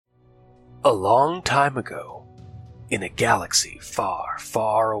A long time ago, in a galaxy far,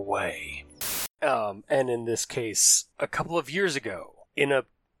 far away. And in this case, a couple of years ago, in a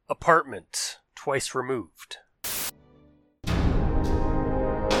apartment twice removed.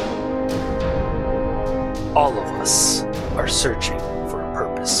 All of us are searching for a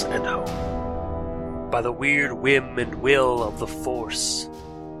purpose and home. By the weird whim and will of the Force,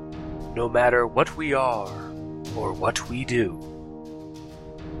 no matter what we are or what we do,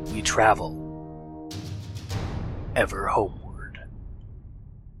 we travel ever homeward.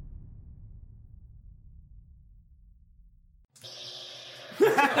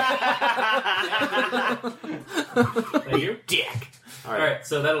 Thank you. Dick. Alright,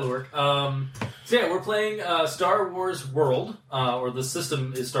 so that'll work. So yeah, we're playing Star Wars World, or the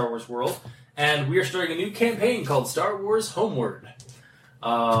system is Star Wars World, and we are starting a new campaign called Star Wars Homeward.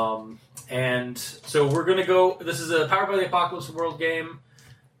 And so we're going to go, this is a Powered by the Apocalypse World game.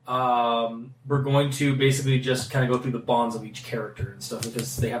 We're going to basically just kind of go through the bonds of each character and stuff,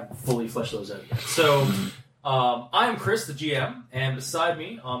 because they haven't fully fleshed those out yet. So, I'm Chris, the GM, and beside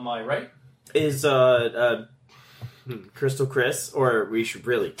me, on my right, is Crystal Chris, or we should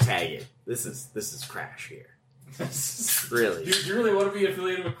really tag it. This is Crash here. Really. Do you really want to be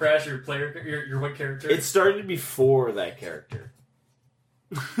affiliated with Crash, your what character? It started before that character.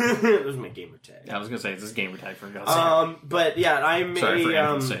 It was my gamer tag. Yeah, I was gonna say, is this gamer tag for God's sake? But yeah, I'm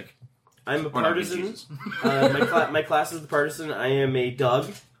sake. I'm a Or not, partisan. Jesus. My class is the partisan. I am a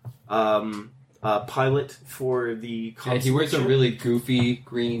Doug, pilot for the. Yeah, he wears a really goofy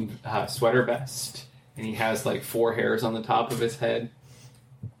green sweater vest, and he has like 4 hairs on the top of his head.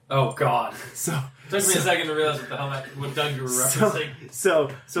 Oh God! So Took me a second to realize what Doug you were referencing. So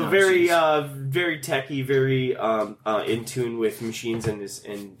No, very jeez. very techy, very in tune with machines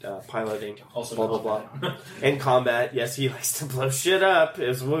and piloting. Also, blah blah blah. And combat. Yes, he likes to blow shit up,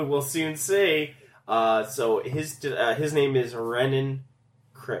 as we will soon see. So his name is Renan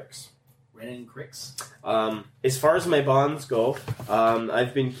Crix. Renan Crix. As far as my bonds go,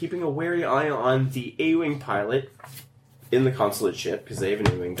 I've been keeping a wary eye on the A-Wing pilot in the consulate ship, because they have an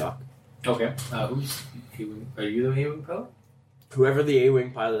A-Wing dock. Okay. Who's A-Wing? Are you the A-Wing pilot? Whoever the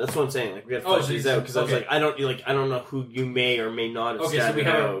A-Wing pilot, that's what I'm saying. Like, we got to flesh these out, because I was okay. I don't know who you may or may not have Okay, so we scattered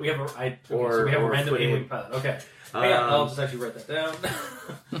out. so we have a or random put in. A-Wing pilot. Okay. Hang on, I'll just actually write that down.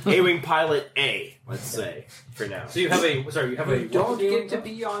 A-Wing pilot A, let's say, for now. So you have a Don't get to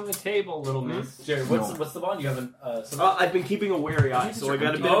be on the table, little miss. Jared, what's the bond? You haven't I've been keeping a wary eye, so I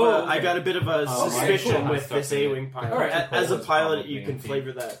got a bit of a suspicion cool. with this A-Wing pilot. All right. As a pilot, you can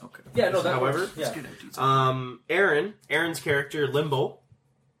flavor that. Okay. Yeah, no, that However, works. Yeah. Aaron's character Limbo,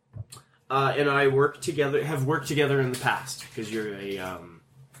 and I have worked together in the past, because you're a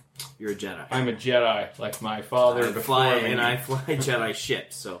Jedi. I'm a Jedi, like my father I before fly me. Jedi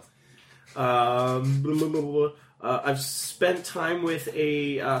ships. So, I've spent time with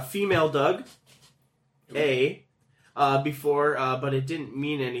a female Doug, before, but it didn't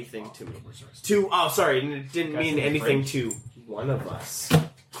mean anything to me. It didn't mean anything to one of us.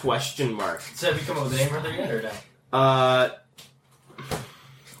 Question mark. So have you come up with a name for her yet, or no?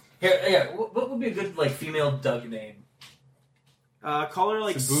 Yeah. What would be a good female Doug name? Call her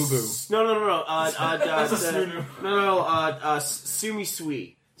like Boo-boo. No. That's a snoo-noo. No. Sumi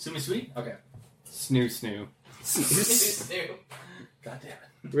Sui. Sumi Sweet? Okay. Snoo. God damn it.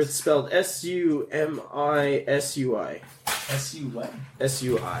 It's spelled Sumi Sui. S-U what?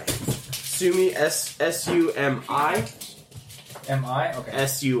 Sui. Sumi Sumi M-I? Okay.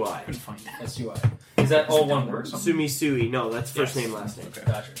 Sui. Couldn't find it. S-U-I. Is that all one word? Sumi Sui. No, that's first Yes. name, last name. Okay.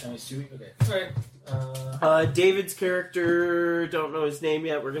 Gotcha. M-I-Sui? Okay. Alright. David's character, don't know his name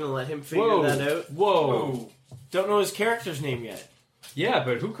yet. We're gonna let him figure that out. Whoa. Don't know his character's name yet. Yeah,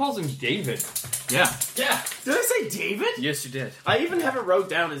 but who calls him David? Yeah. Yeah! Did I say David? Yes, you did. I even have it wrote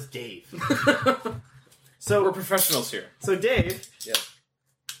down as Dave. So We're professionals here. So Dave,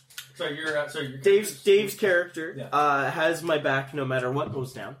 Sorry, your Dave's character Yeah. has my back no matter what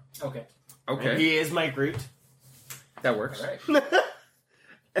goes down. Okay. Okay. He is my Groot. That works. Alright.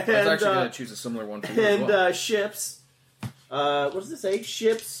 And, I was actually going to choose a similar one for you as and well. ships. What does it say?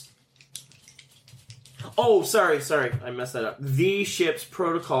 Ships. Oh, sorry. I messed that up. The ship's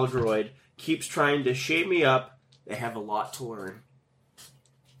protocol droid keeps trying to shape me up. They have a lot to learn.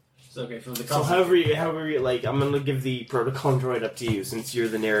 So, okay, for the So however you like, I'm gonna give the protocol droid up to you since you're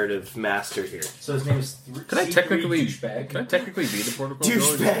the narrative master here. So his name is Can I C3 technically Douchebag. be the protocol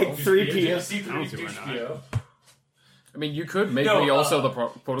Douchebag droid? 3PO. C3 I don't see why Douchebag. I mean, you could make No, me also the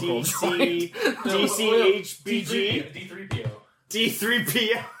protocol droid. DCHBG D3PO.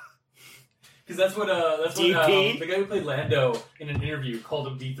 D3PO. Because that's what DP? the guy who played Lando in an interview called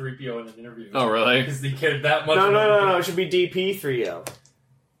him D3PO in an interview. Oh, really? Because he cared that much. No. It should be DP3O.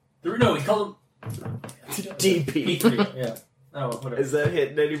 No, he called him DP. D3. Yeah. Oh, whatever. Is that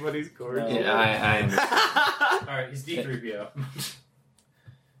hitting anybody's chord? No. Yeah, I All right, he's D3PO.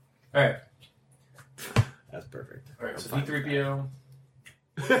 All right. That's perfect. All right. So I'm fine with D3PO.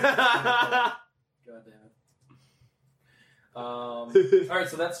 that. God damn it. All right.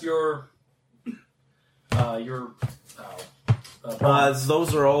 So that's your.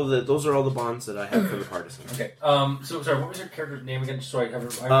 Those are all the bonds that I have for the partisan. Okay. So sorry. What was your character's name again? Just so I have it.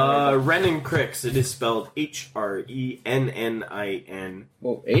 Renin Crix. It is spelled HRENNIN.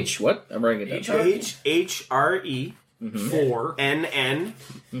 Well, H, what? I'm writing it down. HRE Mm-hmm. 4 NNIN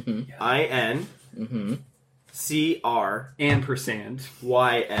Mm-hmm. CRYX. ampersand.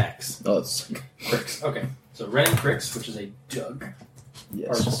 Oh, it's Crix. Okay. So Renin Crix, which is a Doug. yes.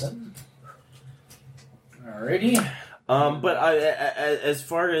 Artisan. Alrighty. But as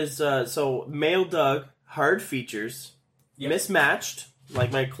far as so male Doug, hard features, Yep. mismatched.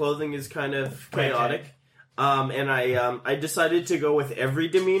 Like my clothing is kind of chaotic. And I decided to go with every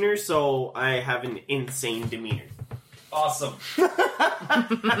demeanor, so I have an insane demeanor. Awesome.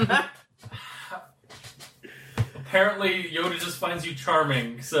 Apparently, Yoda just finds you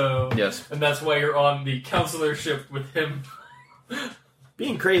charming, so Yes. and that's why you're on the counselorship with him.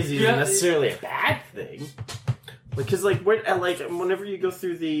 Being crazy Yeah. isn't necessarily a bad thing. Because whenever you go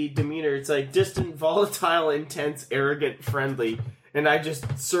through the demeanor, it's like distant, volatile, intense, arrogant, friendly, and I just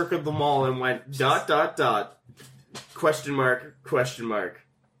circled them all and went ... question mark.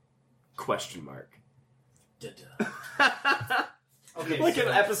 Okay, Like so-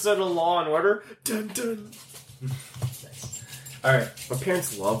 an episode of Law and Order. Dun dun. Nice. All right, My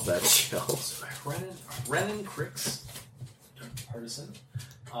parents love that show. Renin Crix, partisan,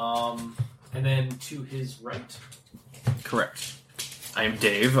 and then to his right. Correct. I am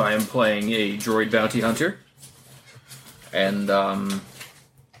Dave. I am playing a droid bounty hunter. And,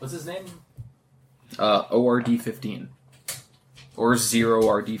 What's his name? ORD-15. Or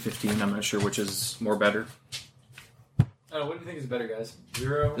 0RD-15. I'm not sure which is more better. Oh, what do you think is better, guys?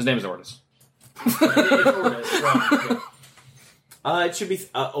 0. His name is Ordis. It's Ordis, right, yeah. It should be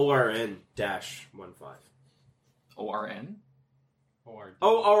ORN-15. ORN?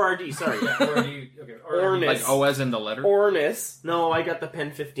 Oh, ORD, sorry. Yeah, ORD, okay. Ornis. Like O as in the letter? Ornis. No, I got the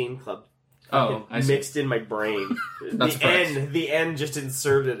Pen 15 Club. Oh, I see. Mixed in my brain. That's correct. The N just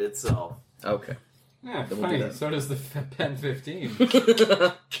inserted itself. Okay. Yeah, Then we'll do funny. that. So does the Pen 15.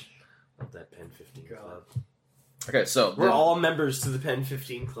 Love that Pen 15 God. Club. Okay, so... We're all members to the Pen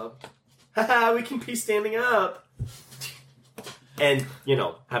 15 Club. Haha, we can pee standing up. And,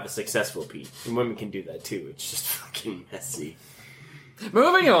 have a successful pee. And women can do that too. It's just fucking messy.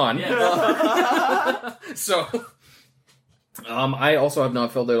 Moving on. Yeah. So, I also have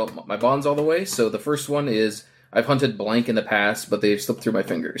not filled out my bonds all the way. So the first one is I've hunted blank in the past, but they've slipped through my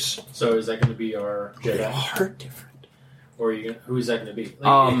fingers. So is that going to be our They Jedi? are different. Or are you who is that going to be?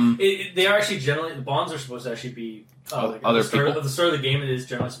 They are actually generally, the bonds are supposed to actually be Other people? At the start of the game, it is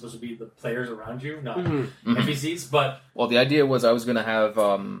generally supposed to be the players around you, not Mhm. NPCs. But Well, the idea was I was going to have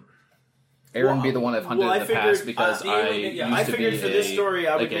Aaron be the one I've hunted well, in I the past figured- because yeah, I yeah, used I to figured be for this a, story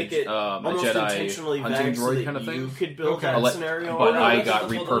I would like make a, it a almost Jedi intentionally hunting vague so droid that kind of you thing. could build Okay. that But- scenario. but around I it. got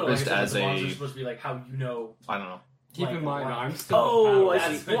Well, no, repurposed like I said, as the bonds a- are supposed to be like how you know. I don't know. Keep Like, in mind, why- I'm still. Oh, I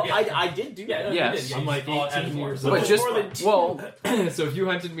That's- see. Well, yeah. I did do Yeah, that. Yes. you did. I'm like all 18 added years more. old. But just more than well, So if you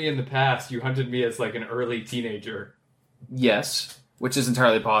hunted me in the past, you hunted me as like an early teenager. yes, which is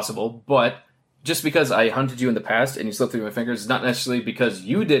entirely possible. But just because I hunted you in the past and you slipped through my fingers is not necessarily because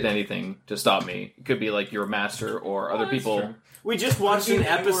you did anything to stop me. It could be like your master or other that's people. true. We just watched an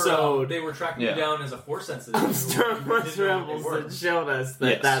episode They were tracking Yeah. you down as a force sensitive. of Star Wars Rebels that showed us that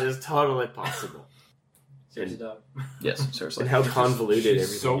Yes. that is totally possible. Seriously, dog. Yes, seriously. And how convoluted She everything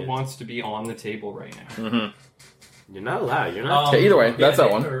so is. wants to be on the table right now. hmm You're not allowed. You're not. Okay, either way, that's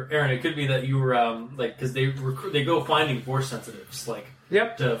that one. Or Aaron, it could be that you were because they they go finding force sensitives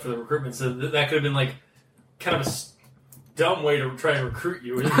Yep. for the recruitment. So that could have been like kind of a dumb way to try and recruit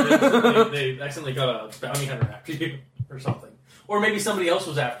you. they accidentally got a bounty hunter after you or something, or maybe somebody else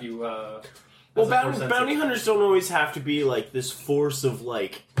was after you. Well, as a force bounty sensitive. hunters don't always have to be like this force of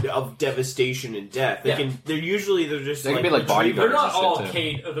devastation and death. Yeah. They're usually just They can like be like retrievers. They're not and shit, all too.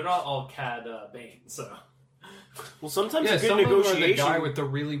 Cade. They're not all Cad Bane. So Well, sometimes Yeah, a good some of them are the negotiation. guy with the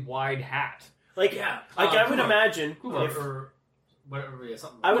really wide hat. like yeah, I would Kumar. imagine Kumar if, or whatever. Yeah,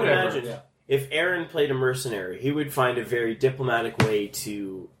 something. I would whatever, imagine. Yeah. if Aaron played a mercenary, he would find a very diplomatic way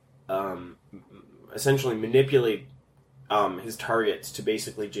to essentially manipulate his targets to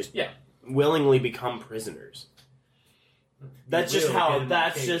basically just Yeah. willingly become prisoners. That's just Will how. get in the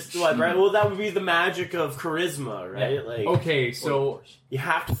That's cage. just what, right? Well, that would be the magic of charisma, right? Yeah. Like, Okay, so you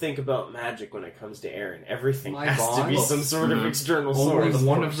have to think about magic when it comes to Aaron. Everything My has to be bonds? some sort of Mhm. external only source.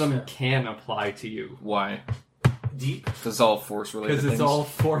 one of them Yeah. can apply to you Why? Deep. Because it's all force related. because it's all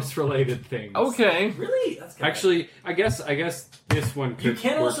force-related things. okay. Really? That's kinda Actually, I guess this one could you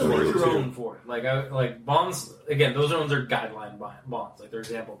can work also for make it, your too. own for it. Like bonds. Again, those ones are guideline bonds. Like they're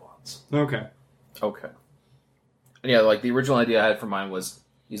example bonds. Okay. Okay. And yeah, like the original idea I had for mine was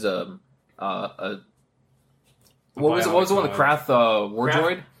he's a what was the one, the Krath war Krath-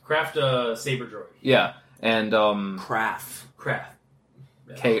 droid? Craft saber droid. Yeah, and Craft. Craft.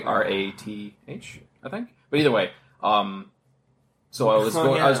 Krath, I think. But either way, so I was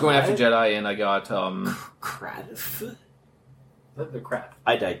Oh, yeah, I was going after right? Jedi, and I got Craft. The craft.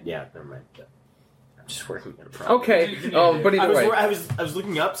 I died. Yeah, never mind. I'm just working on a problem. okay. But I either was, way, I was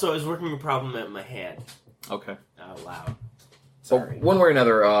looking up, so I was working a problem at my head okay. out loud. So Sorry. one way or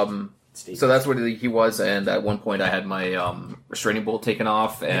another, Steve. so that's what he was, and at one point I had my restraining bolt taken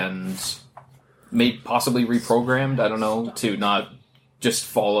off and possibly reprogrammed. I don't know, to not just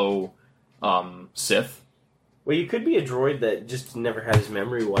follow Sith. Well, you could be a droid that just never had his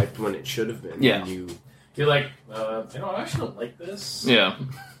memory wiped when it should have been. Yeah. And You're like, I actually don't like this. Yeah.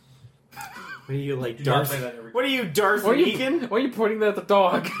 what are you like, Do not Darth? play that every What are you, Darth Why are Negan? you pointing that at the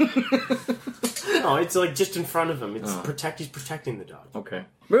dog? No, it's like just in front of him. It's Oh. He's protecting the dog. Okay.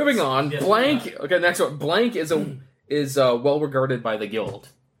 Moving on. Yes, Blank. Okay, next one. Blank is well regarded by the guild.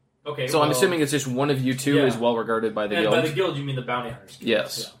 Okay. So I'm well, assuming it's just one of you two Yeah. is well regarded by the and guild. by the guild you mean the bounty hunters. Guild.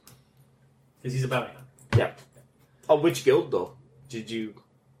 Yes. Because he's a bounty hunter. Oh, which guild though? Did you?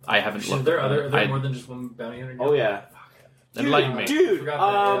 I haven't Is looked. there at it. more than just one bounty hunter? Oh yeah, Enlighten me. dude.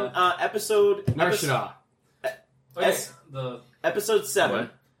 Forgot that, Episode Narshada. episode 7.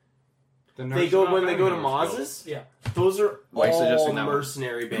 What? The They go Narshada when they go to Bounty Hunters Maz's. Yeah. Those are Why are you all suggesting that one?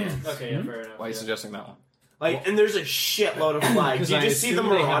 mercenary bands. Okay, yeah, fair enough. Why are you yeah. suggesting that one? Like, and there's a shitload of flags. Because You I just see assume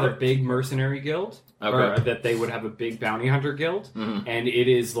them they have a around. big mercenary guild, or Okay. that they would have a big bounty hunter guild, Mhm. and it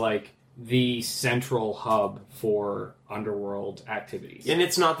is like the central hub for underworld activities. And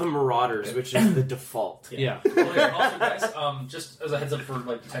it's not the Marauders, which is the default. Yeah. Well, yeah, also, guys, just as a heads up for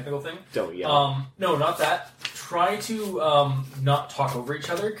like the technical thing. Don't yell. No, not that. Try to not talk over each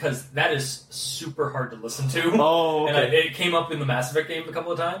other because that is super hard to listen to. Oh, And okay. it came up in the Mass Effect game a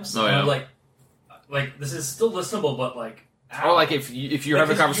couple of times. Oh, And I yeah. was like this is still listenable, but like. Or like if you're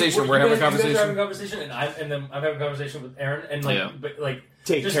having a conversation, we're having a You guys are having a conversation. conversation, and then I'm having a conversation with Aaron, and like, Yeah. but like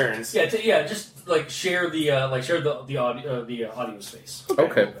Take just, turns. Yeah, just like share the audio space.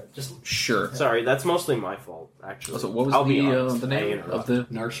 Okay. Just Sure. Sorry, that's mostly my fault, actually. So what was I'll be honest. the I name interrupt. of the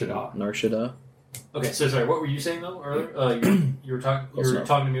Narshada. Narshada? okay. So sorry, what were you saying though earlier? You were talking. Close enough.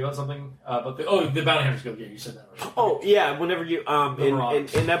 Talking to me about something about the bounty hunters guild. Yeah, you said that. Already. Oh yeah, whenever you The in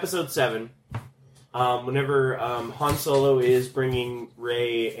Marauders. episode 7, whenever Han Solo is bringing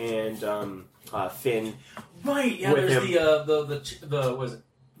Rey and Finn, Right. Yeah. With There's him. the was it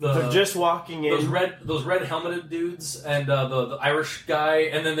they're just walking in. those red helmeted dudes and the Irish guy,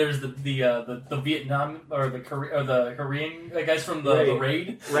 and then there's the Vietnam or the Korean guys from the Right.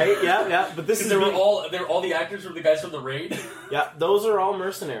 raid. Right? Yeah. But this Because is they were all the actors were the guys from the raid. yeah. Those are all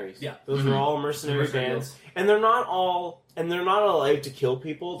mercenaries. Yeah. those are all mercenary Mercenary bands, and they're not allowed to kill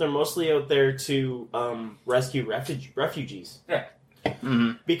people. They're mostly out there to rescue refugees.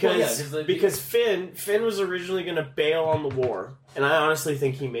 Mm-hmm. Because Well, yeah, because Finn was originally going to bail on the war, and I honestly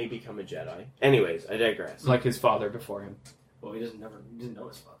think he may become a Jedi. Anyways, I digress. Like his father before him. Well, he didn't know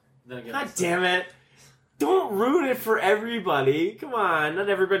his father. Then again, God damn it! Don't ruin it for everybody. Come on, not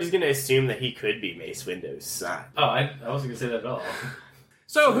everybody's going to assume that he could be Mace Windu's son. Oh, I wasn't gonna say that at all.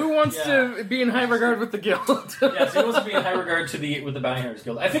 So who wants Yeah. to be in high regard with the guild? Yeah, so he wants to be in high regard to with the bounty hunters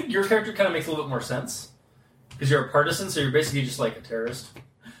guild. I think your character kind of makes a little bit more sense because you're a partisan, so you're basically just like a terrorist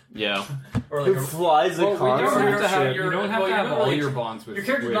Yeah. or like Who a, flies a Well, we don't constant have to have, ship. you don't have well, to you're have not all like- your bonds with your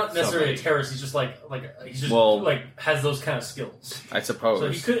character's with not necessarily somebody. a terrorist. He's just like he's just Well- like has those kind of skills. I suppose. So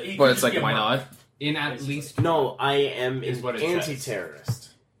he could but just it's like, be a why monk. not? In at least No, I am Is an what it says. anti-terrorist.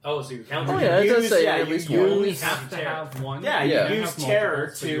 Oh, so you're counting. Oh, yeah, it does say yeah, at you least use- one. you only use have to terror. have one. Yeah, you can use have multiple,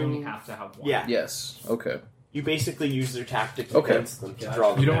 terror so you to- only have to have one. Yeah. Yes. Okay. You basically use their tactics Okay. against them to Gotcha.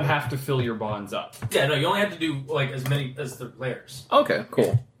 draw them You don't down. have to fill your bonds up. Yeah, no, you only have to do like as many as the players. Okay,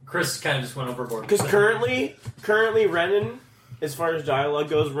 cool. Chris kind of just went overboard. Because currently Renan, as far as dialogue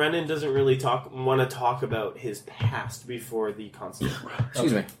goes, Renan doesn't really want to talk about his past before the constant.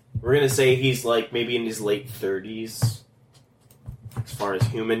 Excuse me. We're gonna say he's like maybe in his late 30s, as far as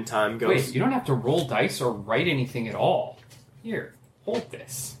human time goes. Wait, you don't have to roll dice or write anything at all. Here, hold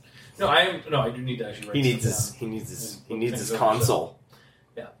this. No, I do need to actually write He needs stuff his. down. He needs his. He Look needs things his over, console.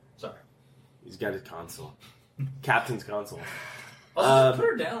 Yeah, sorry. He's got his console. Captain's console. Also, put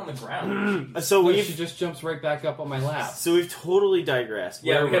her down on the ground. So Look, she we've. just jumps right back up on my lap. So we've totally digressed.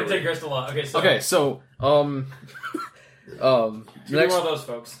 Yeah, Where we were have digressed a lot. Okay, so So Give me next one of those,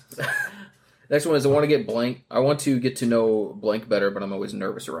 folks. next one is I want to get Blank. I want to get to know Blank better, but I'm always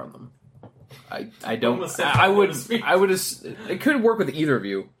nervous around them. I don't. Almost said I would. that. I would. It could work with either of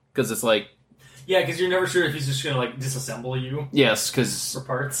you because it's like Yeah, because you're never sure if he's just gonna like disassemble you yes, because for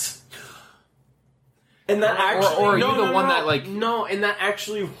parts. And that actually, or are no, you the no, one no, that, like- no, and that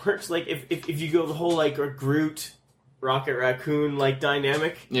actually works. Like if you go the whole like Groot, Rocket Raccoon like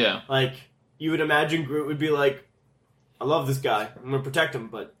dynamic, yeah. like you would imagine Groot would be like, I love this guy, I'm gonna protect him,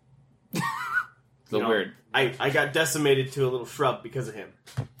 but So you know, weird. I got decimated to a little shrub because of him.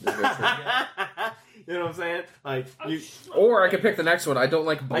 You know what I'm saying? Like you, Or I could pick the next one. I don't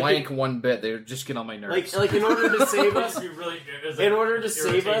like Blank one bit. They just get on my nerves. like in order to save us, You really, in order to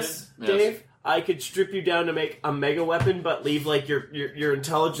save us, Yes. Dave, I could strip you down to make a mega weapon, but leave like your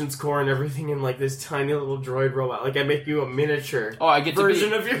intelligence core and everything in like this tiny little droid robot. Like I make you a miniature oh, I get to version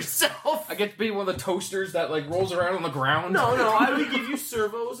be. of yourself. I get to be one of the toasters that like rolls around on the ground. No, I would give you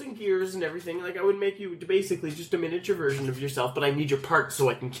servos and gears and everything. Like I would make you basically just a miniature version of yourself, but I need your parts so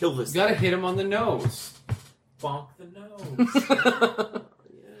I can kill this. You gotta hit him on the nose. bonk the nose.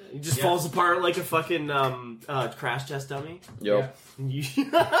 He just Yeah. falls apart like a fucking crash test dummy. Yep.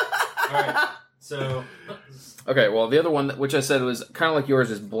 All right, so Okay. Well, the other one, which I said was kind of like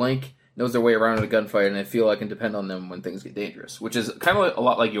yours, is Blank knows their way around in a gunfight, and I feel I can depend on them when things get dangerous, which is kind of a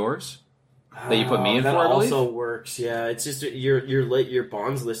lot like yours. That you put me in that for, I believe? also works. Yeah, it's just your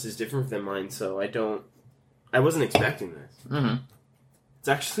bonds list is different than mine, so I wasn't expecting this. Mm-hmm. It's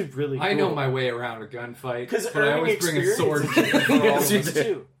actually really cool. I know my way around a gunfight, because but I always bring a sword. for all Yes, of you us do.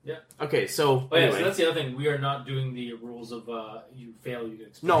 too. Yeah. Okay, so Oh yeah, anyway, so that's the other thing. We are not doing the rules of you fail, you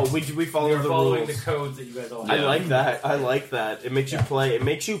get no, experience. we follow We are the following rules. the codes that you guys all I have. like that. I like that. It makes you play. It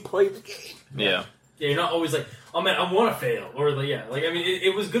makes you play the game. Yeah. Yeah, you're not always like, oh man, I want to fail, or like, yeah, like I mean,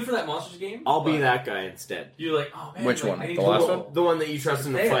 it was good for that monsters game. I'll be but that guy instead. You're like, oh man, Which like, one? I need The to last go- one? The one that you trust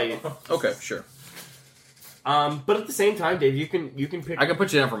in the fail. fight. Okay. Sure. But at the same time, Dave, you can pick. I can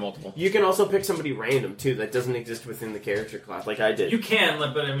put you down for multiple. You can also pick somebody random too that doesn't exist within the character class, like I did. You can,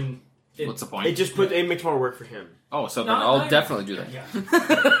 like, but I mean, What's the point? It makes more work for him. Oh, so then Not- I'll not- definitely do that. Yeah.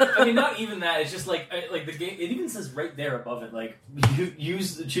 I mean, not even that. It's just like the game. It even says right there above it, like you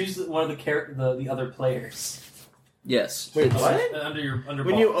choose one of the other players. Yes. Wait, what? Under When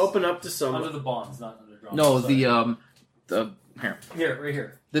bonds. you open up to under someone, the bonds, not under drums. No, Sorry. the here, right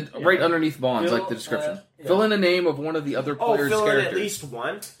here. the right underneath bonds, Fill, like the description. yeah. Fill in a name of one of the other players' fill in characters. at least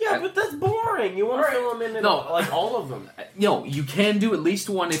one. Yeah, but that's boring. You want to fill them in, No. like all of them. No, you can do at least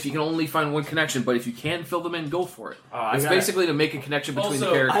one if you can only find one connection, but if you can fill them in, go for it. It's basically to make a connection between Also,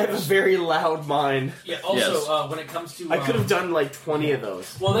 the characters. I have a very loud mind. Yeah. Also, Yes. when it comes to, I could have done like 20 of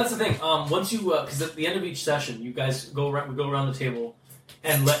those. Well, that's the thing. Once you, because at the end of each session, you guys go around the table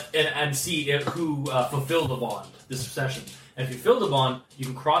and see who fulfilled the bond this session. And if you fill the bond, you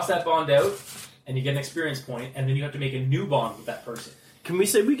can cross that bond out, and you get an experience point, and then you have to make a new bond with that person. Can we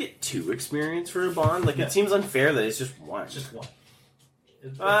say we get 2 experience for a bond? Like Yeah. it seems unfair that it's just one. It's just one.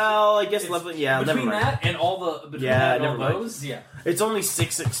 Well, I guess It's- level. Yeah, never between mind. that and all the between Yeah, that and never all mind. those, yeah. It's only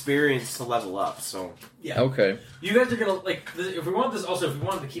 6 experience to level up. So Okay. You guys are gonna if we want this. Also, if we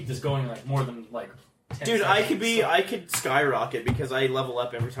wanted to keep this going like more than 10 dude, sessions, I could skyrocket because I level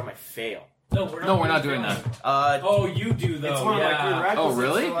up every time I fail. No, we're not doing that. Oh, you do though. It's one of my yeah. prerequisites. Oh,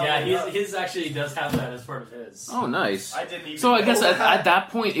 really? for Yeah, leveling up. his actually does have that as part of his. Oh, nice. I didn't even. So I guess know at that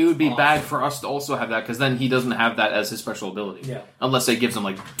point it would be Awesome. bad for us to also have that because then he doesn't have that as his special ability. Yeah. Unless it gives him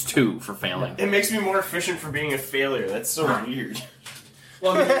like 2 for failing. It makes me more efficient for being a failure. That's so weird.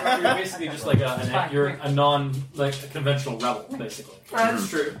 Well, I mean, you're basically just like you're a non a conventional rebel, basically. That's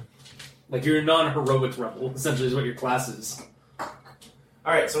true. Like you're a non-heroic rebel. Essentially, is what your class is.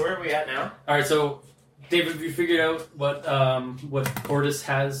 All right, so where are we at now? All right, so David, have you figured out what Cordis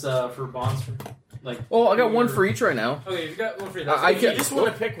has for bonds? For, Well, I got one for each right now. Okay, you've got one for you. I If you can- just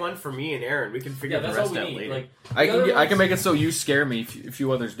want to pick one for me and Aaron, we can figure Yeah, the that's all rest we out need. later. Like I can make it so you scare me if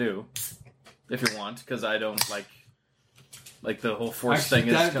you others do, if you want, because I don't like the whole force Actually, thing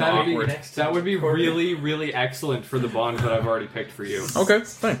is kind of awkward. that would be really, really excellent for the bond that I've already picked for you. Okay,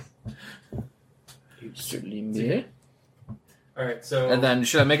 fine. You certainly may. All right, so And then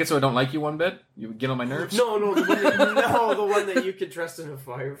should I make it so I don't like you one bit? You would get on my nerves? no, the one that you can trust in a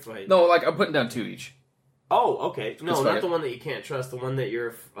firefight. No, like I'm putting down 2 each. Oh, okay. No, It's not fine. the one that you can't trust. The one that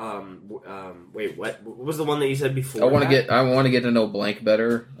you're. Wait, what? What was the one that you said before? I want that? to get to know Blank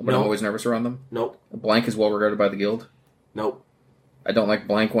better, but I'm No. always nervous around them. Nope. Blank is well regarded by the guild. Nope. I don't like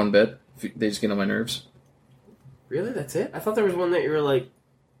Blank one bit. They just get on my nerves. Really? That's it? I thought there was one that you were like.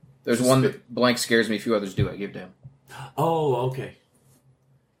 There's one that Blank scares me. A few others do. I give a damn. Oh, okay.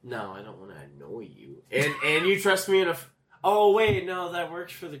 No, I don't want to annoy you. And you trust me enough. Oh, wait, no, that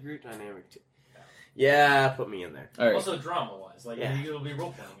works for the group dynamic too. Yeah, put me in there. All right. Also, drama-wise, like Yeah. it'll be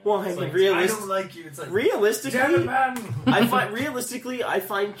role playing. Well, I It's mean, like, realist- I don't like you. It's like Realistically, gentlemen. I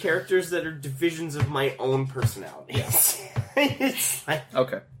find characters that are divisions of my own personality. It's like,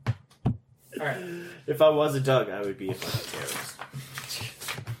 Okay. All right. if I was a Doug, I would be a fucking terrorist.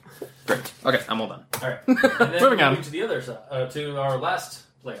 Great. Okay, I'm all done. All right. And then Moving we're on. moving to the other side, to our last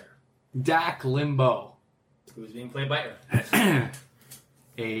player, Dak Limbo. who's being played by Aaron.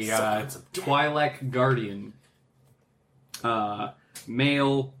 A Sons of Twi'lek Guardian.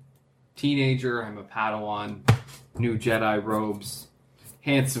 Male, teenager, I'm a Padawan, new Jedi robes,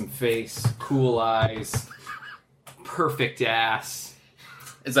 handsome face, cool eyes, perfect ass.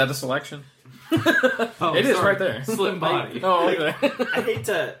 Is that a selection? Oh, It is sorry. right there. Slim body. Oh, okay.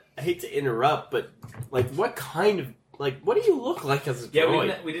 I hate to interrupt, but like, what kind of what do you look like as a Yeah,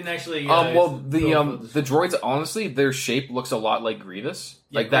 droid? we didn't actually. Well, go for this. the droids, honestly, their shape looks a lot like Grievous.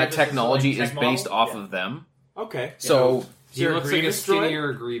 Yeah, Like that Grievous is technology like is tech based model. off Yeah. of them. Okay, So, He You're a looks like a Grievous droid?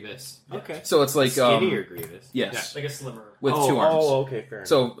 skinnier Grievous. okay, so it's like skinnier Grievous. yes, like a slimmer. with two arms. Oh, okay, fair enough.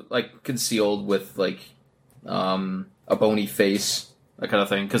 So like concealed with like a bony face, that kind of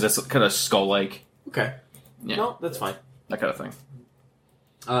thing, because it's kind of skull-like, Okay, Yeah. no, that's fine. that kind of thing.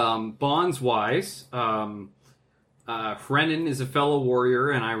 Bonds wise, Hrenan is a fellow warrior,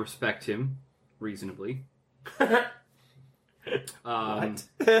 and I respect him reasonably. What?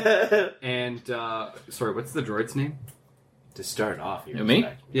 And sorry, what's the droid's name? To start off, you You, me?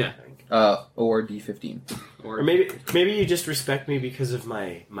 respect Yeah. I think. ORD-15. Or maybe you just respect me because of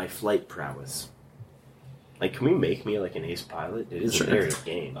my flight prowess. Like, can we make me like an ace pilot? It is Sure. a very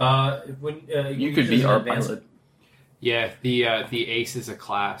game. When You could be our pilot. Yeah, the Ace is a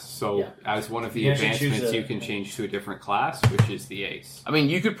class, so Yeah. as one of the You actually choose advancements, a- you can change to a different class, which is the Ace. I mean,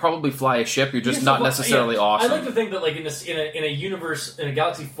 you could probably fly a ship. You're just Here's not the- necessarily yeah, awesome. I like to think that, like in a universe, in a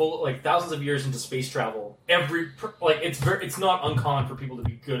galaxy full, like thousands of years into space travel, it's not uncommon for people to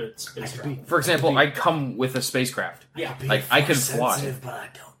be good at space travel. For example, I come with a spacecraft. Yeah, Like, I could fly. but I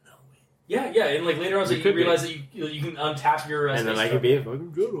don't know it. yeah, and like later on, so You you could be. realize that you can untap your And then space I could travel. be a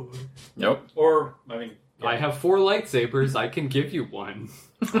fucking Jedi. Nope. Or I mean, yeah. I have 4 lightsabers. I can give you one.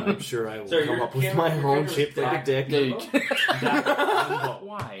 I'm sure I will Sorry, come your up with camera- my your own camera's shaped like a black. dick. Yeah, you That-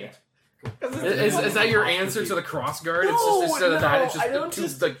 Why? Is that your answer to the crossguard? It's No, just instead of that, no, it's I just don't two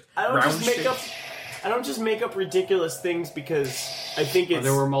just- like I don't round just make shaped- up. I don't just make up ridiculous things because I think it's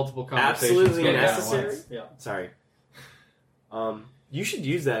There were multiple conversations. absolutely going down at necessary. once. yeah. Sorry. You should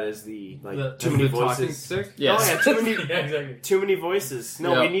use that as the The- too As many the talking voices. stick? Yes. Oh, yeah, too many, yeah, exactly. too many voices.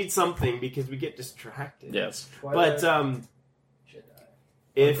 No, Yeah. we need something because we get distracted. Yes. But Jedi.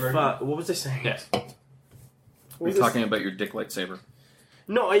 if Burn. what was I saying? Yes. What We're was I talking about your dick lightsaber.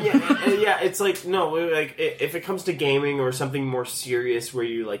 No, yeah. It's like no, like if it comes to gaming or something more serious, where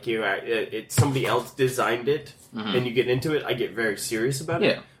you like it's somebody else designed it Mhm. and you get into it, I get very serious about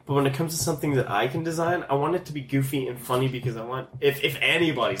it. Yeah. But when it comes to something that I can design, I want it to be goofy and funny because I want if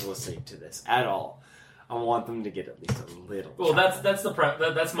anybody's listening to this at all, I want them to get at least a little. Well, that's the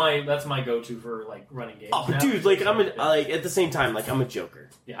that's my go-to for like running games. Oh, now. dude, like at the same time, like I'm a joker.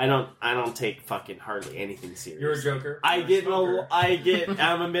 Yeah. I don't take fucking hardly anything serious. You're a joker.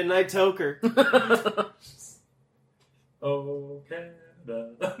 I'm a midnight toker. Oh,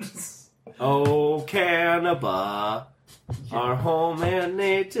 Canada. Oh, Canada, our home and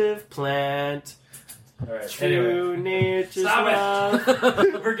native plant, All right. true Anyway, nature's Stop it.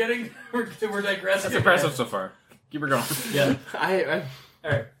 love. we're digressing. That's impressive so far. Keep her going. Yeah. I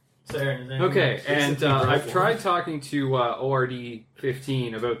All right. So, Aaron, is there anything- Okay, and Basically, I've bro. tried talking to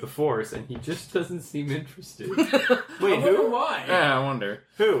ORD15 about the Force, and he just doesn't seem interested. wait, I wonder who? Why? Yeah, I wonder.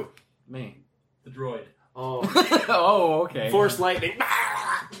 Who? Me. The droid. Oh, Oh, okay. Force lightning.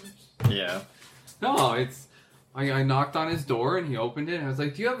 Yeah. No, it's. I knocked on his door, and he opened it, and I was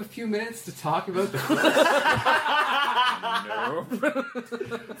like, "Do you have a few minutes to talk about the Force?" No.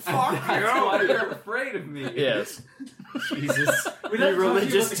 That's why you're afraid of me. Yes. Jesus, We you don't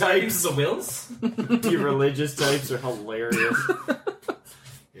religious the Guardians types. of the Wills. You religious types are hilarious.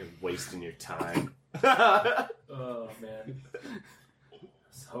 You're wasting your time. Oh man.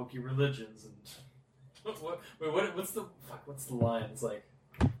 It's hokey religions and what's the line? It's like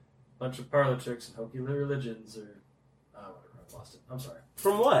bunch of parlor tricks and hokey religions, or whatever. I lost it. I'm sorry.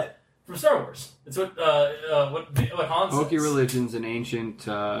 From what? From Star Wars. It's what Han says. Hokey religions and ancient.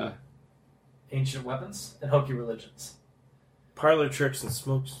 Ancient weapons and hokey religions. Parlor tricks and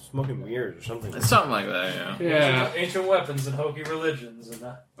smoking mirrors or something. It's something like that, yeah. Yeah. Ancient weapons and hokey religions and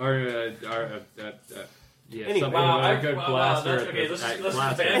yeah. Anyway. Something wow, like a good blaster. okay, let's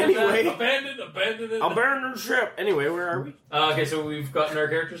blaster. abandon Anyway. that. Abandon it. Abandon ship. Anyway, where are we? Okay, so we've gotten our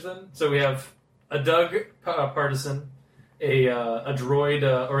characters then. So we have a Doug partisan, a droid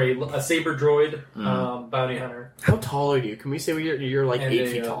or a saber droid bounty hunter. How tall are you? Can we say you're like And 8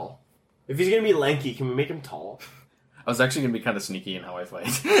 feet tall? If he's gonna be lanky, can we make him tall? I was actually going to be kind of sneaky in how I fight.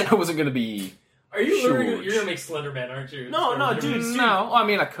 I wasn't going to be... Are you Huge. you're gonna make Slender Man, aren't you? No, dude. No, I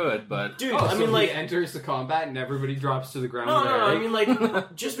mean, I could, but... Dude, Oh, I mean, he like, enters the combat and everybody drops to the ground. no, there, I right? mean,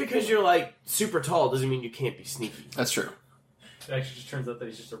 like, just because you're like super tall doesn't mean you can't be sneaky. That's true. It actually just turns out that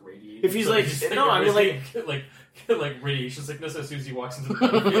he's just a radiator. If he's like- he's no, I mean, like radiation sickness as soon as he walks into the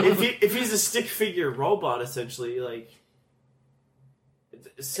battlefield. if he's a stick figure robot, essentially, like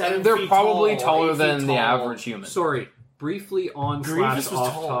 7 They're feet probably tall, taller 8 feet than the tall. average human. Sorry, briefly on Grievous slash was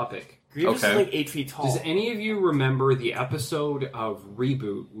off tall. topic. Grievous Okay. is like 8 feet tall. Does any of you remember the episode of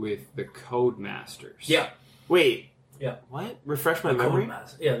Reboot with the Codemasters? Yeah. Wait. Yeah. What? Refresh my The memory.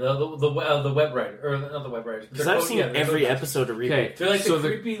 Codemaster. Yeah, the web writer, or not the web writer. Because I've seen every episode of Reboot. Okay, They're like so the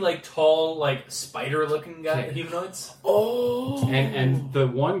creepy, like tall, like spider-looking guy Okay. humanoids. Oh. And the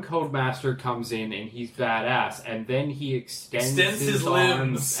one Codemaster comes in and he's badass, and then he extends His arms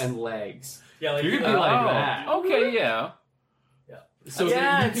limbs. and legs. Yeah, like You could be like that. Okay, yeah. So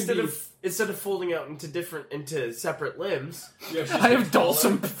yeah, then you could instead of folding out into separate limbs. I have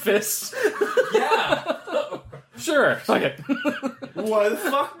Dulcim fists. Yeah. Sure, fuck it. Why the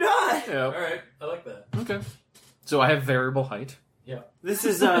fuck not? Yeah. All right, I like that. Okay. So I have variable height. This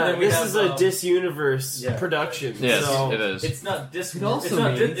is And then we this have, is a Disuniverse yeah. production. Yes, so it is. It's not disc. It also it's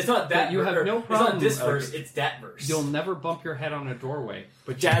not. means It's not that that. you have no problem, It's not disverse. okay. It's datverse. You'll never bump your head on a doorway,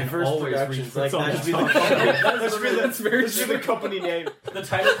 but Dadverse always Productions. reach Like for that should be the something. company. That's very That should be the company name. The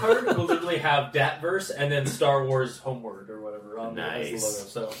title card will literally have datverse and then Star Wars Homeward or whatever on the as the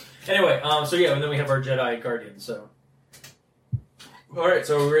Nice. logo. So anyway, so yeah, and then we have our Jedi Guardians. So all right,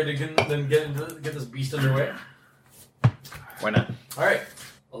 so we're ready to get this beast underway. Why not? All right.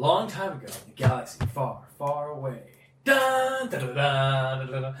 A long time ago, in a galaxy far, far away. Dun, da, da, da, da,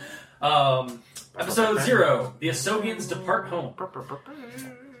 da, da. Episode 0. The Asogians depart home.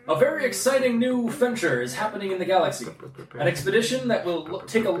 A very exciting new venture is happening in the galaxy. An expedition that will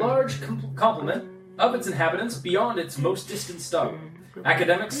take a large complement of its inhabitants beyond its most distant star.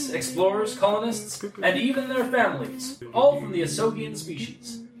 Academics, explorers, colonists, and even their families, all from the Asogian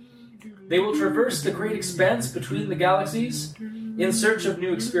species. They will traverse the great expanse between the galaxies in search of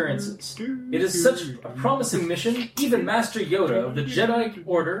new experiences. It is such a promising mission, even Master Yoda of the Jedi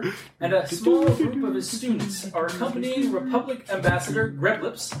Order and a small group of his students are accompanying Republic Ambassador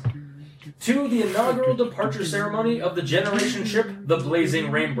Greblips to the inaugural departure ceremony of the generation ship, the Blazing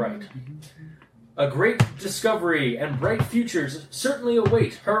Rainbright. A great discovery and bright futures certainly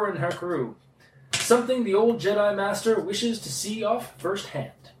await her and her crew. Something the old Jedi Master wishes to see off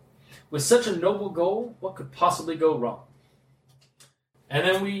firsthand. With such a noble goal, what could possibly go wrong? And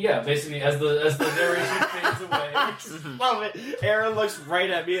then we, basically, as the narration fades away, Love it. Aaron looks right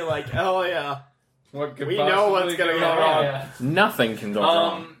at me like, oh yeah. What could We know what's gonna go wrong. Nothing can go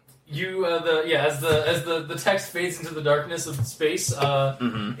wrong. As the text fades into the darkness of space,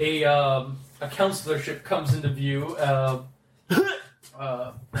 a counselor ship comes into view.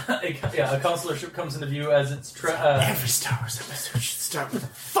 A consular ship comes into view as it's Every Star Wars episode should start with a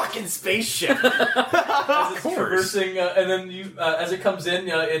fucking spaceship. as it's traversing, and then as it comes in,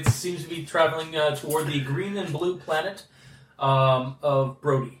 it seems to be traveling toward the green and blue planet of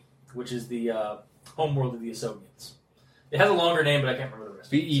Brody, which is the homeworld of the Asogians. It has a longer name, but I can't remember the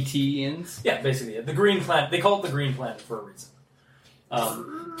rest. BET-ians? Yeah, basically, the green planet. They call it the green planet for a reason.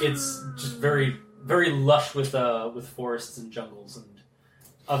 It's just very, very lush with forests and jungles and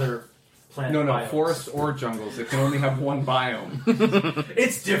other plant. No, biomes. forests or jungles. It can only have one biome.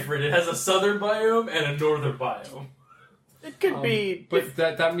 It's different. It has a southern biome and a northern biome. It could be. But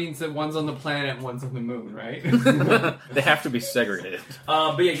that means that one's on the planet and one's on the moon, right? They have to be segregated.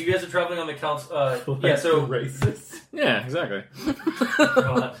 But yeah, you guys are traveling on the council. So racist. Yeah, exactly.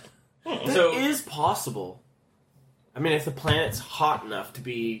 That So- is possible. I mean, if the planet's hot enough to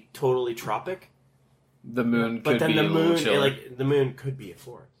be totally tropic, The moon but could then be the a little moon, chilly. the moon could be a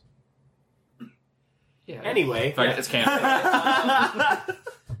forest. Yeah. Anyway, In fact, it's camping.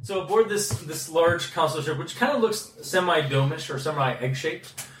 So aboard this large consular ship, which kind of looks semi-domish or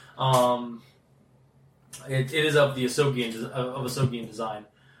semi-egg-shaped, It is of the Asogian design,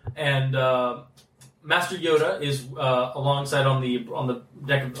 and Master Yoda is alongside on the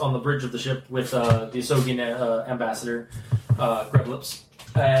deck on the bridge of the ship with the Asogian ambassador Greblips,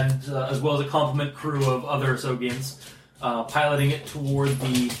 and as well as a complement crew of other Asogians piloting it toward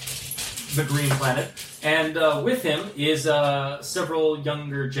the green planet. And with him is several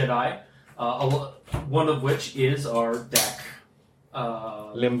younger Jedi, one of which is our Dak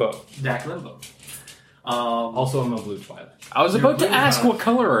Limbo. Dak Limbo. Also, I'm a blue Twi'lek. I was about to ask, what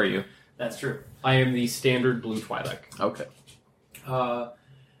color are you? That's true. I am the standard blue Twi'lek. Okay.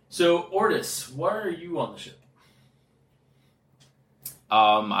 So, Ortis, why are you on the ship?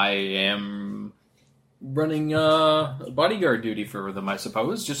 I am running bodyguard duty for them, I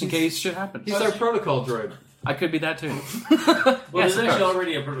suppose, just in case shit happens. He's our protocol droid. I could be that too. Well, Yes, there's of actually course.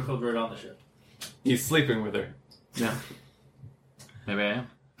 already a protocol droid on the ship. He's sleeping with her. Yeah. Maybe I am.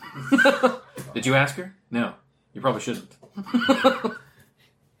 Did you ask her? No. You probably shouldn't.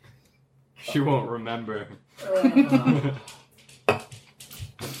 She won't remember.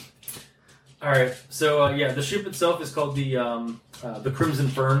 Alright, so yeah, the ship itself is called the Crimson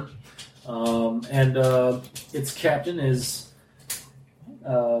Fern, and its captain is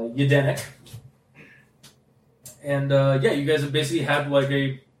Ydenik. And yeah, you guys have basically had like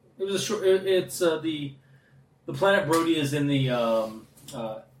it was a short. It's the planet Brody is in the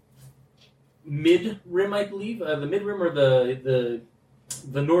mid rim, I believe. The mid rim or the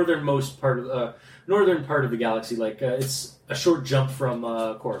northernmost part of northern part of the galaxy. Like it's a short jump from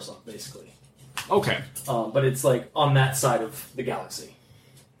Coruscant, basically. Okay. But it's like on that side of the galaxy.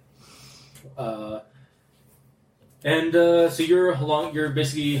 So you're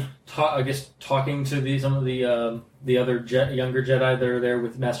basically talking to some of the other younger Jedi that are there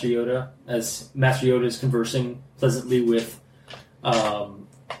with Master Yoda, as Master Yoda is conversing pleasantly with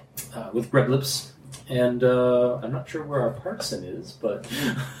Greblips, and I'm not sure where our partisan is, but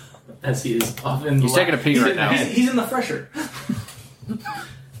as he is often He's taking a pee right now. He's in the fresher.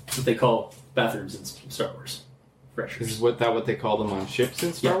 That's what they call bathrooms in Star Wars. Freshers. Is what they call them on ships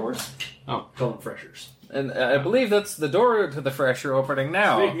in Star Yeah. Wars? Call them freshers. And I believe that's the door to the fresher opening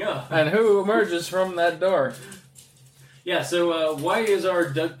now. Speaking of. And who emerges from that door? Yeah, so why is our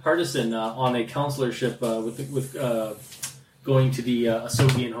Doug partisan on a counselor ship with going to the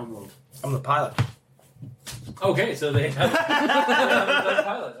Asogian homeworld? I'm the pilot. Okay, so they have a Doug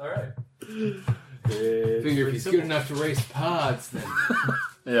pilot. All right. Figure if he's good enough to race pods, then.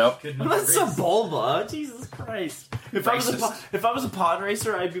 Yep. Good I'm not Sebulba. Jesus Christ. If I was a pod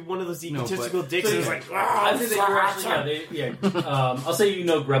racer, I'd be one of those egotistical dicks so who's yeah. like, I think they were actually, I'll say you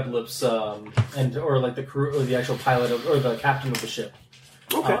know Greblips, or like the crew or the actual pilot or the captain of the ship.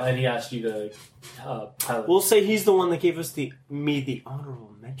 Okay. And he asked you to pilot. We'll say he's the one that gave us the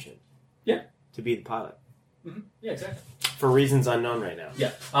honorable mention. Yeah. To be the pilot. Mm-hmm. Yeah, exactly. For reasons unknown right now.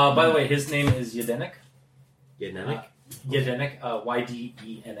 Yeah. By the way, his name is Ydenik. Ydenik? Ydenik,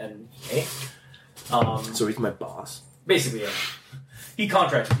 Ydennek. So he's my boss. Basically, yeah. He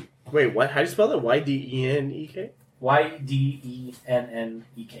contracted you. Wait, what? How do you spell that? Ydenek? Ydennek.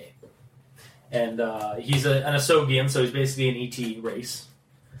 And he's an Asogian, so he's basically an ET race.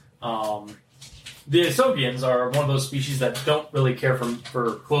 The Asogians are one of those species that don't really care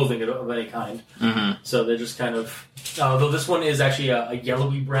for clothing of any kind. Mm-hmm. So they're just kind of... though this one is actually a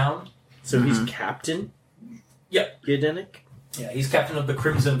yellowy brown. So he's captain? Yep. Ydenik? Yeah, he's captain of the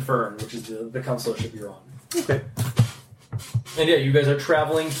Crimson Fern, which is the council ship you're on. Okay. And yeah, you guys are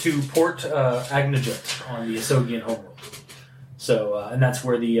traveling to Port Agnajet on the Asogian homeworld. So, and that's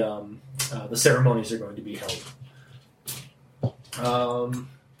where the ceremonies are going to be held. So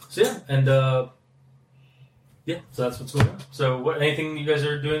yeah, and yeah, so that's what's going on. So, anything you guys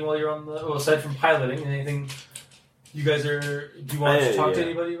are doing while you're on aside from piloting, anything you guys are? Do you want to talk to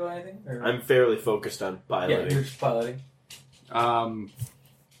anybody about anything? Or? I'm fairly focused on piloting. Yeah, you're just piloting. I'm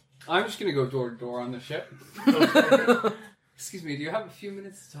just gonna go door to door on the ship. Excuse me, do you have a few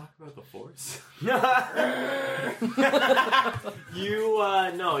minutes to talk about the Force? No,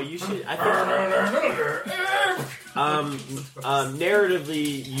 you should. I think,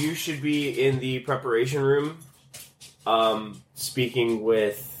 narratively, you should be in the preparation room, speaking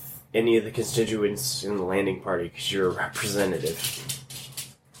with any of the constituents in the landing party because you're a representative.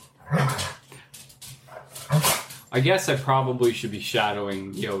 I guess I probably should be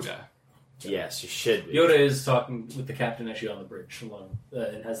shadowing Yoda. Yes, you should be. Yoda is talking with the captain actually on the bridge alone,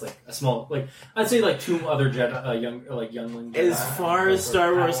 and has like a small, like I'd say like two other Jedi, youngling. Jedi, As far as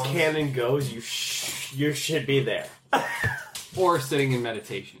Star Wars Padawans. canon goes, you should be there. Or sitting in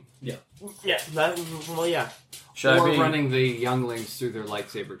meditation. Yeah. Yeah. Should or I be running the younglings through their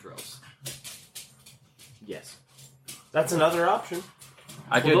lightsaber drills. Yes. That's another option.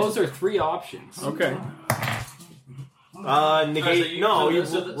 I Well, could. those are 3 options. Okay. Negate.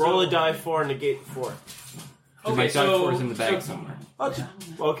 so roll a die 4, negate 4. My die 4's in the bag somewhere.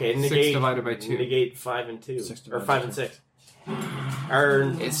 Okay, 6 negate. divided by 2. Negate 5 and 2. 6 Or divided 5 by and 2. 6.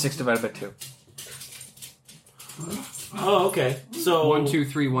 Or, It's 6 divided by 2. oh, okay. So 1, 2,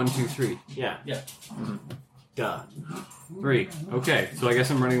 3, 1, 2, 3. Yeah. Yeah. Duh. 3. Okay, so I guess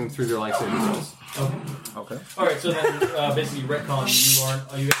I'm running them through their lightsaber drills. Okay. Okay. All right. So then, basically, retcon.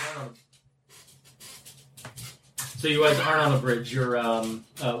 You guys aren't on. So you guys aren't on the bridge. You're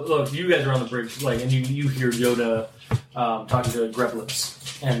look. You guys are on the bridge, like, and you hear Yoda talking to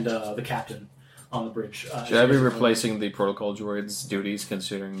Greblips and the captain on the bridge. Should I be replacing the protocol droid's duties,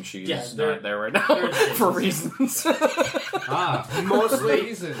 considering she's Yeah, they're- not there right now they're in for stasis. reasons? Mostly-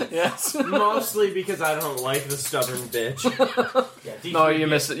 reasons. Yes. Mostly because I don't like the stubborn bitch. Yeah, D3PO. No, you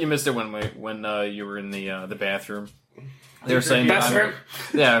missed it. You missed it when you were in the bathroom. They were saying that Bathroom.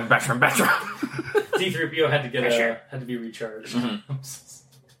 Yeah, bathroom. D3PO had to get had to be recharged.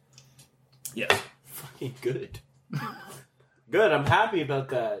 Yes. Fucking good. Good, I'm happy about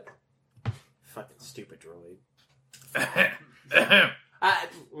that. Fucking stupid droid. Yeah.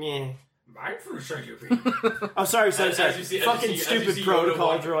 Mindful surgery. Oh, sorry. As you see- as Fucking you see stupid Yoda protocol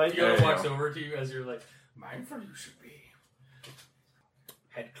walk- droid. Yoda you walks go. over to you as you're like, mindful you should be.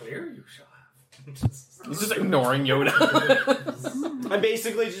 Head clear you shall have. He's just ignoring Yoda. I'm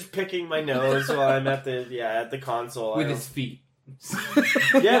basically just picking my nose while I'm at the console. With I his feet. don't-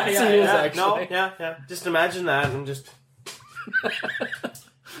 yeah, Yes, yeah, he is, yeah. No, actually. yeah. Just imagine that and just.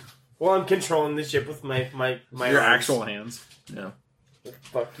 Well, I'm controlling the ship with my Your arms. actual hands. Yeah.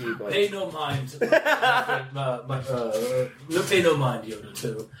 Fuck you, buddy. Pay no mind. Pay no mind,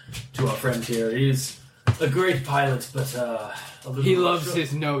 Yoda, to our friend here. He's a great pilot, but a little He loves short,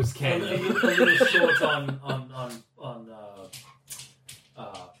 his nose a candy. little short on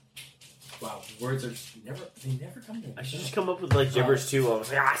wow, words are never come to me. I should just come up with like gibberish too. I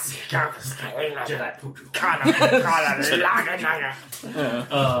was like, Jedi poo-poo.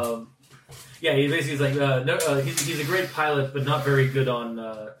 Yeah, he basically is like, he's a great pilot, but not very good on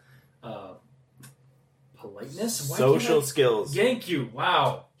politeness. Why social can't skills. I yank you?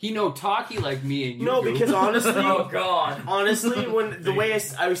 Wow. He no talky like me and you. No, do. because honestly, Oh God. honestly, when the way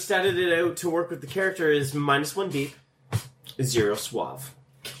I started it out to work with the character is -1 deep, 0 suave.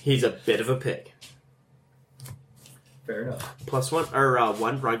 He's a bit of a pig. Fair enough. +1 or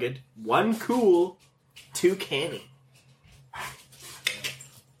 1 rugged, 1 cool, 2 canny.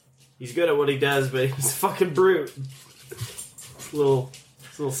 He's good at what he does, but he's a fucking brute. It's a little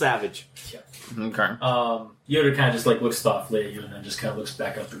savage. Okay. Yoda kind of just like looks thoughtfully at you, and then just kind of looks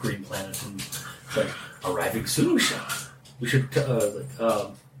back up the green planet and it's like, arriving soon, Sean. We should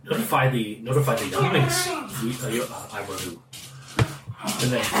notify the younglings. I will do.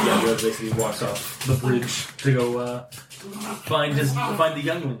 And then Yoda basically walks off the bridge to go find the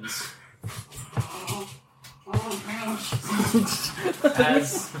younglings.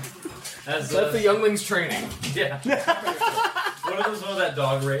 As That's the younglings training. yeah. One of them's one of that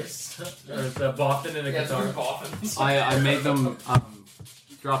dog race, or the Bofin in a guitar. I made them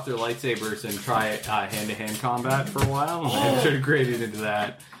drop their lightsabers and try hand-to-hand combat for a while. And I integrated into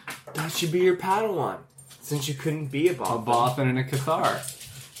that. That should be your Padawan, since you couldn't be a A Bob. Bothan and a Cathar.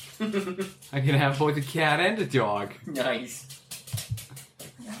 I can have both a cat and a dog. Nice.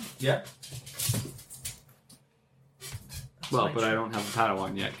 Yeah. Well, but I don't have a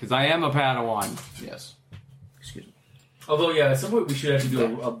Padawan yet, because I am a Padawan. Yes. Excuse me. Although, yeah, at some point we should actually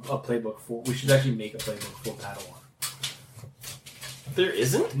do a playbook for. We should actually make a playbook for Padawan. There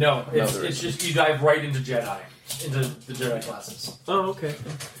isn't? No, it's there just you dive right into Jedi, into the Jedi classes, Oh, okay.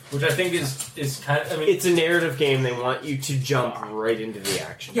 which I think is kind of. I mean, It's a narrative game. They want you to jump right into the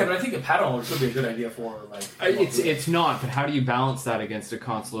action. yeah, but I think a Padawan would still be a good idea for like. It's not, but how do you balance that against a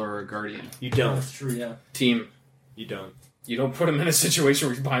consular or a guardian? You don't. That's true. Yeah. Team. You don't. You don't put him in a situation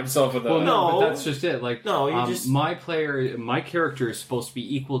where he's by himself with a. Well, no, No. but that's just it. Like, No, you just- my character is supposed to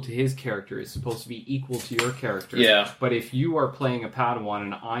be equal to his character. Is supposed to be equal to your character. Yeah. But if you are playing a Padawan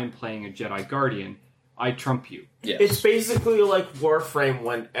and I'm playing a Jedi Guardian, I trump you. Yes. It's basically like Warframe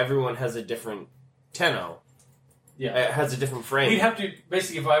when everyone has a different tenno. Yeah. It has a different frame. We'd have to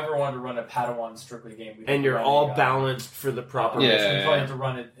basically if I ever wanted to run a Padawan strictly game, we'd have and to you're run all a, balanced for the proper Yeah. We'd probably have to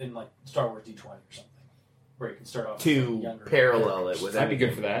run it in like Star Wars D20 or something, where you can start off with to younger parallel it characters. with I'd be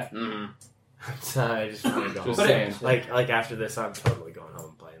good for that. Mm-hmm. I just want to go Just home. saying. Like after this, I'm totally going home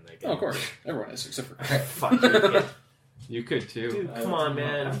and playing that game. Oh, of course. Everyone is, except for. Fuck you. You could too. Dude, come on,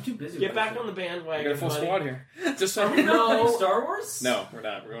 man. I'm too busy. Get with back that on the We bandwagon. got a full buddy. squad here. Just so shit. No. Star Wars? No, we're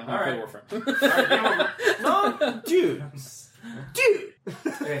not. We're going to All play right. Warframe. No, dude. Dude.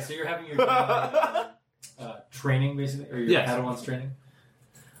 Okay, so you're having your training, basically? Or your Yes. Padawan's training?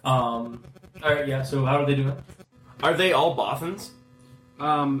 Alright, yeah, so how are they doing? Are they all Bothans?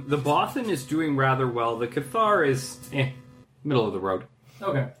 The Bothan is doing rather well. The Cathar is middle of the road.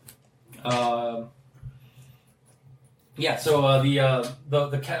 Okay. Yeah, so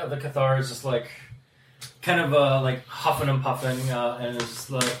the Cathar is just like kind of like huffing and puffing, and it's just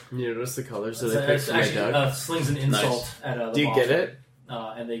like You notice the colors that it's, they picked it's for my actually dog? slings an insult at the Do you boss. get it?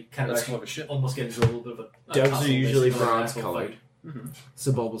 And they kind of That's actually full of shit. almost get into a little bit of a Dogs tussle, are usually basically, like an bronze actual colored. fight. It's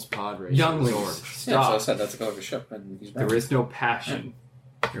a Bulbous pod race. Younglings, Yeah, so I stop. said that's the color of a ship, and he's There is no passion.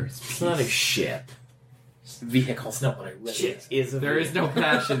 There is It's not a ship. vehicle. That's not what I read. Shit is a There is no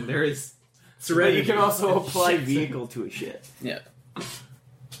passion. There is. But you can also apply vehicle to a shit. Yeah.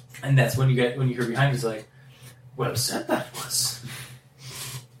 And that's when you hear behind you, it's like, well said that was.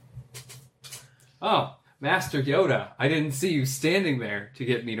 Oh, Master Yoda! I didn't see you standing there to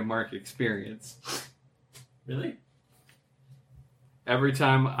get me to mark experience. Really? Every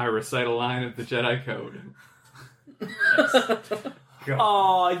time I recite a line of the Jedi Code.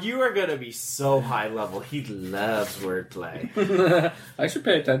 Oh, you are gonna be so high level. He loves wordplay. I should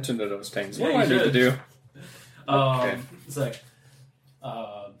pay attention to those things. What Yeah, do I you need to should. do? Okay. It's like,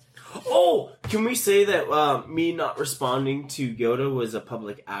 Oh, can we say that me not responding to Yoda was a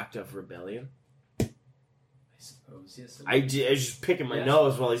public act of rebellion? I suppose, yes. I was just picking my Yeah.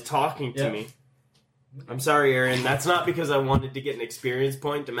 nose while he's talking to Yeah. me. I'm sorry, Aaron. That's not because I wanted to get an experience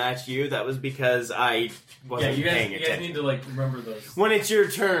point to match you. That was because I Yeah, wasn't you paying guys attention. need to, like, remember those. When it's your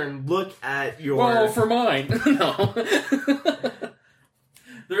turn, look at your... Well, for mine. No.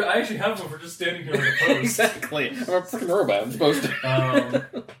 I actually have one for just standing here on the post. Exactly. I'm a freaking robot. I'm supposed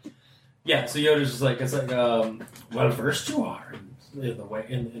to. Yeah, so Yoda's just like, it's like, well versed you are in the way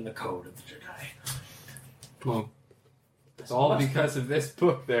in the code of the Jedi. Well, it's all because of this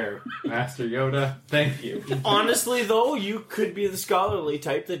book there, Master Yoda. Thank you. Honestly, though, you could be the scholarly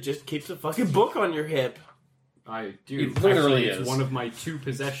type that just keeps a fucking book on your hip. I do. It literally Actually, it's is. one of my two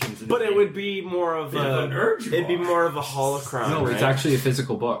possessions. In But the it game. would be more of Bit of a nerd you It'd be are. more of a holocron. No, it's right? actually a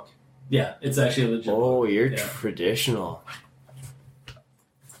physical book. Yeah, it's actually a legit. Oh, you're Yeah. traditional.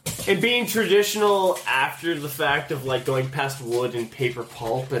 And being traditional after the fact of like going past wood and paper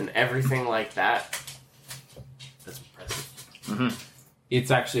pulp and everything like that. That's impressive.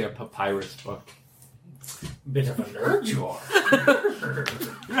 It's actually a papyrus book. Bit of a nerd you are.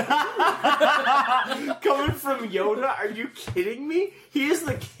 Coming from Yoda, are you kidding me? He is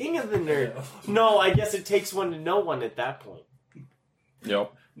the king of the nerd. No, I guess it takes one to know one at that point.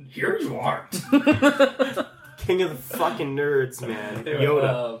 Yep. Here you are. King of the fucking nerds, man. Anyway,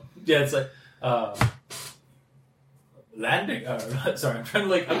 Yoda. Yeah, it's like landing. Sorry, I'm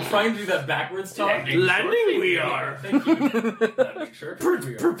trying to do that backwards talk. Landing we are. Thank you. Landing sure.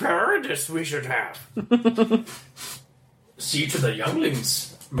 We are. Preparedness we should have. See to the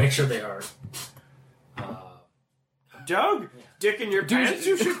younglings. Make sure they are. Doug, dick in your pants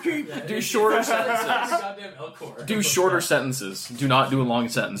you should keep. Do shorter sentences. Goddamn Elcor. Do shorter sentences. Do not do a long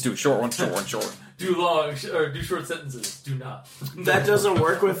sentence. Do a short one, short one, short. Do long or do short sentences. Do not. That doesn't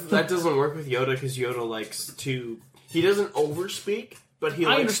work with Yoda because Yoda likes to. He doesn't overspeak, but he. I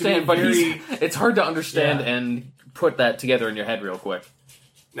likes understand, to but be very, it's hard to understand Yeah. and put that together in your head real quick.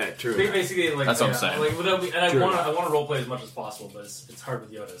 Nah, true. Basically, like That's what I'm yeah, saying. Like without, and I True. want to role play as much as possible, but it's hard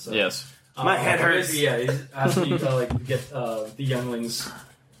with Yoda. So Yes. My head hurts. basically, yeah, he's asking you to like get the younglings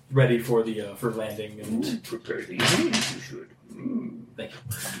ready for the for landing and prepare the younglings. You should. Thank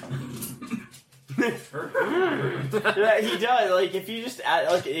Yeah, he does. Like if you just add,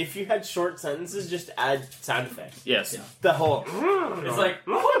 like if you had short sentences, just add sound effects. Yes. Yeah. The whole. It's like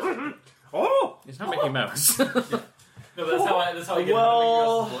Oh, It's not Mickey Mouse. no, that's how I get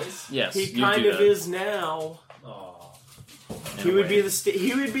Well, the voice. Yes. he you kind do of that. is now. Aw. He would be the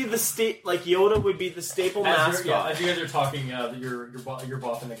He would be the state. Like Yoda would be the staple As, mascot. as you guys are talking, your boss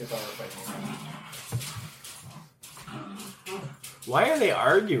and the Cathar are fighting Why are they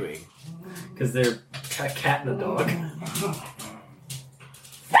arguing? because they're a cat and a dog.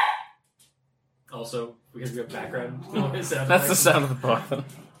 Also, because we have background noise. That's the sound of the bottom.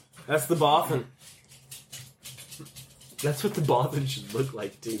 That's the Bothan. That's what the Bothan should look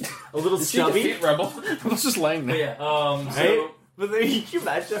like, too. A little stubby. Rebel. I was just laying But there. yeah, Right? so But then, can you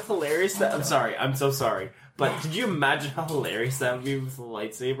imagine how hilarious that? I'm sorry. I'm so sorry. But could you imagine how hilarious that would be with a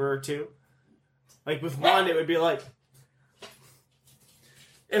lightsaber or two? Like with one, it would be like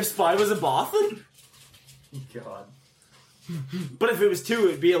if Spy was a Bothan. God. But if it was 2,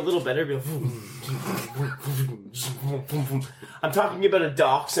 it'd be a little better. It'd be I'm talking about a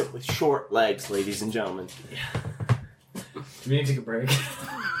dachshund with short legs, ladies and gentlemen. Do we need to take a break?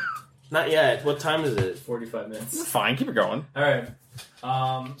 Not yet. What time is it? 45 minutes. Fine, keep it going. All right.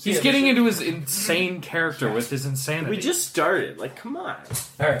 He's getting into his insane character with his insanity. We just started. Like, come on.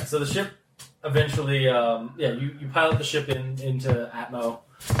 All right. So the ship eventually, you pilot the ship into Atmo,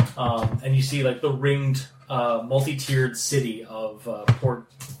 and you see like the ringed, multi-tiered city of Port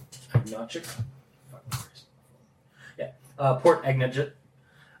Agnagic. Port Agnagic.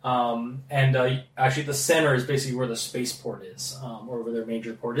 Actually, the center is basically where the spaceport is, or where their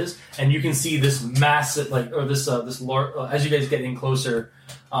major port is, and you can see this massive, this large. As you guys get in closer,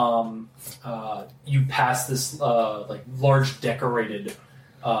 you pass this large decorated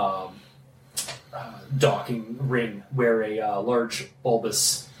docking ring where a large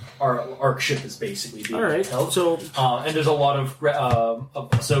bulbous arc ship is basically being held. So, and there's a lot of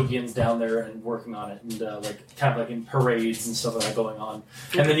Asogians down there and working on it, and kind of in parades and stuff like that going on.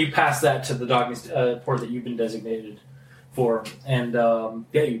 And then you pass that to the docking port that you've been designated for, and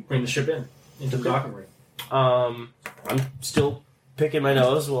you bring the ship into the docking ring. I'm still picking my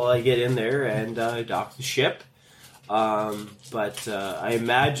nose while I get in there and dock the ship. But I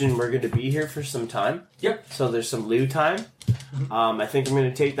imagine we're going to be here for some time. Yep. So there's some loo time. I think I'm going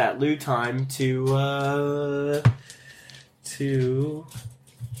to take that loo time to go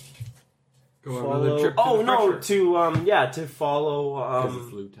on follow. another trip. To follow.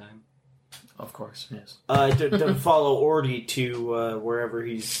 Flu time. Of course, yes. To follow Ordy to wherever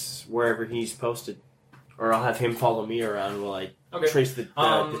he's posted, or I'll have him follow me around while I trace the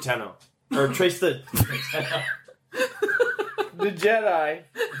Tenno, or trace the the Jedi.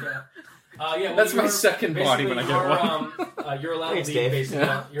 That's my second body when I get one. You're allowed Thanks, to leave, Dave. basically.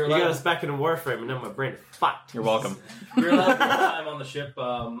 Yeah. You got us back in a Warframe, and now my brain is fucked. You're welcome. You're allowed to time on the ship,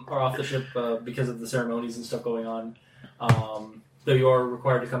 or off the ship, because of the ceremonies and stuff going on. Though you are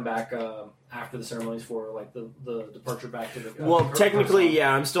required to come back after the ceremonies for the departure back to the. Technically,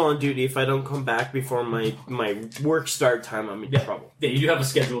 I'm still on duty. If I don't come back before my work start time, I'm in trouble. Yeah, you do have a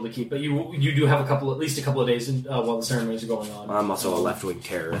schedule to keep, but you do have at least a couple of days while the ceremonies are going on. I'm also a left-wing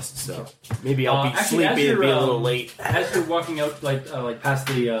terrorist, so maybe I'll be actually, sleepy and be a little late. As you're walking out, past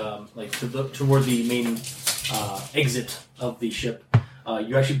the toward the main exit of the ship,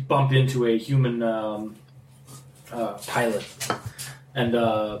 you actually bump into a human pilot, and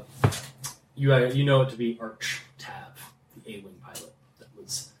you know it to be Arch Tav, the A-wing pilot that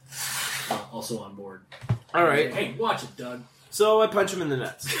was also on board. All right. Hey, watch it, Doug. So I punch him in the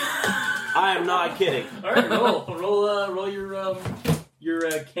nuts. I am not kidding. All right, roll your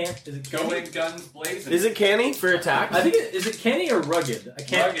can. Is it Going guns blazing. Is it canny for attack? I think is it canny or rugged? I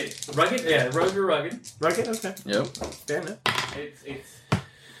can't. Rugged. Yeah, rugged. Rugged. Okay. Yep. Fair enough. It's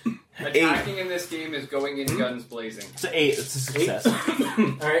attacking in this game is going in guns blazing. It's an 8. It's a success. All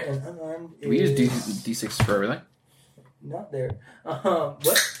right, and unarmed. We use D6 for everything. Not there. What?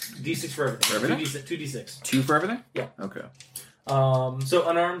 D6 for everything. For everything? 2d6. 2 for everything? Yeah. Okay. So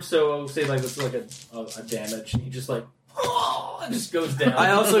unarmed. So I'll say this is a damage. And he just it just goes down.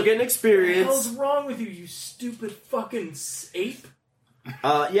 I also get an What the experience. hell's wrong with you? You stupid fucking ape.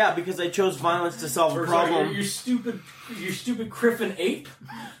 Yeah, because I chose violence to solve a problem. You stupid Criffin ape.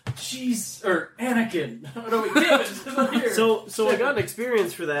 Jeez, or Anakin. No, wait, damn it. Here. So I got an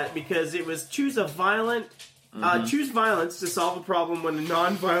experience for that because it was choose violence to solve a problem when a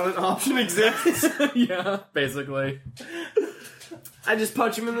non-violent option exists. Yeah, basically. I just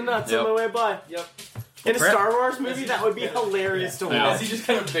punch him in the nuts Yep. on my way by. Yep. In a Prep. Star Wars movie, Yes, that would be hilarious to Yeah. watch. As he just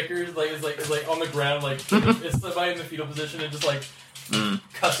kind of bickers, is on the ground, it's somebody in the fetal position and just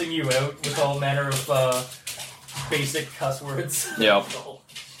cussing you out with all manner of basic cuss words. Yep.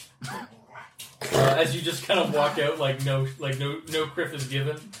 As you just kind of walk out, no criff is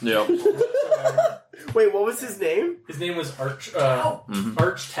given. Yep. Wait, what was his name? His name was Arch Tav.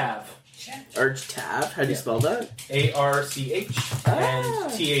 Arch Tav? How do you spell that? ARCH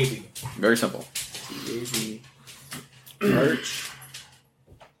and TAV. Very simple.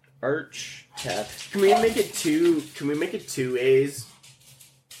 Arch Tav. Can we make it 2? Can we make it 2 A's?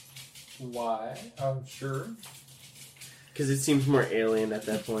 Why? Sure. Because it seems more alien at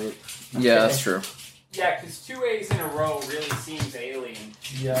that point. Yeah, that's true. Yeah, because 2 A's in a row really seems alien.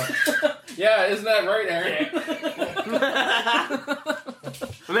 Yeah. Yeah, isn't that right, Aaron?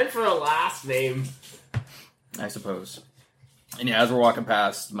 I meant for a last name. I suppose. And yeah, as we're walking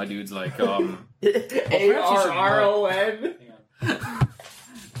past, my dude's like, ARRON.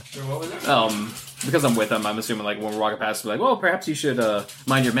 Sure, what was it? because I'm with him, I'm assuming when we're walking past, we're like, well, perhaps you should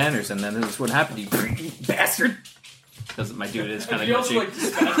mind your manners, and then this is what happened to you, you bastard. because my dude is kind Did of you also glitchy. like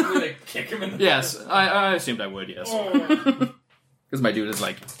spastically like kick him in the Yes, I assumed I would. Yes, because my dude is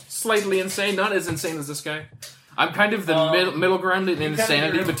like slightly insane, not as insane as this guy. I'm kind of the middle ground in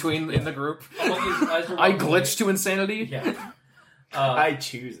insanity hear him- between in the group. Among his eyes are I walking glitch to insanity. away. Yeah. I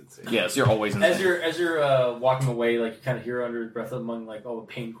choose it. Yes, you're always insane. As you're walking away, like you kind of hear under his breath among like all the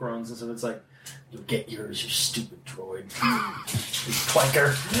pain groans and stuff. It's like, "You'll get yours, you stupid droid, you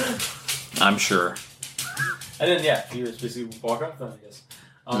clanker." I'm sure. And then yeah, you just basically walk off. Then I guess.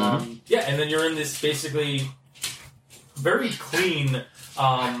 Yeah, and then you're in this basically very clean.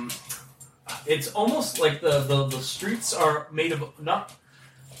 It's almost like the streets are made of not.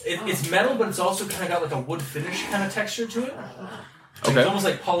 It's metal, but it's also kind of got like a wood finish kind of texture to it. Like, Okay. It's almost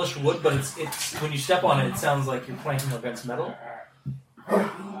like polished wood, but it's when you step on it, it sounds like you're planking against metal.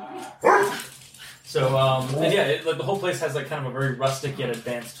 So, and yeah, like the whole place has like kind of a very rustic yet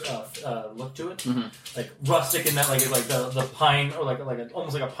advanced look to it. Mhm. Like rustic in that like the pine or like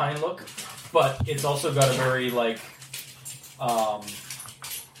almost like a pine look, but it's also got a very like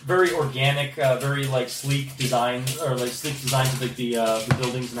very organic, very like sleek design or like sleek design to like the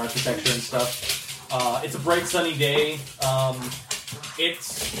buildings and architecture and stuff. It's a bright sunny day.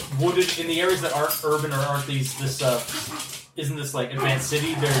 It's wooded in the areas that aren't urban or aren't isn't this like advanced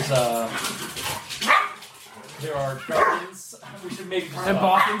city. There are gardens. We should maybe just And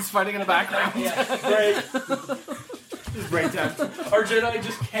Bothan's fighting in the background. Yeah. Great. Just break time. Our Jedi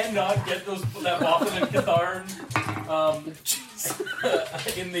just cannot get that Bothan and Catharn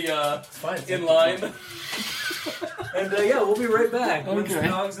in line. And yeah, we'll be right back once the Okay.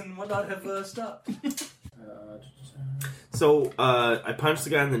 dogs and whatnot have stopped. So I punched the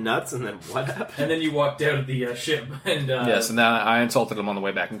guy in the nuts, and then what happened? And then you walked out of the ship, and Yes, and then I insulted him on the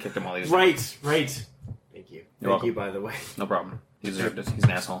way back and kicked him while he was Right. Thank you. You're Thank you, by the way. No problem. He deserved it. He's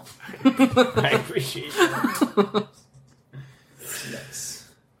an asshole. I appreciate it. Nice.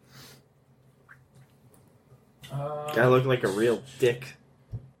 Guy look like a real dick.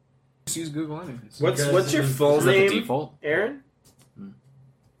 Just use Google Images. What's your full Is that the name, default? Aaron?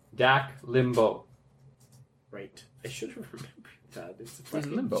 Dak Limbo. Right. I should have remembered that. It's a He's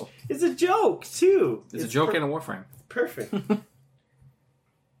fucking in limbo. It's a joke too. It's a joke and a warframe. Perfect.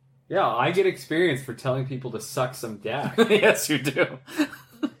 Yeah, I get experience for telling people to suck some Dak. Yes, you do.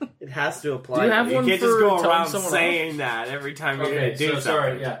 It has to apply. Do you have one can't for just go telling around someone saying that every time you're Okay, gonna do so something.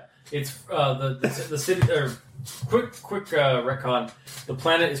 sorry. Yeah, it's the city. Or quick retcon. The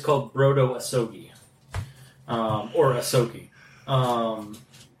planet is called Brodo Asogi, or Asogi.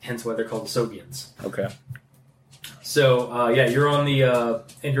 Hence why they're called Asogians. Okay. So yeah, you're on the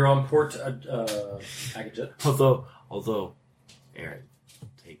and you're on Port Agajit. Although, Aaron,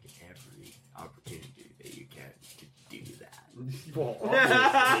 take every opportunity that you can to do that.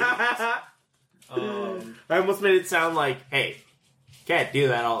 I almost made it sound like, hey, can't do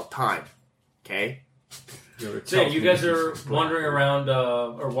that all the time. Okay? So yeah, you guys are wandering around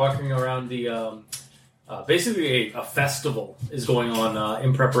or walking around the basically a festival is going on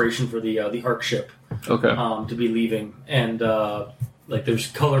in preparation for the Ark ship. Okay. To be leaving, and like there's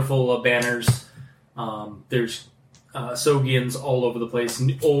colorful banners. There's Sogians all over the place,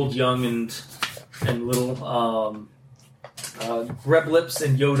 old, young, and little. Greblips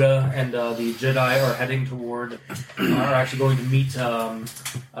and Yoda and the Jedi are heading toward. Are actually going to meet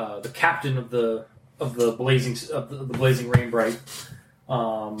the captain of the blazing Rainbright,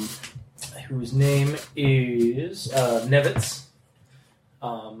 whose name is Nevitz.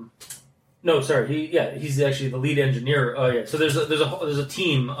 No, sorry. He's actually the lead engineer. Oh yeah. So there's a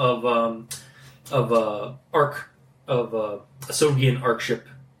team of Asogian Ark ship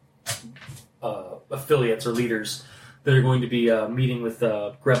affiliates or leaders that are going to be meeting with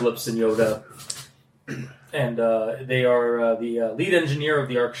Greblips and Yoda, and they are the lead engineer of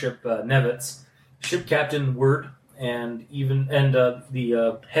the Ark ship Nevitz, ship captain Word, and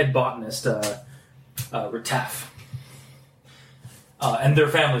the head botanist Rataf. And their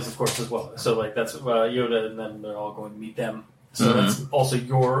families, of course, as well. So, like, that's Yoda, and then they're all going to meet them. So that's also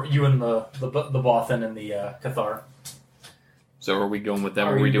you and the Bothan and the Cathar. So are we going with them,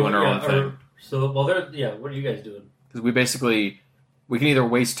 or are we doing our own thing? What are you guys doing? Because we can either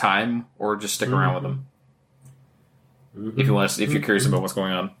waste time or just stick around with them. If you're curious about what's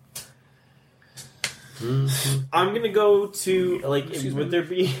going on. I'm gonna go to would there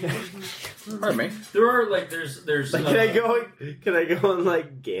be? Pardon me. There are there's. Can I go and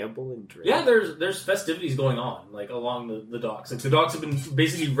like gamble and drink? Yeah, there's festivities going on along the docks. Like the docks have been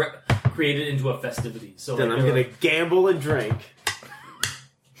basically created into a festivity. So Then I'm gonna gamble and drink.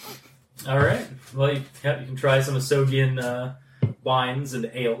 All right. Well, you can try some Asogian wines and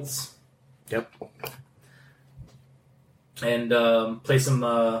ales. Yep. and play some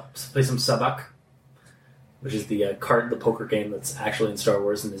Sabak, which is the poker game that's actually in Star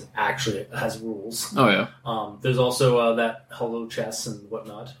Wars and has rules. Oh yeah, There's also that Holo chess and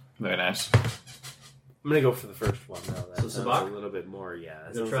whatnot. very nice. I'm gonna go for the first one now. That So sounds Sabak? a little bit more, yeah.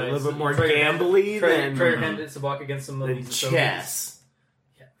 It So sounds try- a little bit more try your hand- gambly than Try your hand at Sabak against some of than these chess.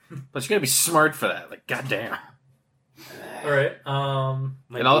 But you gotta be smart for that. Like, goddamn. All right.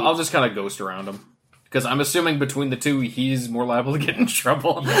 And I'll just kind of ghost around him because I'm assuming between the two, he's more liable to get in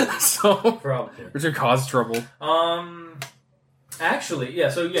trouble. So, Probably. or to cause trouble. Actually, yeah.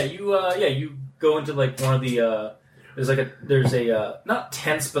 So you go into like one of the there's a not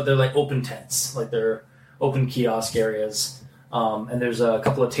tents, but they're like open tents, like they're open kiosk areas. And there's a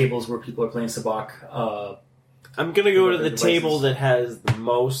couple of tables where people are playing Sabak. I'm gonna go to the Devices. table that has the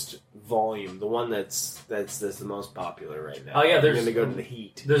most volume, the one that's the most popular right now. Oh, yeah, I'm there's- gonna go to the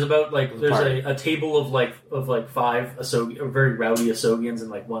heat. There's about like there's Party. a table of like five very rowdy Asogians and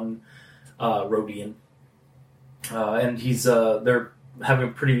like one Rhodian, and he's they're having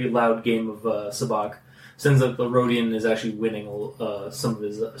a pretty loud game of Sabak. Since the Rhodian is actually winning some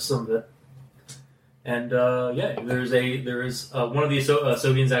of it. And there is one of the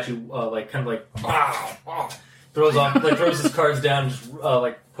Asogians actually throws his cards down, just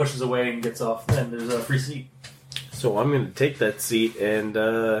pushes away and gets off, and there's a free seat. So I'm gonna take that seat and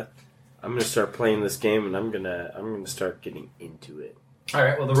I'm gonna start playing this game, and I'm gonna start getting into it. All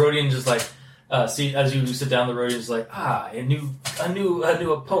right. Well, the Rhodian just see as you sit down, the Rhodian is like, a new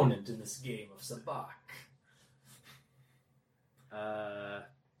opponent in this game of Sabak.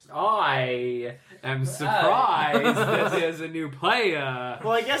 I am surprised that there's a new player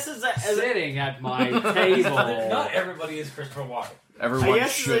Well, I guess as a sitting at my table. Not everybody is Christopher Walken. Everyone I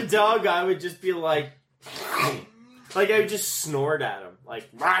guess as a should. dog, I would just be like I would just snort at him, like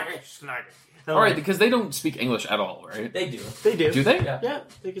All right, because they don't speak English at all, right? They do. They do. Do they? Yeah. Yeah,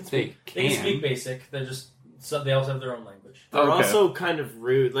 they can speak. They speak basic. They're just they also have their own language. They're Okay. also kind of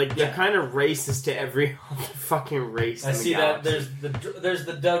rude. Like they're Yeah. kind of racist to every other fucking race. I in the see that galaxy. there's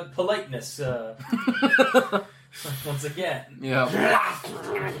the Doug politeness once again. Yeah.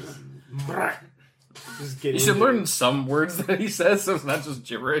 Just get You should into learn it. some words that he says, so it's not just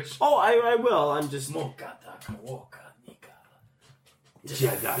gibberish. Oh, I will. I'm just.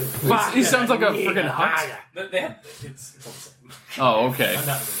 He sounds like a freaking hut. They have, it's all the same. Oh, okay. I'm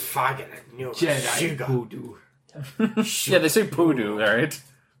not really. Jedi voodoo. Yeah, they say poodoo, alright?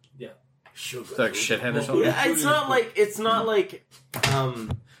 Sugar. It's like shithead or something. Yeah, it's not like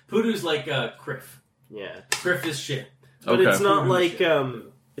Voodoo's like Criff. yeah, Criff is shit. but Okay. it's not Voodoo like shit.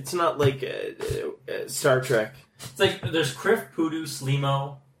 it's not like Star Trek. It's like there's Criff, Poodoo,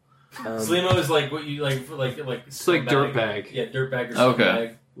 Slimo. Slimo is like what you like. It's like scumbag. dirtbag. Yeah, dirtbag or Okay.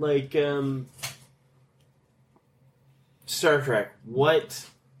 scumbag. Like Star Trek. What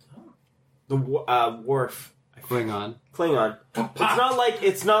the Worf Klingon. Klingon?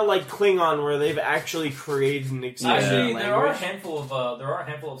 It's not like Klingon where they've actually created an existing Actually, language. there are a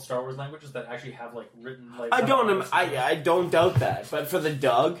handful of Star Wars languages that actually have like written like. I don't doubt that, but for the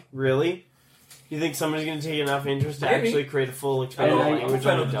Doug, really, you think somebody's going to take enough interest to Maybe. actually create a full I expanded don't know. language I'm on a the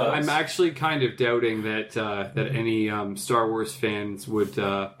fan of the Doug? Doug. I'm actually kind of doubting that any Star Wars fans would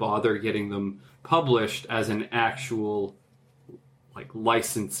bother getting them published as an actual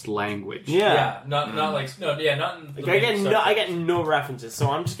licensed language. Yeah. not in Like the I get main no, stuff. I get no references,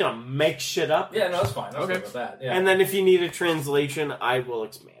 so I'm just gonna make shit up. Yeah, no, that's fine. Okay. Okay, with that. Yeah. And then if you need a translation, I will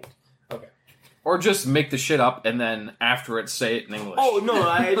expand. Or just make the shit up and then after it say it in English. Oh no,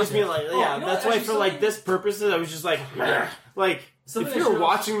 I just mean like Oh, yeah. you know that's what, why actually for like something- this purposes, I was just like like Something if I you're should've-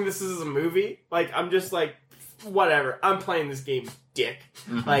 watching this as a movie, like I'm just like whatever. I'm playing this game, dick.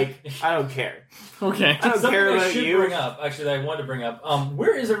 Mm-hmm. Like I don't care. Okay. I don't Something care I about should you. bring up, actually, that I wanted to bring up.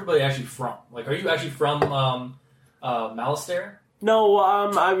 Where is everybody actually from? Like, are you actually from Malastare? No,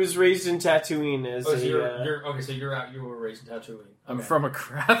 I was raised in Tatooine as Oh, so a. you're okay. So you're out. You were raised in Tatooine. I'm Okay. from a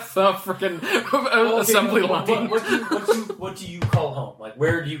Krath freaking Oh, okay, assembly what- line. what do you call home? Like,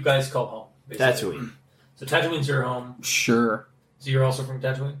 where do you guys call home? basically? Tatooine. So Tatooine's your home. Sure. So you're also from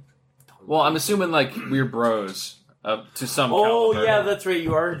Tatooine. Well, I'm assuming like we're bros to some Oh caliber. yeah, that's right.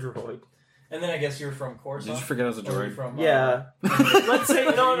 You are a droid. And then I guess you're from Coruscant. Did you forget I was a Or you're droid? From, Yeah. Let's say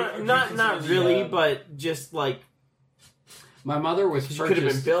no, Are you not considered the, really, but just like My mother was you could have been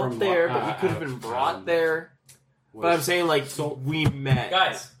purchased built from, there, but you could have been brought there. But I'm saying like we met.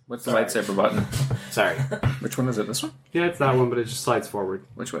 guys. What's the Sorry. lightsaber button? Sorry. Which one is it? This one? Yeah, it's that one, but it just slides forward.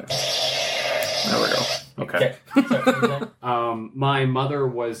 Which way? There we go. Okay. Okay. Sorry, what was that? My mother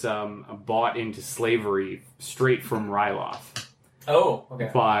was bought into slavery straight from Ryloth Oh, okay.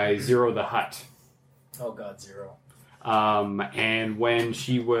 by Zero the Hutt. Oh God, Zero. And when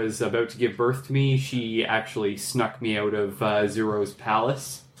she was about to give birth to me, she actually snuck me out of Zero's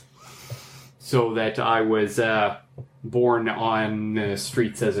palace so that I was born on the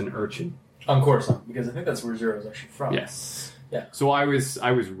streets as an urchin. On Coruscant, because I think that's where Zero is actually from. Yes. Yeah. So I was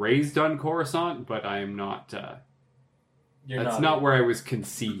raised on Coruscant, but I am not. That's not where I was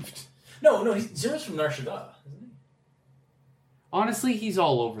conceived. No, Zero's from Nar Shaddaa, isn't he? Honestly, he's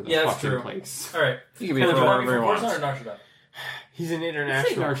all over the that's fucking true. place. All right. You can be And from from wherever he wants. Coruscant or Nar Shaddaa? He's an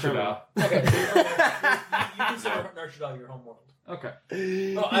international Nar criminal. Shaddaa. Okay. You consider Nar Shaddaa your home world. Okay.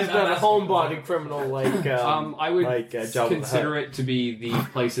 He's I'm not a asking- homebody criminal like I would Jabba the consider Hutt. it to be the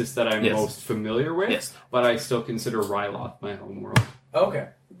places that I'm Yes. most familiar with, Yes. but I still consider Ryloth my home world. Okay.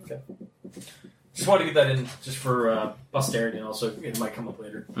 Just wanted to get that in just for posterity, and also it might come up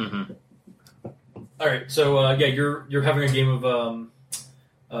later. Mm-hmm. All right, so you're having a game of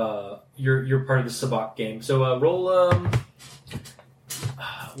you're part of the Sabacc game. So roll.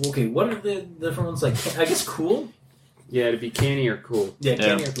 Okay, what are the different ones like? I guess cool. Yeah, to be canny or cool. Yeah, Yeah.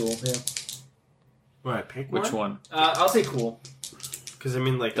 canny or cool. Yeah, What, I pick Which one? I'll say cool. Because I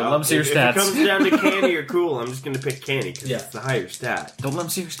mean, like, Don't let him see your if stats. it comes down to candy or cool, I'm just going to pick candy because Yeah. it's the higher stat. Don't let him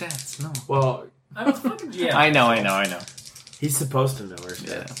see your stats. No. Well, I'm a fucking GM. I know. He's supposed to know her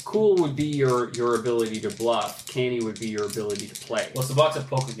Yeah. stats. cool would be your ability to bluff. Canny would be your ability to play. Well, it's a box of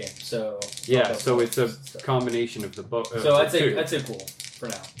poker game, so Yeah, so it's a stuff. combination of the both. So I'd say cool for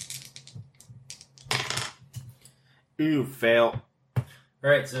now. Ooh, fail. All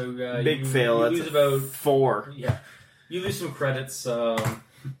right, so Big you, fail. You That's lose a about 4. you lose some credits.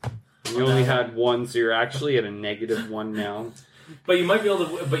 You only had one, so you're actually at a -1 now. But you might be able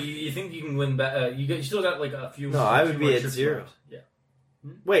to. But you think you can win back? You still got like a few. No, I would few be more at trips 0. left. Yeah,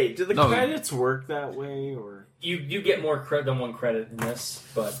 Wait, do the No, credits work that way, or you get more credit than one credit in this,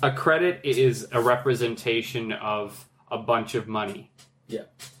 but A credit is a representation of a bunch of money. Yeah.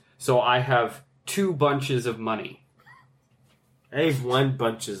 So I have 2 bunches of money. I have 1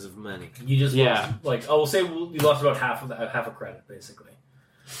 bunches of money? you just Yeah. lost, we'll say you lost about half a credit basically.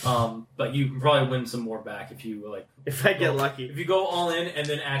 But you can probably win some more back if you like. If I get lucky. If you go all in and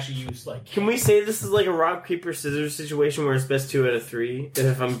then actually use like. Can we say this is like a rock, paper, scissors situation where it's best 2 out of 3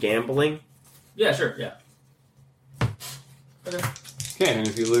 if I'm gambling? Yeah, sure, yeah. Okay. Okay, and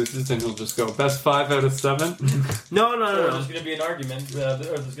if he loses, then he'll just go best 5 out of 7. No, Or no. there's going to be an argument, or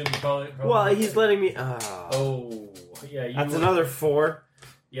there's going to be probably. Well, he's letting me. Oh, yeah. That's another 4.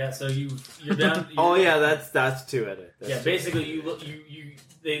 Yeah, so you're down. Oh yeah, that's 2 out of it. Yeah, basically you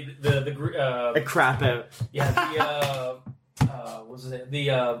a crap out. what was it? The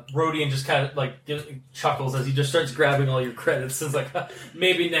Rodian just kind of like chuckles as he just starts grabbing all your credits. It's like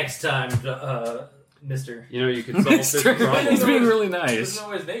maybe next time, Mister. You know, you could solve this Mister, problem. he's being really Doesn't nice. know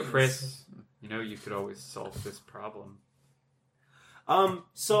what his name is. Chris, you know, you could always solve this problem.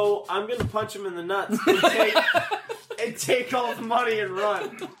 So I'm gonna punch him in the nuts and take all the money and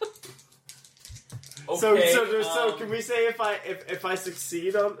run. Okay, So can we say if I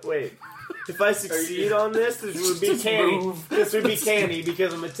succeed on on this would be Just candy. move. This would be candy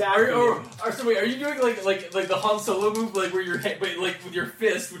because I'm attacking. Are you doing like the Han Solo move, like where your hand, but like with your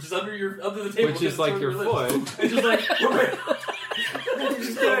fist, which is under the table, Which is like your foot. and just like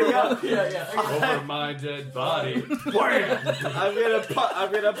Over my dead body. I'm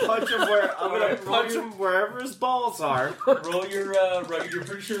gonna punch him punch him wherever his balls are. roll your rugged. You're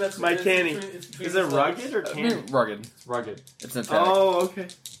pretty sure that's My it's candy. it's between Is the it legs. rugged or candy? Rugged. It's rugged. It's an attack. Oh, okay.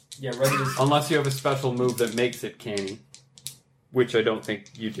 Yeah, rugged is. Unless you have a special move that makes it canny. Which I don't think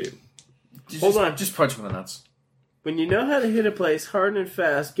you do. Hold on. Just punch him in the nuts. When you know how to hit a place hard and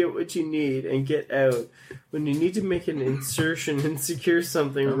fast, get what you need, and get out. When you need to make an insertion and secure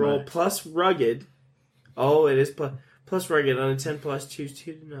something, roll right. plus rugged. Oh, it is plus rugged. On a 10 plus, choose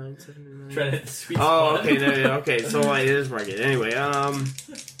 2 to 9, 7 to 9. Trying to hit the sweet Oh, spot. okay, no, okay. So it is rugged. Anyway,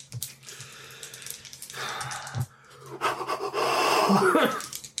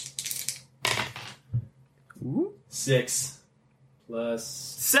 6 plus.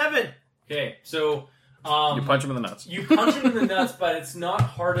 7. Okay, so You punch him in the nuts. you punch him in the nuts, but it's not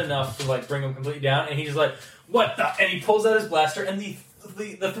hard enough to like bring him completely down. And he's like, "What the?" And he pulls out his blaster, and the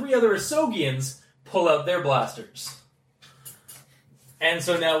 3 other Asogians pull out their blasters. And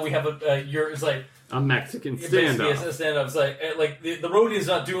so now we have it's like A Mexican basically standoff. a stand-up. It's like the Rodian's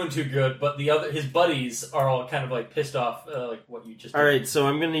not doing too good, but his buddies are all kind of like pissed off, like what you just. All did. right, so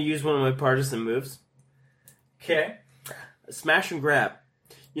I'm going to use one of my partisan moves. Okay. Smash and grab.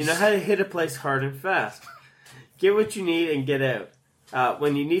 You know how to hit a place hard and fast. Get what you need and get out.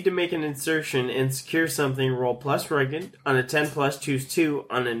 When you need to make an insertion and secure something, roll plus rugged. On a 10 plus, choose 2.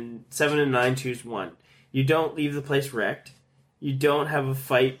 On a 7 and 9, choose 1. You don't leave the place wrecked. You don't have a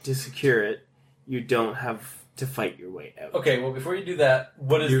fight to secure it. You don't have to fight your way out. Okay, well, before you do that,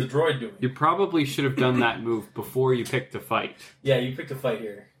 what is the droid doing? You probably should have done that move before you picked a fight. Yeah, you picked a fight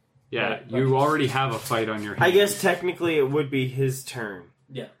here. Yeah, Right. you already have a fight on your hands. I guess technically it would be his turn.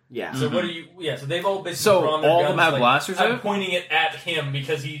 Yeah. Yeah. So what are you? Yeah, so they've all basically So drawn their all of guns, them have like, blasters I'm out? pointing it at him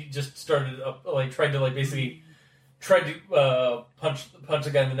because he just started tried to basically punch the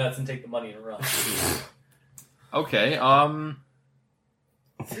guy in the nuts and take the money and run. Okay.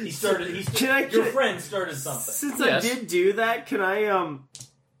 He started. Your friend started something. Since Yes. I did do that, can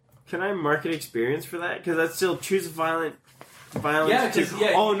I market experience for that? Because that's still choose violence. Yeah, 'cause,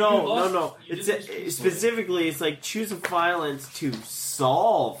 yeah, Oh you no, lost- no. you It's didn't lose specifically it's like choose a violence to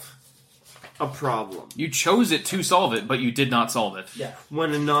solve a problem You chose it to solve it, but you did not solve it. Yeah.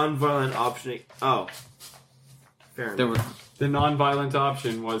 when a non-violent option. Oh, fair There enough. were The non-violent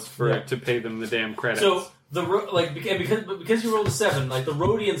option was for Yeah. it to pay them the damn credits. So because you rolled a 7, like the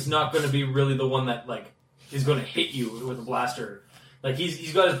Rhodian's not going to be really the one that is going to hit you with a blaster. Like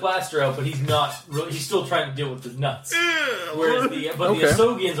he's got his blaster out, but he's not really. He's still trying to deal with the nuts. Whereas the Okay.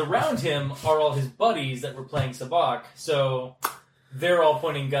 Ahsogians around him are all his buddies that were playing Sabacc, so they're all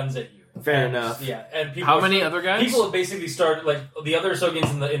pointing guns at you. Fair And, enough. Yeah, and people. how are- many other guys? People have basically started the other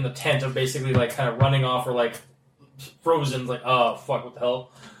Ahsogians in the tent are basically kind of running off or frozen. Like, oh fuck, what the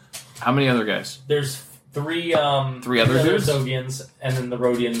hell? How many other guys? There's three Three other dudes? Ahsogians, and then the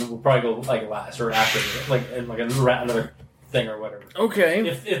Rhodian will probably go last or after, another thing or whatever. Okay.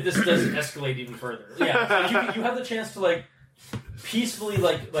 If this doesn't escalate even further, yeah, so you have the chance to peacefully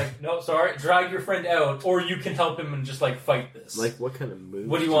drag your friend out, or you can help him and just fight this. Like what kind of move?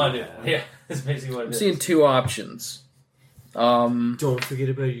 What do you want to do? Yeah, that's basically what it I'm is. seeing two options. Don't forget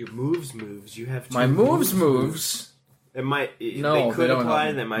about your moves. You have two My moves. It might. No, they could don't apply.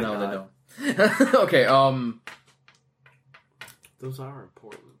 help. They might no, not. they don't. Okay. Those are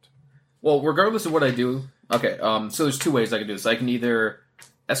important. Well, regardless of what I do, okay. So there's two ways I can do this. I can either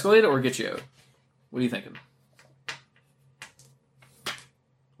escalate it or get you out. What are you thinking?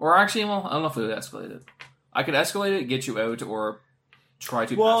 Or actually, well, I don't know if we would escalate it. I could escalate it, get you out, or try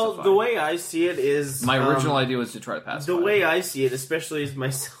to. Well, pacify. the way I see it is my original idea was to try to pacify. The way I see it, especially as my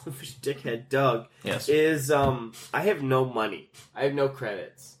selfish dickhead Doug, yes, is I have no money. I have no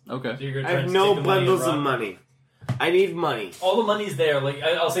credits. okay. So you're gonna I try have to no take the money and bundles of run. money. I need money. All the money's there.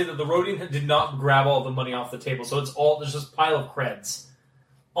 I'll say that the Rhodian did not grab all the money off the table, so there's just a pile of creds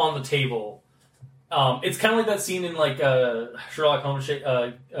on the table. It's kind of like that scene in Sherlock Holmes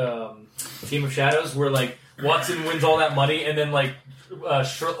Team of Shadows, where Watson wins all that money, and then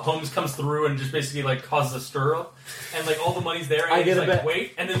Holmes comes through and just basically causes a stir up, and all the money's there, and I he's get a bet.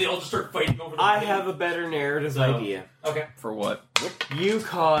 wait, and then they all just start fighting over the I money. have a better narrative So- idea. Okay. For what? You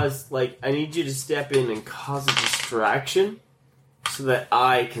cause I need you to step in and cause a distraction, so that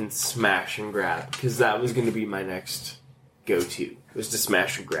I can smash and grab, because that was going to be my next go-to. Was to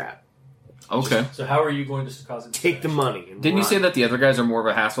smash and grab. Okay. So how are you going to cause it? Take the money. And Didn't you run. say that the other guys are more of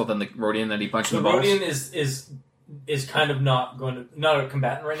a hassle than the Rhodian that he punched The in the balls? Rhodian is kind of not a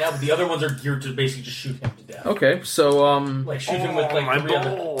combatant right now, but the other ones are geared to basically just shoot him to death. Okay, so Shoot him with my three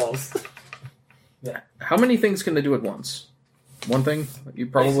other. balls. how many things can they do at once? One thing? You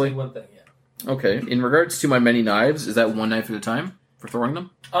probably. Basically one thing, yeah. Okay. In regards to my many knives, is that one knife at a time for throwing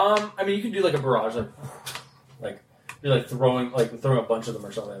them? I mean, you can do a barrage, you're throwing a bunch of them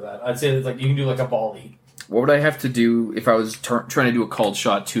or something like that. I'd say it's you can do a volley. What would I have to do if I was trying to do a called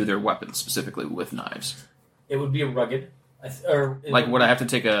shot to their weapons, specifically with knives? It would be a rugged, Would I have to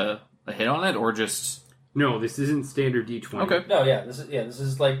take a hit on it, or just... No, this isn't standard D20. Okay. No, this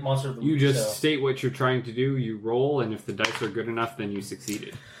is Monster of the You Week, just so. state what you're trying to do, you roll, and if the dice are good enough, then you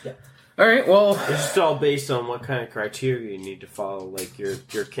succeeded. Alright, well... It's just all based on what kind of criteria you need to follow,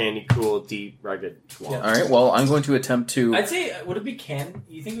 your candy, cool, deep, rugged swamp. Yeah. Alright, well, I'm going to attempt to... I'd say, would it be canny?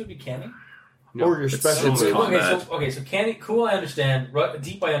 You think it would be canny? No, Or your it's- special it's move. con- So canny, cool, I understand.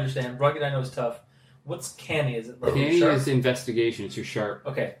 Deep, I understand. Rugged, I know is tough. What's canny? Is it Canny sharp? is investigation, it's your sharp.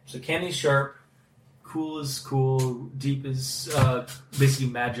 Okay, so canny's sharp. Cool is cool. Deep is basically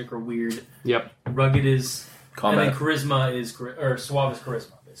magic or weird. Yep. Rugged is Combat. And then charisma is or suave is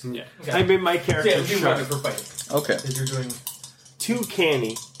charisma. Basically. Yeah. Okay. I made my So character yeah, do sharp. rugged for fighting Okay. because you're doing. 2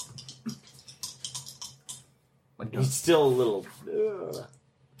 canny. He's still a little.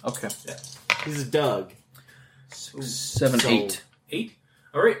 Okay. He's a Doug. 7, So- 8. 8.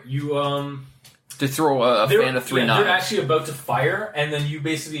 All right, you To throw a fan of 3 They're knives. actually about to fire, and then you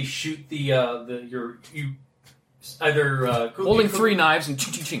basically shoot the either Holding 3 knives and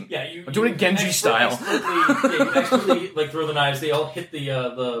ching. Yeah, you. I'm doing it Genji style. You expertly like throw the knives. They all hit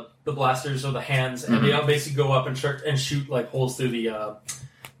the blasters or the hands, and they all basically go up and shoot like holes through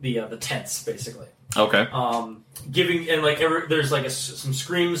the tents, basically. Okay. Giving and like there's like some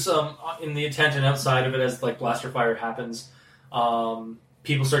screams in the tent and outside of it as like blaster fire happens.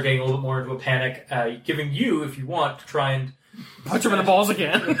 People start getting a little bit more into a panic. Giving you, if you want, to try and Punch him in the balls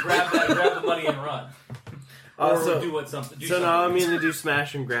again. grab the money and run. Or do what something. Do something. Now I'm going to do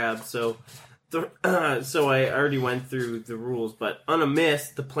smash and grab. So I already went through the rules, but on a miss,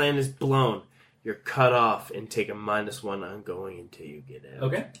 the plan is blown. You're cut off and take a -1 ongoing until you get out.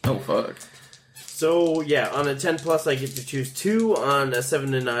 Okay. Oh, fuck. So, yeah, on a 10 plus, I get to choose 2. On a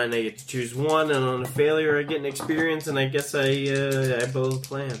 7 to 9, I get to choose 1. And on a failure, I get an experience, and I guess I blow the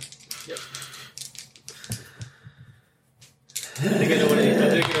plan. Yep. I think I know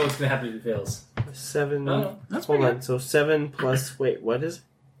what's going to happen if he fails. 7. Oh, that's hold pretty on. So 7 plus. Wait, what is it?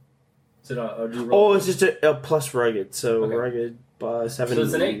 So do you roll? Oh, it's just a plus rugged. So Okay. rugged 7, So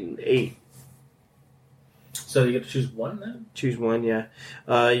it's an 8. 8. So you get to choose 1 then? Choose 1, yeah.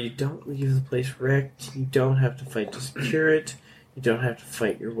 You don't leave the place wrecked. You don't have to fight to secure it. You don't have to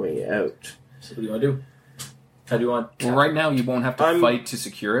fight your way out. So what do you want to do? How do you want? Well, right now you won't have to fight to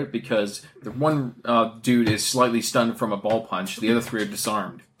secure it because the one dude is slightly stunned from a ball punch. The other 3 are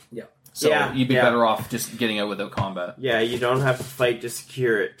disarmed. Yeah. So Yeah, you'd be yeah. better off just getting out without combat. Yeah, you don't have to fight to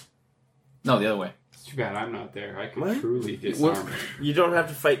secure it. No, the other way. It's too bad I'm not there. I could What? truly disarm it. You don't have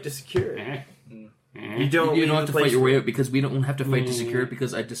to fight to secure it. Eh. You don't. You leave don't have the to fight place your way out because we don't have to fight to secure it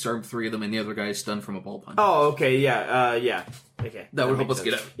because I disarmed 3 of them and the other guy is stunned from a ball punch. Oh, okay, yeah, yeah. Okay. That would help makes us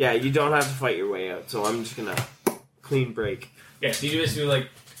get sense. out. Yeah, you don't have to fight your way out, so I'm just gonna clean break. Yeah, so you basically like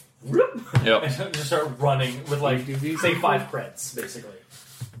Yep. and just start running with like say 5 creds, basically.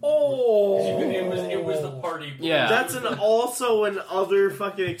 Oh! It was the party. Yeah. That's also an other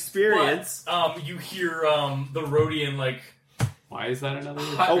fucking experience. But, you hear the Rhodian like. Why is that another?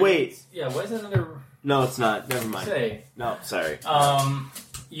 Oh, wait. Yeah, why is that another? No, it's not. Never mind. Say. No, sorry.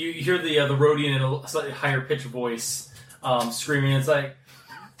 You hear the Rhodian in a slightly higher pitched voice screaming. It's like,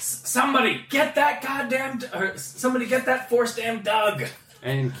 somebody get that somebody get that force damn Doug.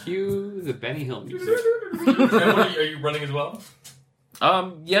 And cue the Benny Hill music. Are you running as well?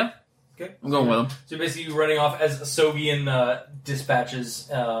 Yeah. Okay. I'm going with him. So basically, you're running off as Sovian dispatches,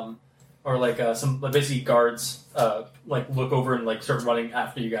 or like basically guards, like look over and like start running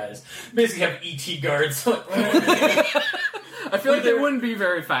after you guys. Basically, have ET guards. I feel like they wouldn't be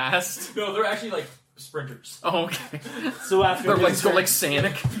very fast. No, they're actually like sprinters. Oh, okay. So after They're like, his go turn, like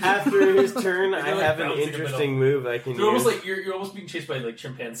Sonic. after his turn, I They're like have an bouncing a bit interesting move I can You're almost use. like you're almost being chased by like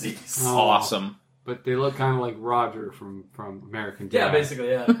chimpanzees. Oh. Awesome. But they look kind of like Roger from American Dad. Yeah, basically,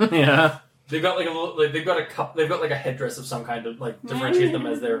 yeah. Yeah. They've got like a little, like they've got like a headdress of some kind to like differentiate them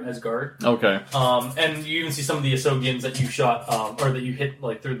as guard. Okay. And you even see some of the Asogians that you shot, or that you hit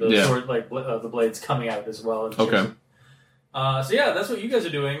like through the sword, like the blades coming out as well. And Okay. so yeah, that's what you guys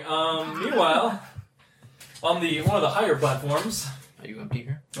are doing. Meanwhile, on one of the higher platforms, Are you empty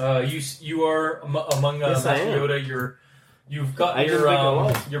here? you are among Yes, I Master am. Yoda. You've got I didn't think I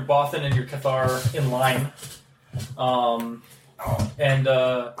was. your Bothan and your Cathar in line. And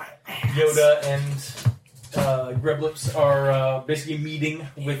Yoda and Greblips are basically meeting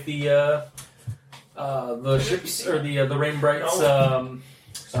with the ships or the Rainbrights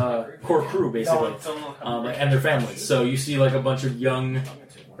core crew, basically, and their families. So you see like a bunch of youngling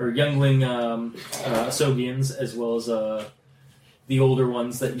Asogians, as well as the older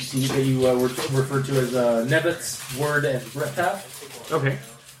ones that you see that you were referred to as Nevitz, Word, and Retaf. Okay.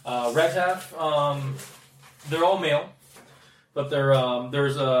 Retaf, they're all male, but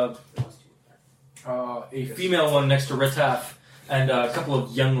there's a female one next to Retaf and a couple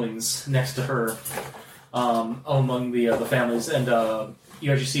of younglings next to her among the families. And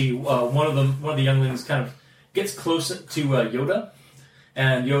you actually see one of the younglings kind of gets close to Yoda,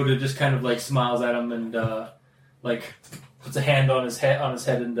 and Yoda just kind of like smiles at him and like puts a hand on his head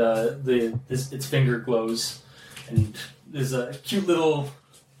and its finger glows, and there's a cute little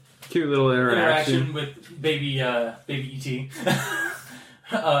interaction with baby E.T.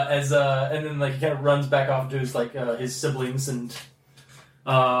 And then like he kind of runs back off to his his siblings, and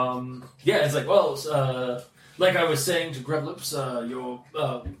it's like, well, like I was saying to Greblips,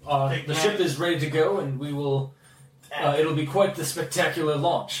 the ship is ready to go, and we will. It'll be quite the spectacular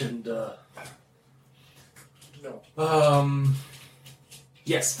launch, and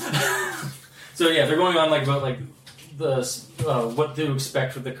yes. So yeah, they're going on like about like the what to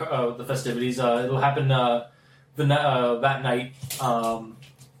expect for the festivities. It'll happen that night.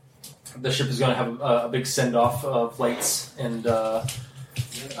 the ship is going to have a big send-off of lights, and then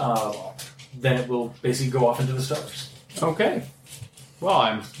it will basically go off into the stars. Okay. Well,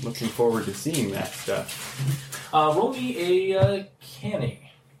 I'm looking forward to seeing that stuff. Roll me a canny.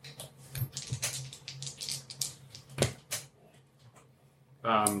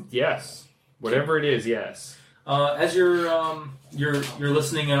 Yes. Whatever it is, yes. As you're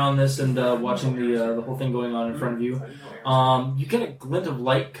listening in on this and watching the whole thing going on in front of you, you get a glint of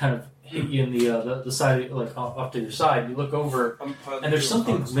light kind of hit you in the side, like off to your side. You look over, and there's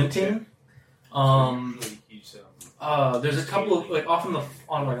something glinting. There's a couple of like off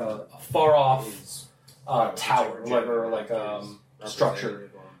on like a far off tower, structure,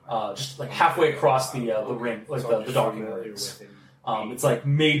 just like halfway across the ring, like the docking rings. It's like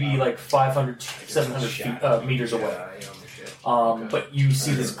maybe like 500 to 700 meters away. But you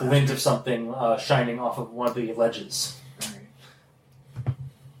see this glint of something shining off of one of the ledges.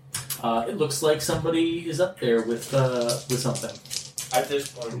 It looks like somebody is up there with something. At this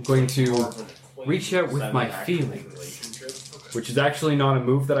point, I'm going to reach out with my feelings, which is actually not a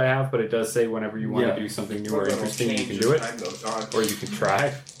move that I have, but it does say whenever you want to do something new or interesting, you can do it, or you can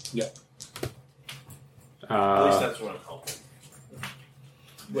try. Yep. At least that's what I'm hoping.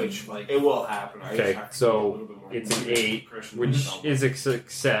 Which, it will happen. Okay, so it's an 8, which is a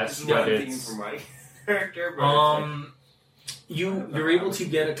success, but it's... for my character, but You're able to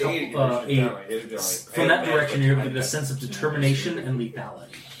get a couple from that direction. You're able to get a sense of determination and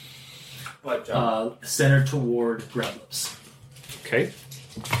lethality, centered toward Gremlips. Okay.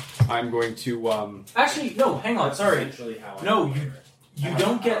 I'm going to, Actually, no. Hang on. Sorry. No, you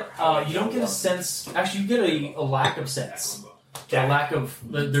don't get a sense. Actually, you get a lack of sense. A lack of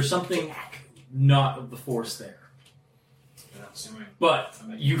there's something not of the force there. But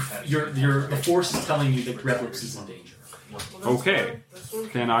the force is telling you that Gremlips is in danger. okay.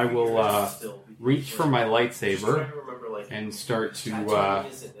 Then I will, reach for my lightsaber and start to,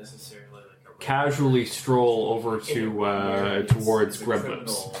 casually stroll over to, towards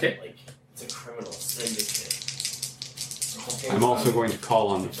Gremlips. Okay. It's a criminal syndicate. I'm also going to call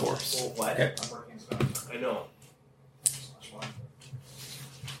on the force. Okay. I know.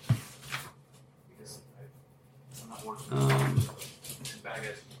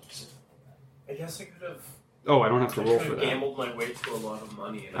 I guess I could have. Oh, I don't have to roll for that. Gambled my way to a lot of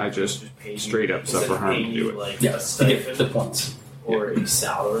money. And I just paid straight you, up suffer harm to do it. Like Yes, a to get stipend the points. or a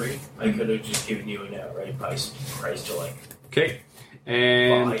salary. I could have just given you an outright price to like. Okay.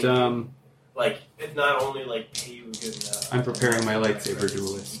 And, Like, it not only like pay you a good. I'm preparing my lightsaber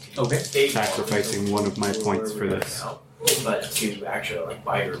duelist. Okay. Sacrificing one of my points for this. But to actually like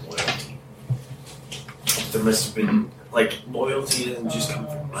buy your loyalty. There must have been like loyalty doesn't just come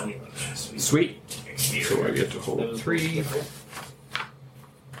from money. Like this. Sweet. Experience. So I get to hold 3.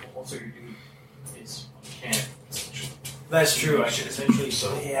 Also, you it's can't. That's true. I should essentially.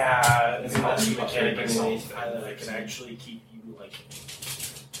 Yeah, it's not a mechanic in ways that I can actually keep you like.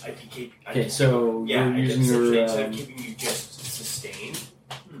 I can keep. Okay, so Yeah, you're I using can your instead of keeping you just sustained.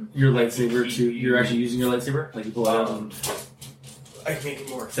 your lightsaber to. You're actually using your lightsaber, like you pull it out and I can make it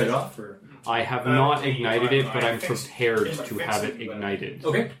more. set it off, or I have not ignited it, but I'm prepared to have it ignited.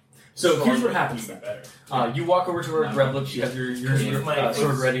 okay. So here's what happens then. You walk over to where Gremlips, you have your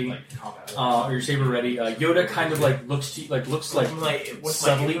sword ready, or your saber ready. Yoda kind of like looks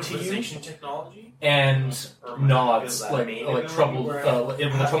subtly to you Technology? and nods, like troubled, with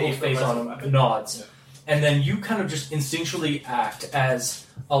a troubled face on him, nods, and then you kind of just instinctually act as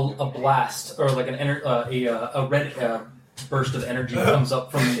a blast or like a red burst of energy comes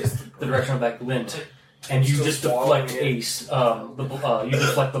up from the direction of that glint. And you just deflect Ace. You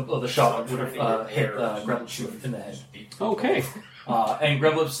deflect the shot that would have hit Gremlips in the head. Okay. And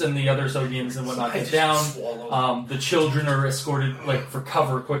Gremlips and the other Sodians and whatnot get down. The children are escorted for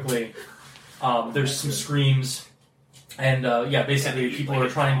cover quickly. There's some screams, and basically people are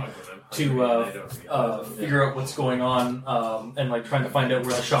trying to figure out what's going on and trying to find out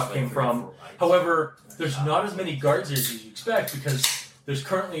where the shot came from. However, there's not as many guards here as you expect because there's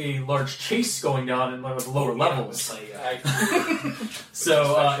currently a large chase going on in one of the lower levels.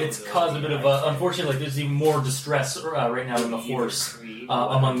 So it's caused a bit of unfortunately, there's even more distress right now in the Force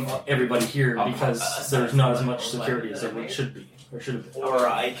among everybody here because there's not as much security as there should be. Or should have been. Or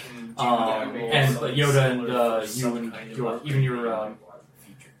I can do and Yoda and you and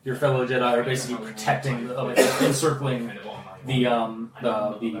your fellow Jedi are basically protecting, encircling the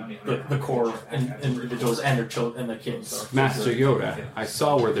core individuals and their children and their kids. Master Yoda, I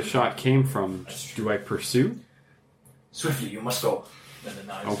saw where the shot came from. Do I pursue? Swiftly, you must go. Then the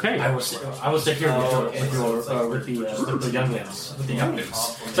knives. Okay. I will stick here with the younglings. With the younglings.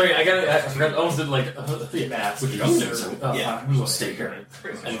 Sorry, I forgot. I almost did like with the younglings. We will stay here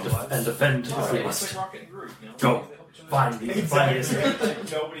and defend the fleet. Go. Find these.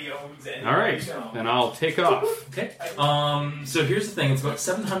 Nobody owns any. All right, then I'll take off. Okay. So here's the thing. It's about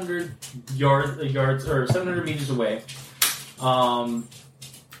 700 yards or 700 meters away.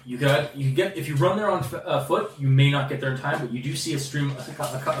 You get if you run there on foot, you may not get there in time, but you do see a stream,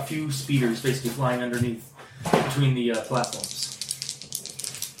 a few speeders basically flying underneath between the platforms.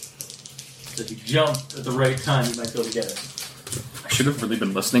 So if you jump at the right time, you might be able to get it. I should have really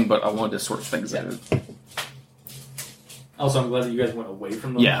been listening, but I wanted to sort things out. Also, I'm glad that you guys went away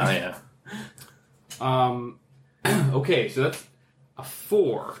from them. Yeah. Okay, so that's a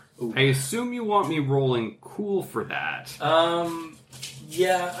 4. Ooh. I assume you want me rolling cool for that.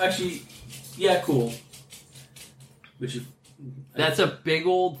 Yeah, actually, yeah, cool. Which is That's a big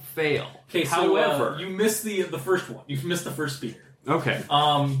old fail. okay. So However, you missed the first one. You missed the first speeder. okay.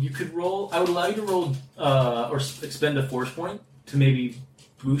 You could roll. I would allow you to roll or expend a force point to maybe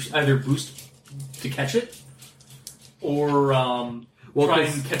boost to catch it, or try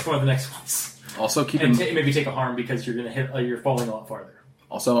and catch one of the next ones, Also, and maybe take a harm because you're gonna hit. You're falling a lot farther.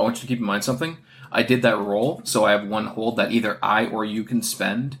 Also, I want you to keep in mind something. I did that roll, so I have one hold that either I or you can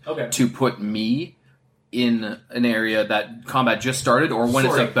spend Okay. to put me in an area that combat just started or when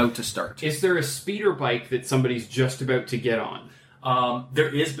Sorry. it's about to start. Is there a speeder bike that somebody's just about to get on? There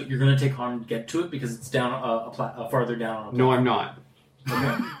is, but you're gonna take harm to get to it because it's down farther down. On a No, I'm not.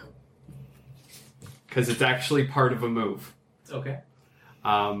 Okay. Because it's actually part of a move. Okay.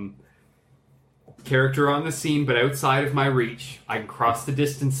 Character on the scene, but outside of my reach. I can cross the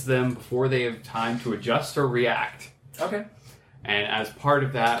distance to them before they have time to adjust or react. Okay. And as part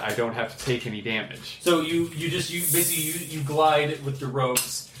of that, I don't have to take any damage. So you basically glide with your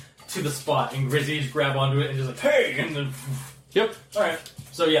ropes to the spot, and Grizzly just grab onto it and just like hey, and then Yep. all right.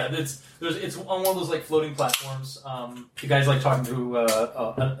 So yeah, it's on one of those like floating platforms. The guy's like talking to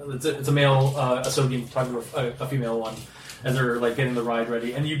it's a male Asogian talking to a female one as they're like getting the ride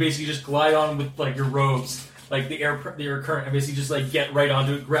ready, and you basically just glide on with like your robes, like the air current, and basically just like get right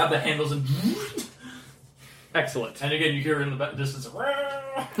onto it, grab the handles, and Excellent. and again you hear it in the distance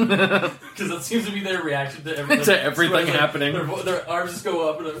because that seems to be their reaction to everything. To everything Like, happening. Their arms just go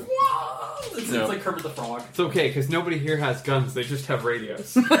up and like wow! It's Yeah. like Kermit the Frog. It's okay, because nobody here has guns. They just have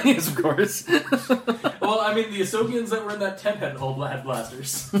radios. Yes, of course. Well, I mean, the Ahsogians that were in that tent had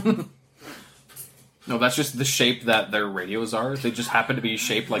blasters. No, that's just the shape that their radios are. They just happen to be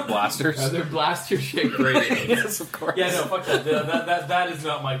shaped like blasters. They're blaster-shaped radios. Yes, of course. Yeah, no, fuck that. That is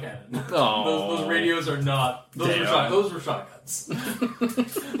not my canon. Oh. Those radios are not. Damn. Those were shotguns.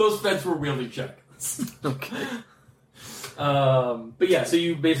 Those feds were wielding shotguns. Okay. But yeah, so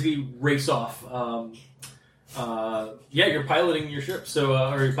you basically race off. You're piloting your ship, so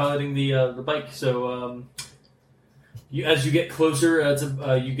or you're piloting the bike. So as you get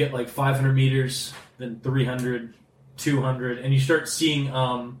closer, you get like 500 meters, then 300, 200, and you start seeing.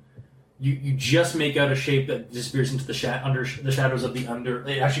 You just make out a shape that disappears into the under the shadows of the under.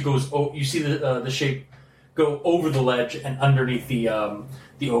 It actually goes. You see the shape go over the ledge and underneath the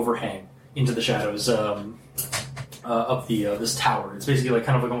overhang into the shadows of the this tower. It's basically like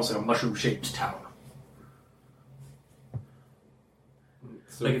kind of like almost like a mushroom shaped tower.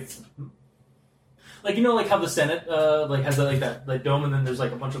 So, Like it's like like how the Senate like has that like dome, and then there's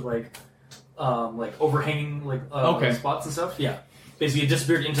like a bunch of like overhanging Okay. spots and stuff. Yeah, basically it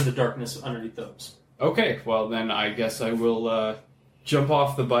disappeared into the darkness underneath those. okay, well then I guess I will jump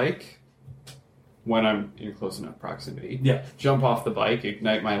off the bike when I'm in close enough proximity. Yeah. Jump off the bike,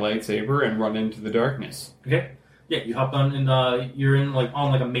 ignite my lightsaber, and run into the darkness. Okay. Yeah, you hop on and you're in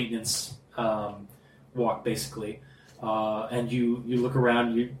on a maintenance walk basically, and you look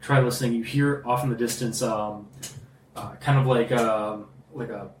around, you try listening, you hear off in the distance kind of like a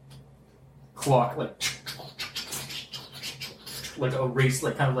clock like a race,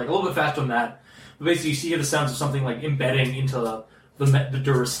 like kind of like a little bit faster than that. But basically, you hear the sounds of something like embedding into the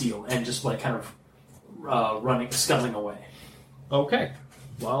Durasteel and just like kind of scuttling away. Okay.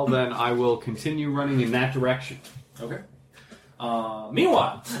 Well, then I will continue running in that direction. Okay.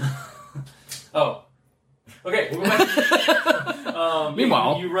 Meanwhile, okay. We'll go back.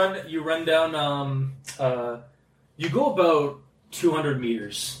 Meanwhile, you run down. You go about 200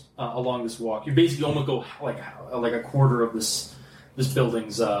 meters along this walk. You basically almost go like a quarter of this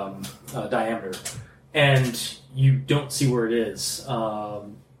building's diameter, and you don't see where it is.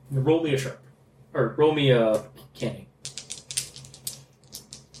 Roll me a sharp, or roll me a canning.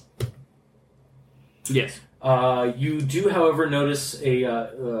 Yes. You do, however, notice you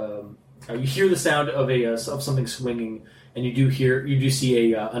hear the sound of of something swinging, and you do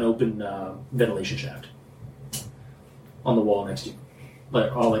see an open ventilation shaft on the wall next to you,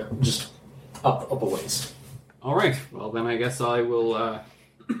 just up a ways. All right. Well, then I guess I will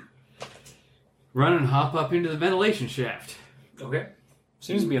run and hop up into the ventilation shaft. Okay.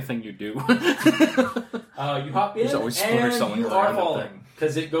 Seems to be a thing you do. You hop in, There's always spooners and somewhere you around are that falling thing.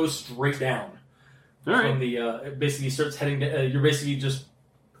 because it goes straight down. All right. From the it basically starts heading. You're basically just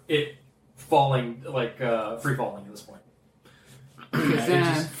falling free falling at this point. Because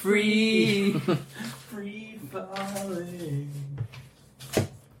I'm free. Free falling.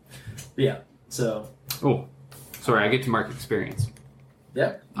 Yeah. So. Oh, sorry. I get to mark experience.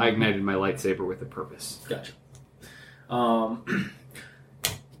 Yep. I ignited my lightsaber with a purpose. Gotcha.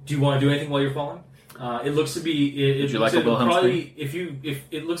 Do you want to do anything while you're falling? It looks to be. Would you like a Wilhelm probably if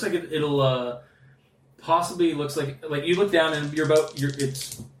it looks like it'll possibly looks like you look down and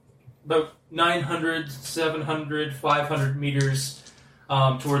it's about 900, 700, 500 meters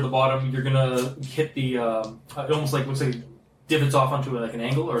toward the bottom. You're gonna hit the it almost looks like it divots off onto like an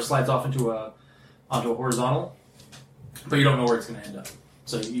angle or slides off onto a horizontal, but you don't know where it's gonna end up.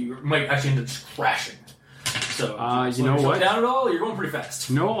 So you might actually end up just crashing. So you know what? Down at all? You're going pretty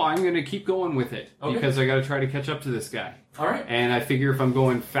fast. No, I'm going to keep going with it Okay. because I got to try to catch up to this guy. All right. And I figure if I'm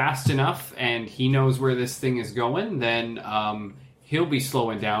going fast enough and he knows where this thing is going, then he'll be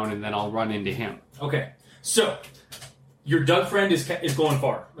slowing down and then I'll run into him. Okay. So your Doug friend is going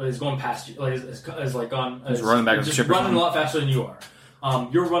far. Is going past you. Is gone. He's running back to the just ship or running a something? lot faster than you are.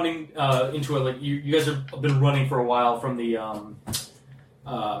 You're running into you guys have been running for a while from the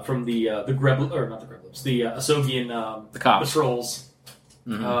Greb or not the Greblips, the Asogian The cops. patrols,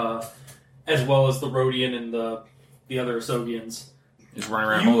 as well as the Rhodian and the other Asogians. He's running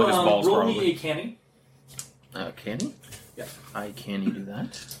around holding his balls, roll probably. me a canny. Can he? Yeah. Can he do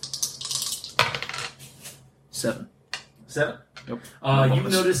that? 7. 7. Yep. You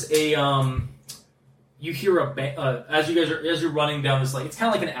notice you hear as you're running down this it's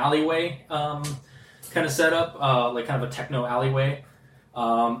kind of like an alleyway kind of setup, like kind of a techno alleyway,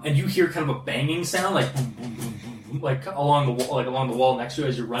 and you hear kind of a banging sound like boom, boom, boom, boom, boom, like along the wall next to you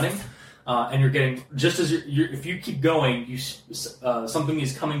as you're running, and you're getting just as if you keep going, something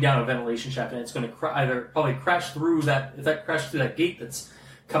is coming down a ventilation shaft and it's going to either probably crash through that. If that crashes through that gate that's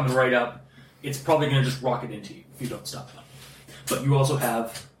coming right up, it's probably going to just rocket into you if you don't stop it. But you also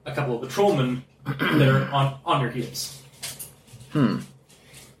have a couple of patrolmen that are on your heels.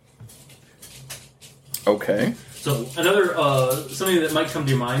 Okay. So another something that might come to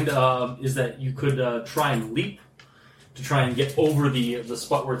your mind is that you could try and leap to try and get over the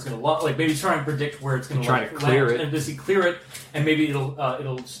spot where it's going to like maybe try and predict where it's going to Try to clear land, it. and basically clear it, and maybe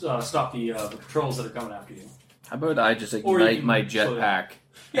it'll stop the patrols that are coming after you. How about I just Or you ignite can- my jetpack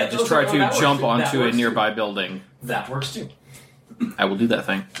Yeah, and just okay, try well, to that works jump too. That onto a works nearby building? That works too. I will do that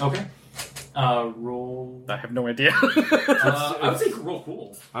thing. Okay. Roll. I have no idea. I would say roll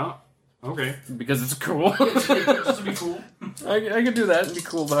cool. Oh, okay. Because it's cool. Just to be cool. I could do that and be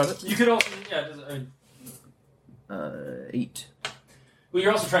cool about it. You could also 8. well,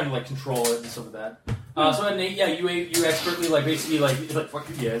 you're also trying to control it and stuff like that. So at an 8, you expertly basically fuck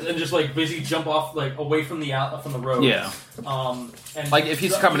you guys and just basically jump off away from the road. Yeah. And Like if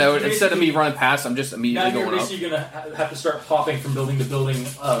he's so coming you out, instead of me basically- running past, I'm just Now immediately you're going up. basically gonna have to start hopping from building to building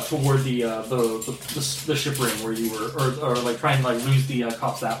toward the ship ring where you were, or try and lose the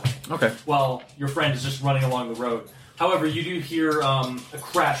cops that way. Okay. While your friend is just running along the road. However, you do hear a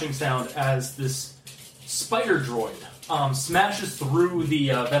crashing sound as this spider droid smashes through the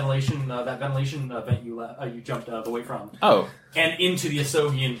ventilation vent you jumped away from, Oh. and into the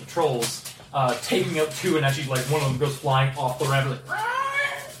Asogian patrols, taking out 2, and actually one of them goes flying off the ramp,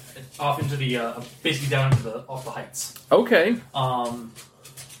 off into the basically down into off the heights. Okay. And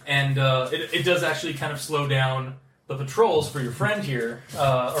it does actually kind of slow down the patrols for your friend here,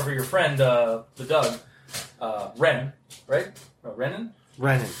 or for your friend the Doug, Ren, right? No, Renan?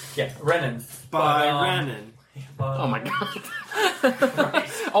 Renan. Yeah, Renan. By But, Renan. Oh my god.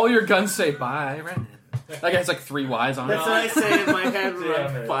 All your guns say bye, Renan. That guy's 3 Ys on That's it. what I say in my head when Yeah,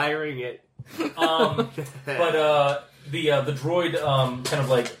 I'm man. firing it. But the droid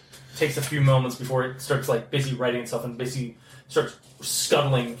kind of takes a few moments before it starts basically righting itself and basically starts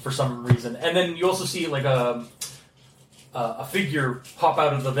scuttling for some reason. And then you also see a figure pop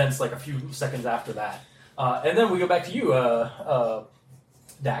out of the vents a few seconds after that. And then we go back to you,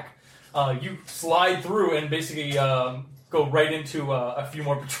 Dak. You slide through and basically go right into a few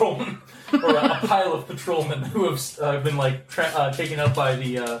more patrolmen, or a pile of patrolmen who have been taken out by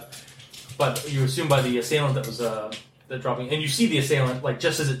the but you assume by the assailant that was that dropping, and you see the assailant like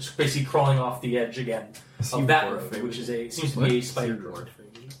just as it's basically crawling off the edge again of that road, which is seems to be a spider droid.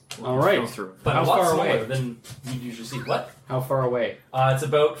 All right. Go through. But How a lot far smaller away? than you usually see. What? How far away? It's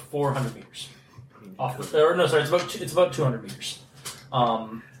about 400 meters. It's about 200 meters.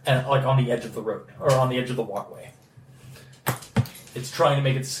 And like on the edge of the road or on the edge of the walkway. It's trying to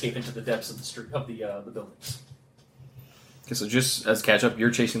make its escape into the depths of the street of the buildings. Okay, so just as catch up,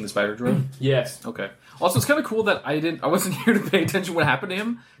 you're chasing the spider droid. Yes. Okay. Also, it's kind of cool that I wasn't here to pay attention to what happened to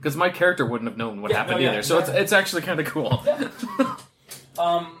him because my character wouldn't have known what happened either. So it's actually kind of cool. Yeah.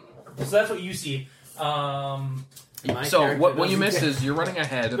 So that's what you see. So what you missed is you're running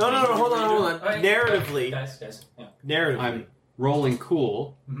ahead. No, hold on. All right. Narratively. Guys. Yeah. Narratively. I'm rolling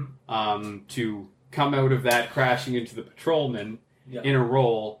cool to come out of that crashing into the patrolman Yeah. in a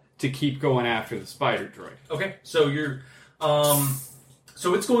roll to keep going after the spider droid. Okay, so you're,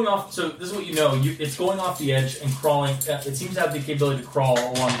 so it's going off. So this is what you know. It's going off the edge and crawling. It seems to have the capability to crawl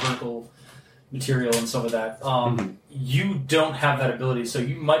along vertical material and some of that. You don't have that ability, so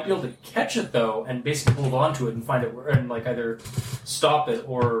you might be able to catch it though, and basically hold on to it and find it, and like either stop it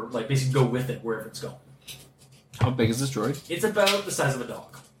or like basically go with it wherever it's going. How big is this droid? It's about the size of a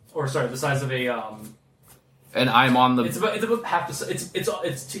dog, or sorry, the size of a. And I'm on the. It's about half the. It's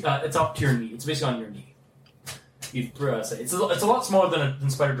up to your knee. It's basically on your knee. You'd say it's a lot smaller than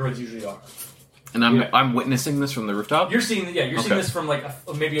spider droids usually are. And I'm witnessing this from the rooftop. You're seeing seeing this from like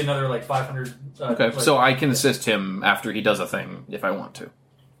maybe another like 500. Okay, like, so I can assist him after he does a thing if I want to.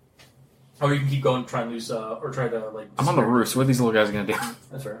 Or you can keep going, try and lose, or try to like. I'm on the roof. So what are these little guys gonna do?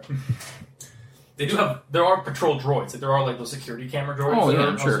 That's fair. They do have. There are patrol droids. Like, there are like those security camera droids. Oh, that yeah, are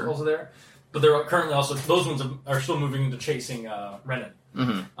I'm sure. also there. But there are currently also those ones are still moving into chasing Renan.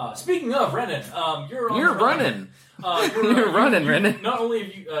 Mm-hmm. Speaking of Renan, you're running. You're running, Renan. Not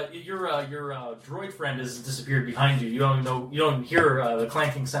only have you, your droid friend has disappeared behind you. You don't know. You don't hear the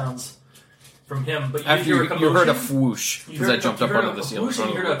clanking sounds from him. But you After hear a you commotion. heard a whoosh You because heard I jumped up you heard onto the a ceiling. whoosh and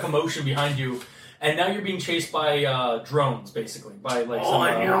you heard a commotion behind you, and now you're being chased by drones, basically by like.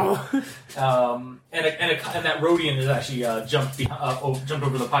 And that Rodian is actually jumped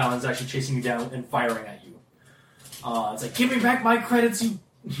over the pile and is actually chasing you down and firing at you. It's like, give me back my credits, you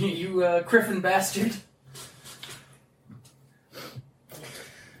Griffin bastard.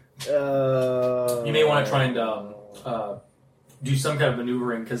 You may want to try and do some kind of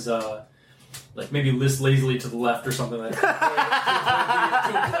maneuvering because, like, maybe list lazily to the left or something like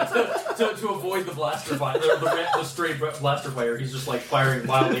that to avoid the blaster fire, the stray blaster fire. He's just like firing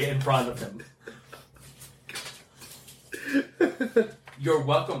wildly in front of him. You're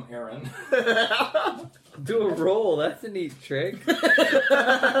welcome, Aaron. Do a roll. That's a neat trick.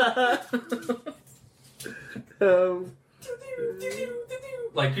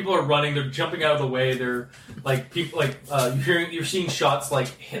 Like, people are running, they're jumping out of the way. They're like people like you're seeing shots like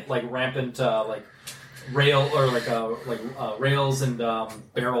hit like rampant like rail or like rails and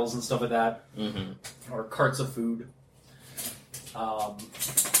barrels and stuff like that, or carts of food. So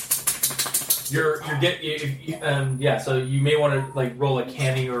you may want to like roll a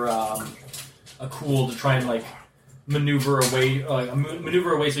canny or a cool to try and like maneuver away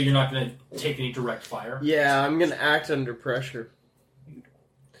so you're not going to take any direct fire. Yeah, I'm going to act under pressure.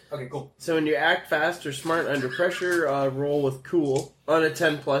 Okay, cool. So when you act fast or smart under pressure, roll with cool. On a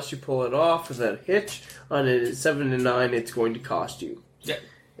 10 plus, you pull it off without a hitch. On a 7 to 9, it's going to cost you. Yeah.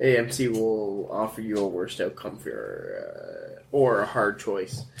 AMC will offer you a worst outcome for or a hard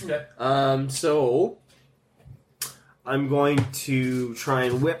choice. Okay. So I'm going to try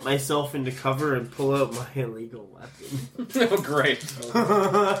and whip myself into cover and pull out my illegal weapon. Oh, great.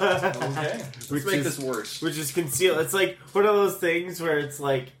 Okay. Let's make this worse. Which is concealed. It's like one of those things where it's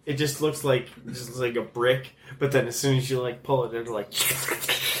like it just looks like a brick, but then as soon as you like pull it, it's like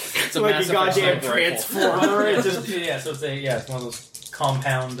It's a like Mass a goddamn Effect rifle. transformer. It's just So it's one of those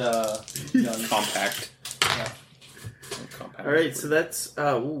compound guns. Compact. Yeah. Compact. all right. So that's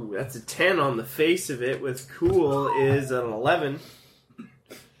that's a 10 on the face of it. With cool is an 11.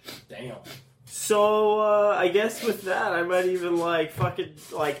 Damn. So I guess with that, I might even like fucking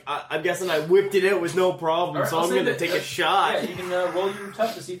like I'm guessing I whipped it out with no problem. All right, so I'll I'm say gonna that- take a shot. Yeah, you can roll your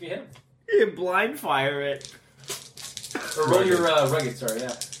tough to see if you hit him. You blind fire it. Or roll your rugged, sorry,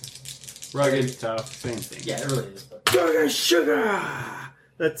 yeah. Rugged, tough, same thing. Yeah, it really is. But... Sugar.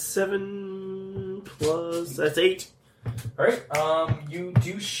 That's 7 plus. That's 8. Alright, you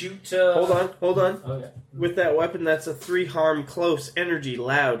do shoot... Hold on. Oh, yeah. With that weapon, that's a 3 harm, close, energy,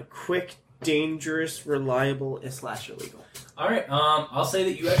 loud, quick, dangerous, reliable, / illegal. Alright, I'll say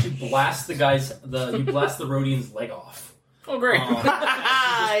that you actually blast the Rodian's leg off. Oh, great.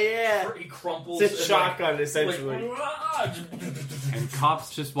 Yeah. He crumples. It's a and, shotgun, like, essentially. And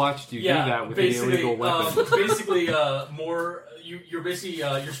cops just watched you do yeah, that with an basically, illegal weapon. basically, more. You're basically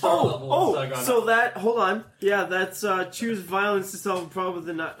your star level. has gone so up. that hold on, yeah, that's choose violence to solve a problem with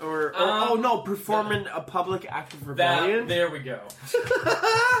the not performing a public act of rebellion. There we go.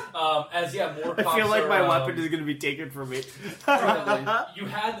 As more. I Cops feel like are, my weapon is going to be taken from me. You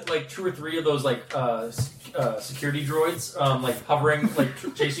had like 2 or 3 of those security droids hovering,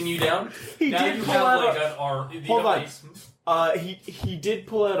 chasing you down. He now did you pull have out an arm. Hold on. He did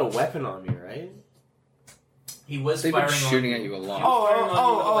pull out a weapon on me, right? He was They've been firing shooting on at you a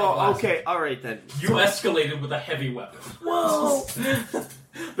lot. Okay, all right then. You escalated with a heavy weapon. Whoa!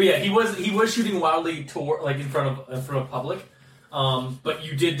 But yeah, he was shooting wildly toward in front of public. But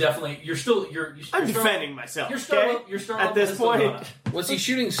you did definitely. I'm defending myself. You're Okay? starting At this point. Was he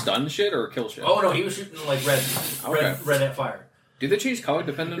shooting stun shit or kill shit? Oh no, he was shooting red at fire. Do they change color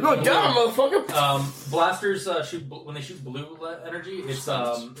depending Go on down, motherfucker! Blasters when they shoot blue energy. It's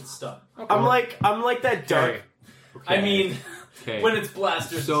stun. I'm like that dark. Okay. I mean, Okay. when it's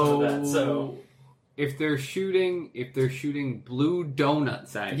blasters, so if they're shooting blue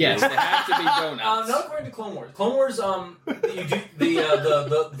donuts at you, Yes, they have to be donuts. not according to Clone Wars. Clone Wars, you do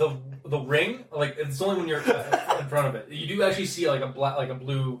the ring, it's only when you're in front of it. You do actually see a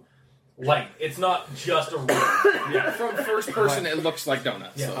blue light. It's not just a ring. Yeah, from first person, it looks like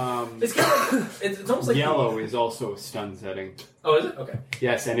donuts. Yeah. So. It's kind of it's almost like yellow is also a stun setting. Oh, is it? Okay.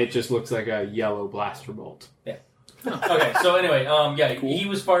 Yes, and it just looks like a yellow blaster bolt. Okay. So anyway, Cool. he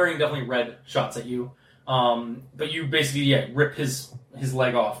was firing definitely red shots at you. But you basically rip his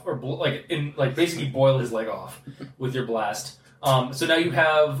leg off, or basically boil his leg off with your blast. So now you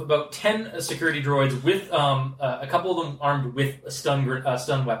have about 10 security droids with a couple of them armed with stun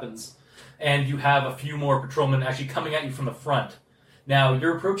weapons, and you have a few more patrolmen actually coming at you from the front. Now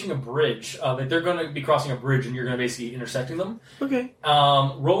you're approaching a bridge. They're going to be crossing a bridge, and you're going to basically intersecting them. Okay.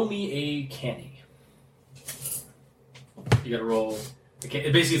 Roll me a canny. You got to roll.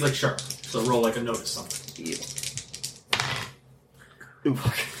 It basically is like sharp. So roll a notice something. Ooh.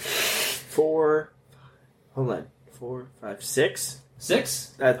 4. Hold on. 4, 5, 6.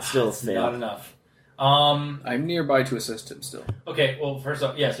 6? That's still a Not fail. enough. I'm nearby to assist him still. Okay, well, first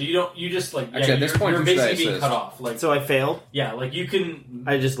off, so you just Actually, at this point, you're who should I basically being assist? cut off. So I failed. You can.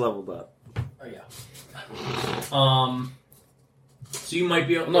 I just leveled up. Oh yeah. So you might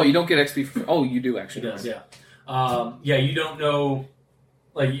be able. No, you don't get XP. Oh, you do It actually. does, yeah. You don't know.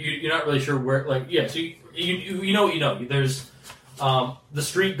 You're not really sure where. So you know what you know. There's the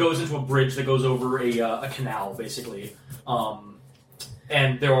street goes into a bridge that goes over a canal, basically,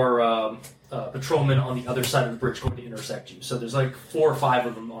 and there are patrolmen on the other side of the bridge going to intersect you. So there's 4 or 5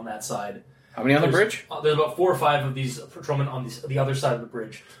 of them on that side. How many on the bridge? There's about 4 or 5 of these patrolmen on the other side of the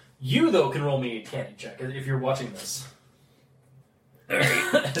bridge. You, though, can roll me a canny check if you're watching this.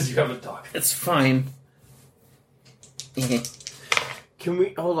 As you have a talk. It's fine. Can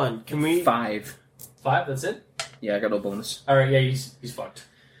we hold on? Can we 5. 5, that's it? Yeah, I got no bonus. Alright, yeah, he's fucked.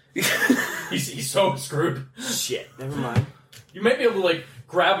 he's so screwed. Shit, never mind. You might be able to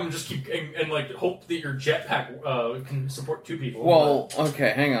grab him, just keep and hope that your jetpack can support 2 people. Well, okay,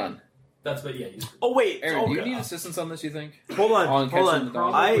 hang on. That's but yeah. He's, Oh wait, Aaron, do you okay. need assistance on this, you think? Hold on, On hold catching on. the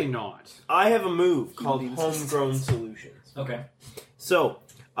dog? Probably not. I have a move called need Homegrown Solutions. okay. So,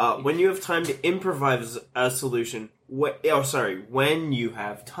 when you have time to improvise a solution, when you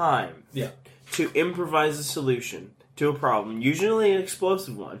have time to improvise a solution to a problem, usually an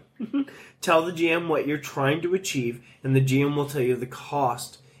explosive one, tell the GM what you're trying to achieve, and the GM will tell you the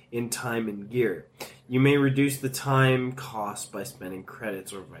cost in time and gear. You may reduce the time cost by spending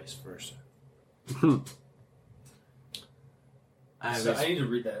credits or vice versa. I need to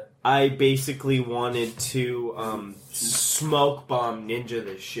read that. I basically wanted to smoke bomb ninja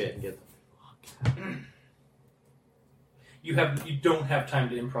this shit and get the fuck out. You don't have time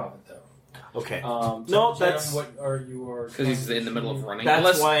to improv it though. Okay. So No, Jim, that's- what are you are Because he's in the middle of running. That's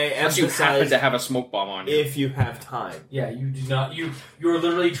unless, why I unless you happen emphasize to have a smoke bomb on you. if you have time. Yeah, you do not. You're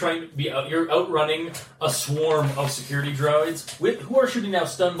literally trying to be. You're outrunning a swarm of security droids who are shooting now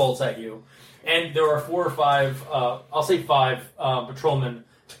stun bolts at you, and there are 4 or 5. I'll say 5 patrolmen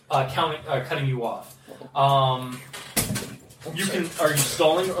cutting you off. You can. Are you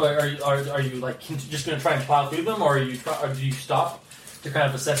stalling, or are you just going to try and plow through them, or or do you stop to kind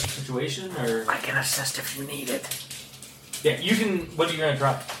of assess the situation, or I can assist if you need it. yeah, you can. What are you going to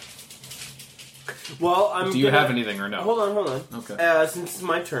try? Well, I'm. Do you gonna- have anything or no? Hold on. Okay. Since it's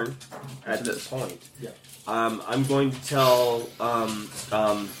my turn at Yes, it this is. point, Yeah. I'm going to tell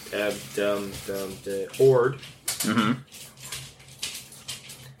the Horde Mm-hmm.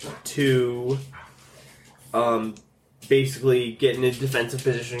 to basically get in a defensive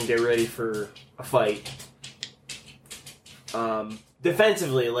position, get ready for a fight.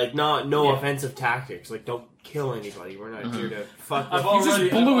 Defensively, like no offensive tactics. Like don't kill anybody. We're not here to fuck. I've with He just already-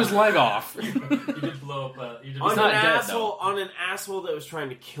 blew his leg off. You did blow up. You did on an not dead, asshole on an asshole that was trying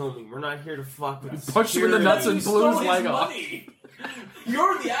to kill me. We're not here to fuck with. Punched him in the security. nuts and You blew his stole leg off. money.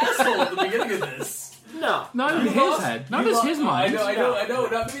 You're the asshole at the beginning of this. No, Not in You his lost- head. Not you in his lo- mind. I know.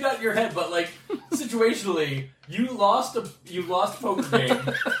 Maybe not in your head, but like situationally, you lost a poker game,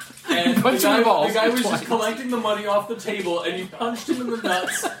 and the Punched him in the balls guy was twice. just collecting the money off the table, and you punched him in the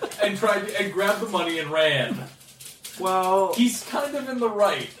nuts and grabbed the money and ran. well, He's kind of in the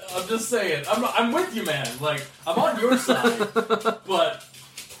right. I'm just saying. I'm with you, man. Like I'm on your side, but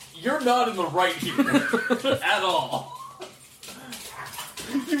you're not in the right here at all.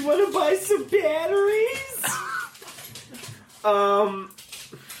 you want to buy some batteries?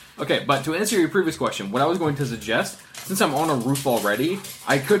 Okay, but to answer your previous question, what I was going to suggest, since I'm on a roof already,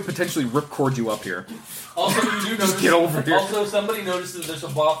 I could potentially ripcord you up here. Also, you do notice. get over here. Also, somebody notices there's a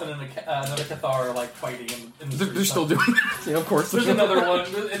Boffin and another Cathar like fighting in the They're still doing it. Yeah, of course. There's another one.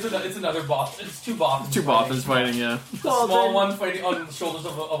 It's another boss. It's two Boffins. Two Boffins fighting, yeah. A Well, small then- one fighting on the shoulders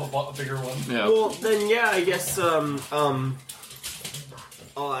of a bigger one. Yeah. Well, then yeah, I guess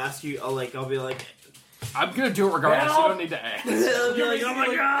I'll ask you. I'll be like, I'm gonna do it regardless, so you Help! don't need to ask. I'll be like, oh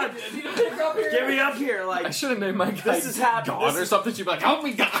my god, get me up here! I Like should have named my guy This has happened. God This or is- something. She'd be like, help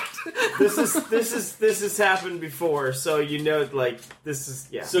me, God! this has happened before, so you know, like this is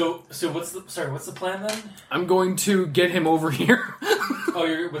yeah. So what's the plan then? I'm going to get him over here Oh,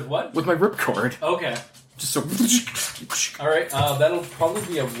 you're with what? with my ripcord. Okay. Just so. All right. That'll probably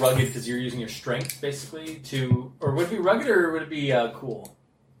be a rugged because you're using your strength basically to, or would it be rugged or would it be cool?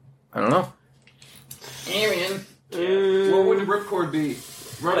 I don't know. What would the ripcord be?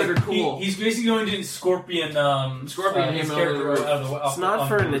 Rugged or Like, cool? He's basically going to Scorpion. Scorpion his him out of the character roof. out of the. It's not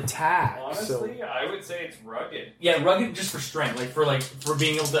for an attack. Honestly, I would say it's rugged. Yeah, rugged just for strength, for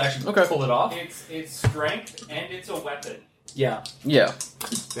being able to actually Okay. pull it off. It's strength and it's a weapon. Yeah, Yeah.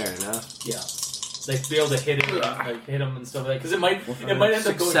 Fair enough. yeah. Like be able to hit him, hit him and stuff like that. Because it might end up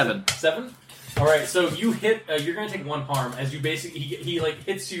 6, going 7. 7. All right, so you hit. You're going to take 1 harm as you basically he like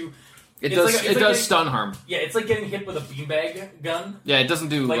hits you. It It's does. like- it's it like does a- stun harm. Yeah, it's like getting hit with a beanbag gun. Yeah, it doesn't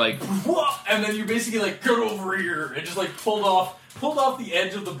do like. Whoa! And then you basically like go over here and just like pulled off the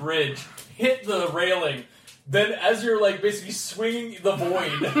edge of the bridge, hit the railing. Then as you're like basically swinging the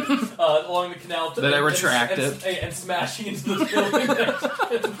void along the canal, Then I retract it. and smashing into the building.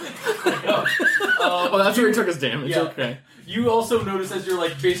 Oh, that's where he took his damage. Yeah. Okay. You also notice as you're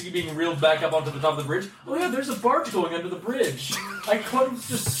like basically being reeled back up onto the top of the bridge. Oh yeah, there's a barge going under the bridge. I could have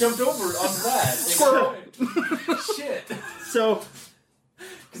just jumped over onto that. Squirrel. Shit. So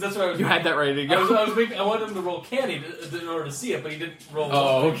Because that's what I was. You had that ready to I go. wanted him to roll canny in order to see it, but he didn't roll.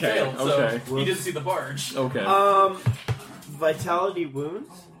 Oh, he okay, failed, okay. So he didn't see the barge. Okay. vitality wounds.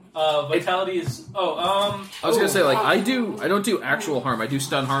 Vitality is. I was gonna say, like, I don't do actual harm. I do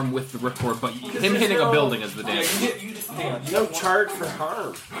stun harm with the ripcord, but him hitting a building is the Yeah, damage. hang on. No charge for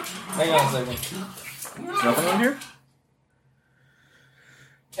harm. Hang on a second. Nothing on here?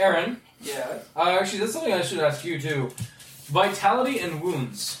 Aaron, Yeah. actually, that's something I should ask you too. Vitality and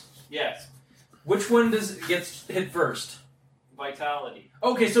wounds. Yes. Which one gets hit first? Vitality.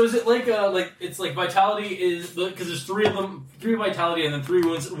 Okay, so is it like it's like vitality is because there's 3 of them, 3 vitality and then 3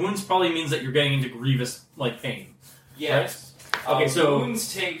 wounds. Wounds probably means that you're getting into grievous like pain. Yes. Okay, so-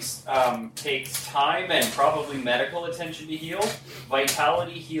 wounds takes time and probably medical attention to heal.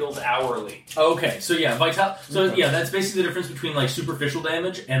 Vitality heals hourly. Okay, so yeah, that's basically the difference between like superficial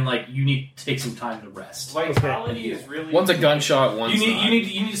damage and like you need to take some time to rest. Vitality is really One's a gunshot, one's You not.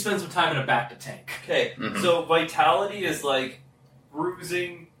 need to spend some time in a back to tank. Okay. Mhm. So vitality is like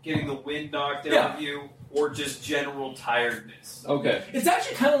bruising, getting the wind knocked out Yeah. of you, or just general tiredness. Okay. It's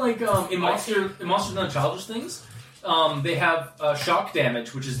actually kind of like in Monsters Not Childish Things. They have shock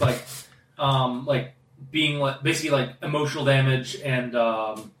damage, which is like being like basically like emotional damage and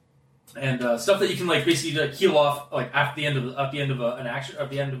stuff that you can like basically like, heal off like at the end of an action, at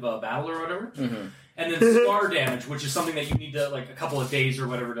the end of a battle or whatever. Mm-hmm. And then scar damage, which is something that you need to like a couple of days or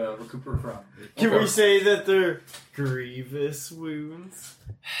whatever to recuperate from. Can we say that they're grievous wounds?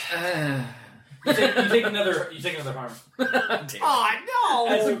 You take another harm. Oh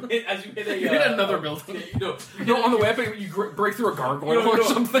As you hit a You hit another building. No, on the way up, you break through a gargoyle or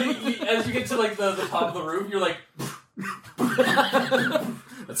something. As you get to like the top of the roof, you're like,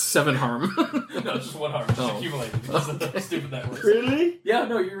 That's 7 harm. no, it's just 1 harm, just Oh. accumulated. That's how stupid that works. Really? Yeah,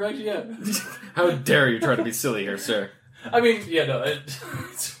 no, you're right. Yeah, How dare you try to be silly here, sir? I mean, yeah, no.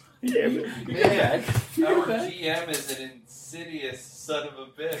 It's Man, our GM is an insidious son of a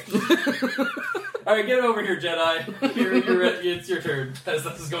bitch. All right, get over here, Jedi. It's your turn as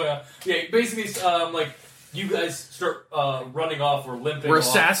this is going on. Yeah, basically, you guys start running off or limping. We're off,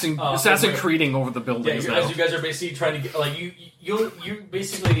 assassin creeding over the Yeah, buildings now. as you guys are basically trying to get you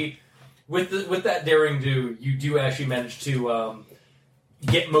basically with that daring do you do actually manage to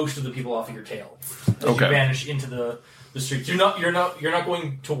get most of the people off of your tail. As Okay. you vanish into the streets. You're not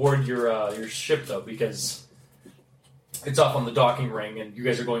going toward your ship though because it's off on the docking ring and you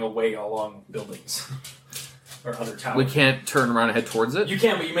guys are going away along buildings or other towers. We can't turn around and head towards it? You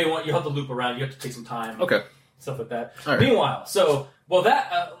can, but you have to loop around. You have to take some time. Okay. Stuff like that. All right. Meanwhile, while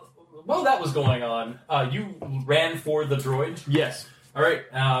that was going on, you ran for the droid. Yes. All right.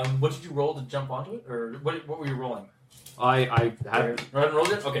 What did you roll to jump onto it, or what were you rolling? I had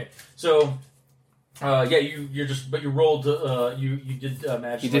Rolled it. Okay. So, you rolled. You did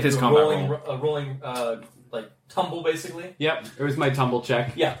manage. He to, did his do a combat rolling tumble basically. Yep, it was my tumble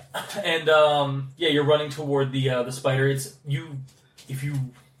check. Yeah, and you're running toward the spider. It's you. If you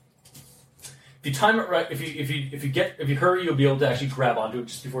time it right, if you hurry, you'll be able to actually grab onto it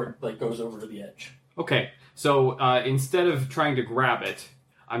just before it goes over to the edge. Okay, so instead of trying to grab it,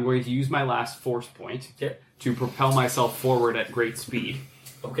 I'm going to use my last force point to propel myself forward at great speed.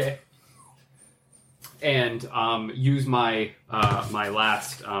 Okay. And use my my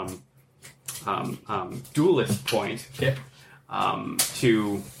last duelist point to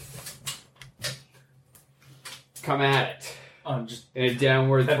come at it Just in a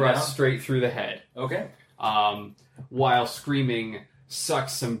downward head thrust down? straight through the head. Okay. While screaming, "Suck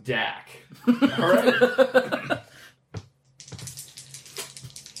some Dak." All right.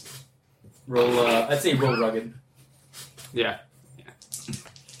 Roll. I'd say roll rugged. Yeah.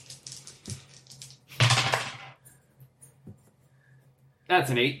 That's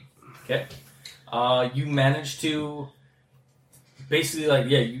an 8. Okay. You managed to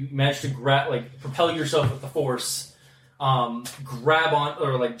basically you managed to propel yourself with the force, grab on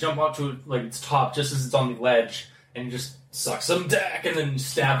or jump onto it its top just as it's on the ledge, and you just suck some Dak and then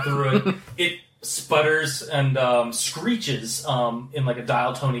stab through it. It sputters and screeches in a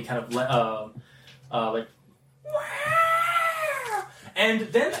dial tony kind of and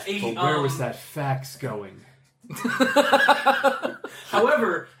then But where was that fax going?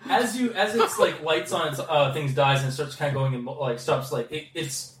 However, as its lights on its things dies and it starts kind of going and stops,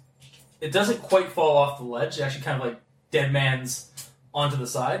 it doesn't quite fall off the ledge. It actually kind of dead man's onto the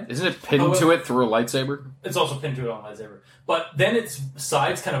side. Isn't it pinned to it through a lightsaber? It's also pinned to it on a lightsaber. But then its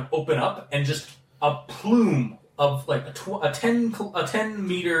sides kind of open up and just a plume of a 10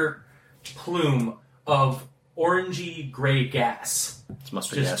 meter plume of orangey gray gas. It's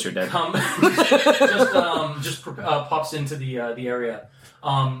mustard gas. You're dead. Pops into the area.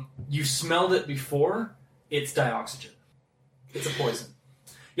 You smelled it before. It's dioxygen. It's a poison.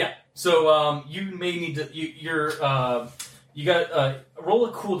 Yeah. So you may need to. You got roll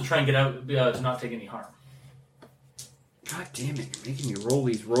a cool to try and get out to not take any harm. God damn it! You're making me roll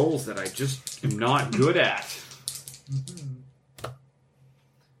these rolls that I just am not good at.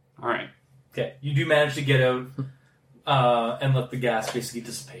 All right. Okay. You do manage to get out and let the gas basically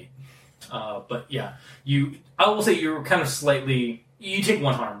dissipate. But yeah, I will say you're kind of slightly. You take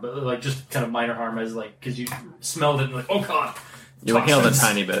one harm, but just kind of minor harm as because you smelled it and oh god. You inhaled a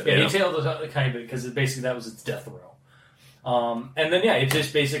tiny bit. Yeah, you inhaled a tiny bit because basically that was its death row. And then it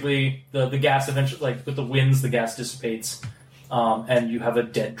just basically the gas eventually with the winds the gas dissipates, and you have a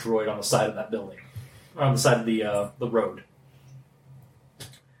dead droid on the side of that building, or on the side of the road.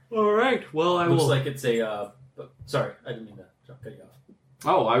 All right. Well, I Looks will. like it's a. Sorry, I didn't mean to cut you off.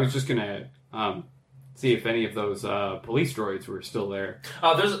 Oh, I was just gonna see if any of those police droids were still there.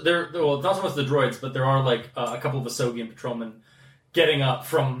 Well, not so much the droids, but there are a couple of Asogian patrolmen getting up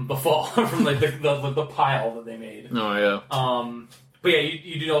from the fall from the pile that they made. Oh yeah. But yeah,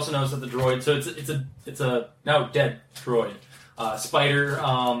 you do also notice that the droid. So it's a now dead droid. Spider,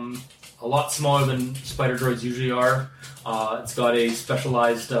 a lot smaller than spider droids usually are. It's got a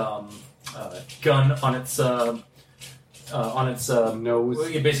specialized gun on its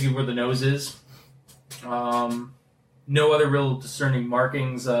Nose. basically where the nose is. No other real discerning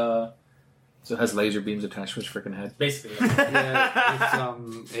markings. So it has laser beams attached to its freaking head. Basically, Yeah,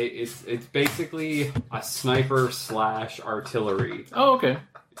 it's basically a sniper / artillery. Oh, okay.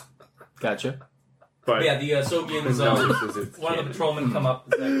 Gotcha. But yeah, the Soviets. the nose is its One of the cannon. patrolmen come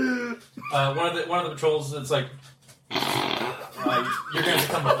up. One of the patrols. It's you're going to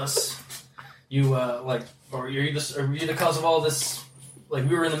come with us. You or you're the cause of all this like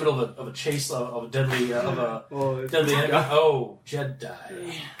we were in the middle of a chase of a deadly deadly enemy. Oh,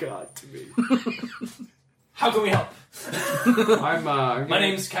 Jedi! Got to me. How can we help? I'm My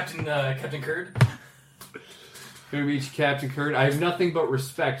name's Captain Kurd. gonna meet you, Captain Kurd. I have nothing but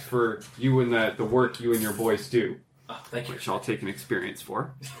respect for you and the work you and your boys do, Oh, thank you. which I'll take an experience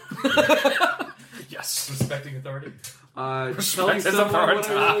for. Yes. Respecting authority. Telling is a someone hard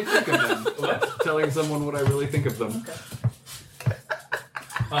what I really think of them. What? Telling someone what I really think of them.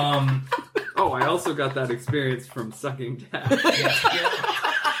 Oh, I also got that experience from sucking dad.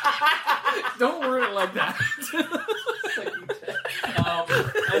 Don't word it like that.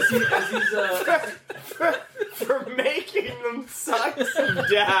 For making them suck some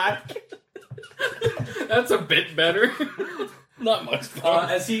Dak. That's a bit better. Not much fun.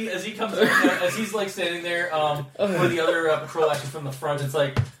 as he comes as he's like standing there for the other patrol action from the front, it's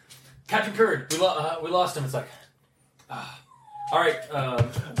like Captain Kurd, we lost him. It's like all right,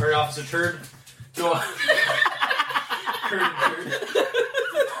 Officer Turd, go on.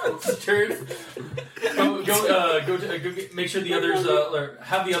 Turd. Go make sure the others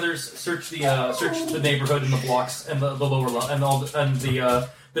have the others search the neighborhood and the blocks and the lower level and the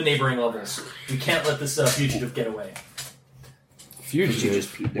neighboring levels. We can't let this fugitive get away.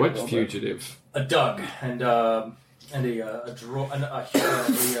 Fugitive? What fugitive? A Doug and a droid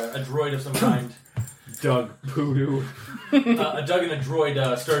of some kind. Duck Poodoo. A Doug and a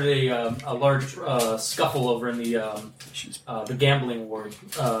droid started a large scuffle over in the gambling ward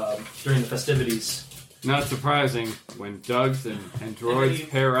during the festivities. Not surprising. When Dougs and droids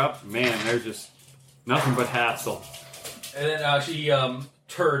pair up, man, they're just nothing but hassle. And then she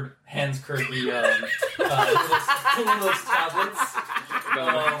Turd hands Kurt one of those tablets.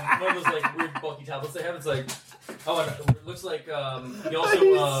 One of those like weird bulky tablets they have. It's like, and it looks like he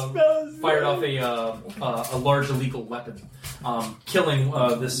also fired off a large illegal weapon, killing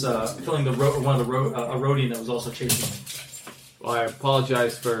one of the Rodian that was also chasing him. Well, I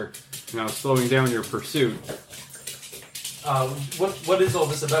apologize for slowing down your pursuit. What is all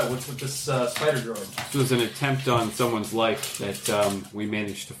this about? What's with this spider droid? This was an attempt on someone's life that we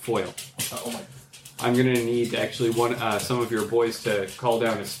managed to foil. Oh my! I'm gonna need actually some of your boys to call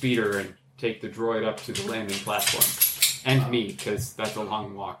down a speeder and take the droid up to the landing platform, and me, because that's a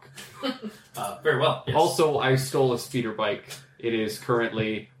long walk. Very well. Yes. Also, I stole a speeder bike. It is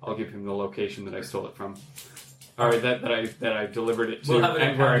currently. I'll give him the location that I stole it from. Or that I delivered it to,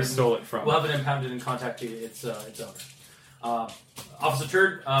 and where I stole it from. We'll have it impounded and contact its owner. Officer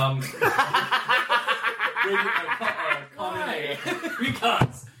Turd, common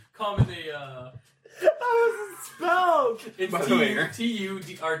the How was it spelled? it's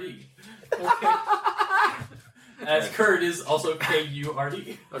T-U-D-R-D. Okay. As Kurd is also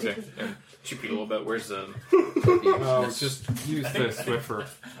K-U-R-D. Okay. Shoot me a little bit. Where's the... Oh, just use the Swiffer.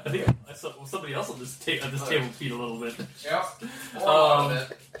 I think somebody else on this table feed a little bit. Yep.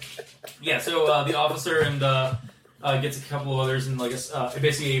 Yeah, so the officer and gets a couple of others, and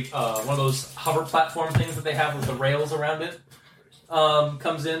basically one of those hover platform things that they have with the rails around it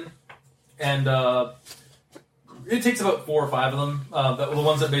comes in, and it takes about 4 or 5 of them. The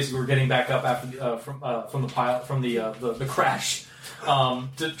ones that basically were getting back up after from the crash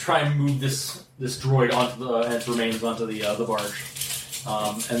to try and move this droid onto and its remains onto the barge,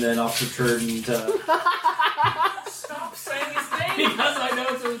 and then Officer Turd and. Stop saying his name! Because I know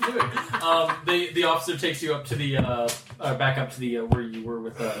what it's doing. The officer takes you up to the back up to the where you were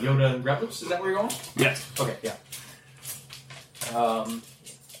with Yoda and Greblips. Is that where you're going? Yes. Okay, yeah.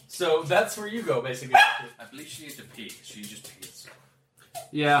 So that's where you go, basically. I believe she needs to pee. She just pees.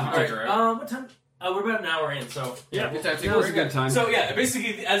 Yeah. All right. What time? We're about an hour in, so Yeah, good time to That was a good time. So yeah,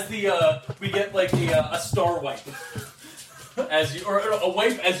 basically, as the we get like a star wipe as you or a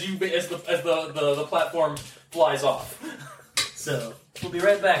wipe as the platform flies off. So we'll be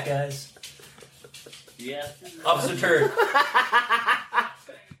right back, guys. Yeah. Officer Turd.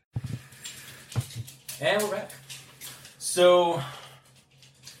 And we're back. So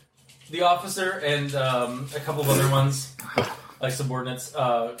the officer and a couple of other ones, like subordinates,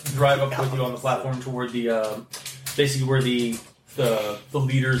 drive up with you on the platform toward the basically where the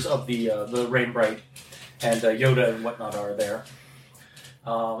leaders of the Rainbright and Yoda and whatnot are there.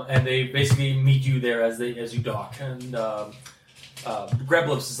 And they basically meet you there as you dock. And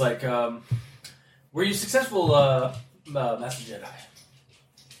Greblips is like, "Were you successful, Master Jedi?"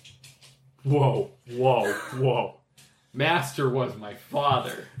 Whoa. Master was my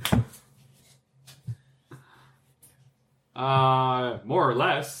father. More or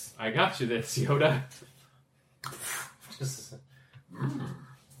less. I got you this, Yoda.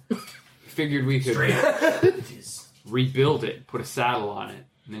 Figured we could rebuild it, put a saddle on it,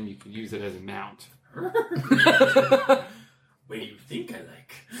 and then you could use it as a mount. What do you think I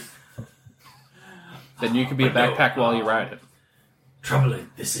like? Then you could be a backpack while you ride it. Troubling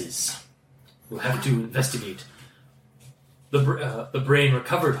this is. We'll have to investigate. The brain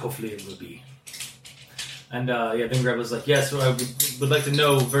recovered, hopefully it will be. And Vingrad was like, yes, I would like to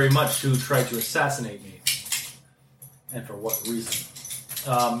know very much who tried to assassinate me. And for what reason.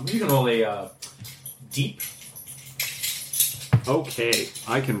 You can roll a deep. Okay,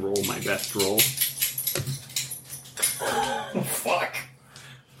 I can roll my best roll. Fuck.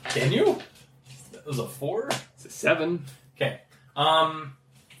 Can you? That was a 4? It's a 7. Okay.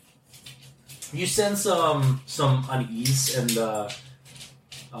 You sense some unease and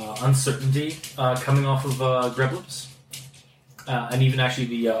uncertainty coming off of Greblins, and even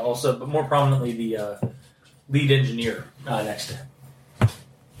actually also, but more prominently, the lead engineer next to him.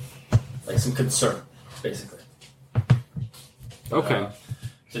 Like some concern, basically. Okay.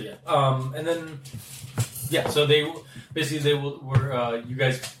 So yeah, and then so they were you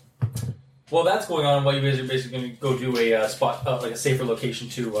guys. While that's going on, while you guys are basically going to go do a spot, like a safer location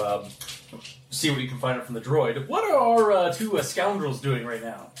to see what you can find out from the droid. What are our two scoundrels doing right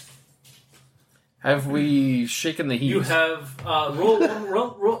now? Have we shaken the heat? You have roll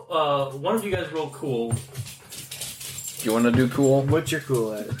one of you guys roll cool. Do you want to do cool? What's your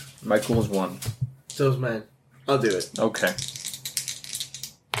cool at? My cool is 1. So's mine. I'll do it. Okay.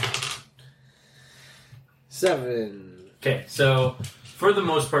 7. Okay, so for the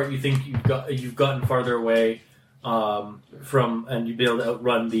most part, you think you've gotten farther away from, and you'd be able to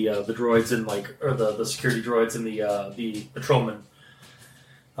outrun the droids and the security droids and the patrolmen.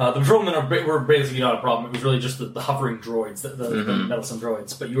 The patrolmen were basically not a problem. It was really just the hovering droids, the meddlesome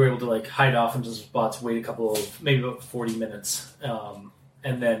droids. But you were able to hide off into some spots, wait maybe about 40 minutes, and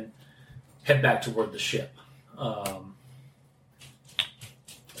then head back toward the ship.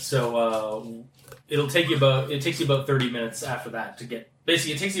 It takes you about 30 minutes after that to get.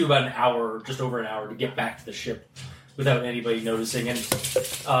 Basically, it takes you about an hour, just over an hour, to get back to the ship without anybody noticing and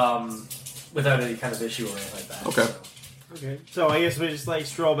without any kind of issue or anything like that. Okay. Okay. So I guess we just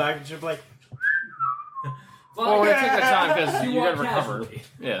stroll back and ship Oh, we're taking the time because you walk got recovered. casually.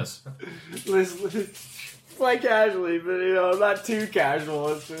 Yes. let's fly casually, but not too casual.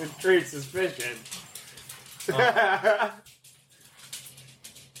 It's going to create suspicion.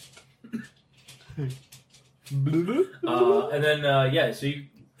 And then so you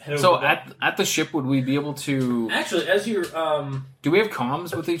head over. So at the ship, would we be able to? Actually, as you're Do we have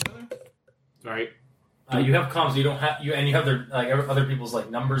comms with each other? Right. you have comms, you don't have you have their other people's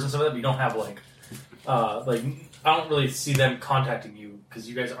numbers and stuff like that, but you don't have I don't really see them contacting you because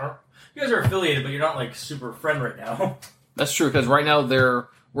you guys are affiliated, but you're not super friend right now. That's true because right now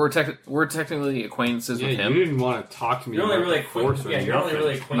we're technically acquaintances with him. You didn't want to talk to me. You're only about really the Force or you're only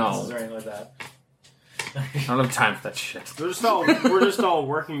really nothing. acquaintances No. or anything like that. I don't have time for that shit. We're just all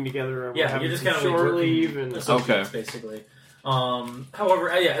working together. And we're Yeah, having you're just some kind of shore leave and associates, basically. However,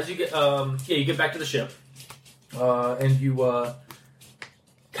 as you get you get back to the ship, and you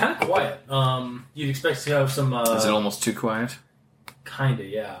kind of quiet. You'd expect to have some. Is it almost too quiet? Kinda,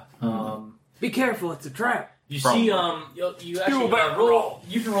 yeah. be careful, it's a trap. You Probably. see, you actually roll.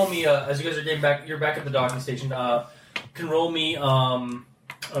 You can roll me as you guys are getting back. You're back at the docking station. Can roll me.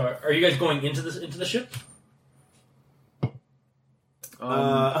 Are you guys going into the ship?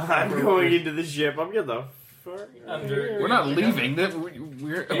 I'm going into the ship. I'm getting the fuck We're not leaving.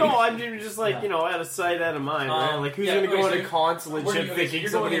 We're No, I'm just out of sight, out of mind, right? Who's going to go on a consulate Where are ship you- thinking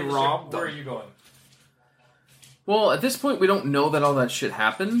you're going somebody into the ship. robbed Where are them? you going? Well, at this point, we don't know that all that shit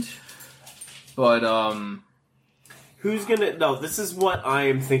happened. But Who's gonna? No, this is what I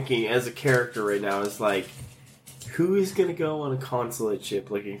am thinking as a character right now. Is who is gonna go on a consulate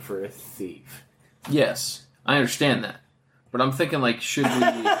ship looking for a thief? yes, I understand that. But I'm thinking, should we?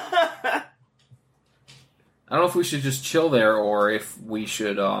 I don't know if we should just chill there or if we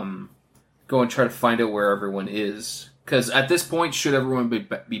should go and try to find out where everyone is. Because at this point, should everyone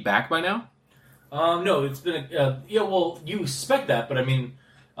be back by now? No, it's been well, you suspect that, but I mean,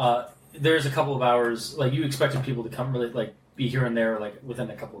 there's a couple of hours. You expected people to come, really, be here and there, within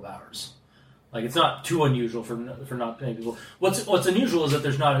a couple of hours. It's not too unusual for not many people. What's unusual is that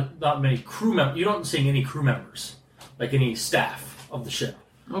there's not many crew members. You don't see any crew members, any staff of the ship.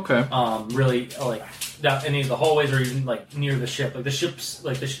 Okay. Really, not any of the hallways or even near the ship. The ship's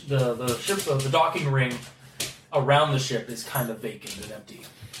the ship, the docking ring around the ship is kind of vacant and empty.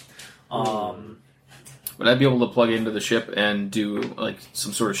 Would I be able to plug into the ship and do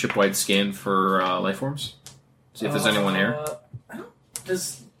some sort of ship-wide scan for life forms? See if there's anyone here.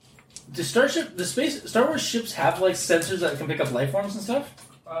 Do Star Wars ships have like sensors that can pick up life forms and stuff?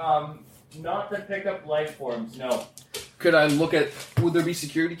 Not to pick up life forms, no. Could I look at? Would there be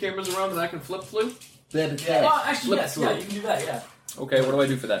security cameras around that I can flip through? Actually, Flip yes. through. Yeah, you can do that. Yeah. Okay, what do I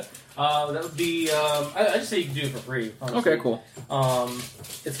do for that? That would be. I just say you can do it for free. Honestly. Okay, cool.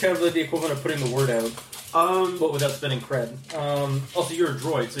 It's kind of like the equivalent of putting the word out, but without spending cred. Also, you're a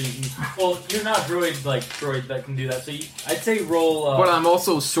droid, so you can. Well, you're not a droid that can do that. So I'd say roll. But I'm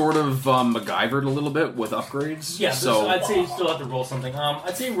also sort of MacGyvered a little bit with upgrades. Yeah, so I'd say you still have to roll something.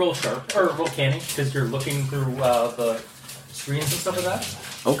 I'd say roll sharp or roll canny because you're looking through the screens and stuff like that.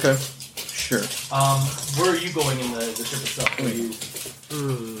 okay, sure. Where are you going in the ship itself? Are you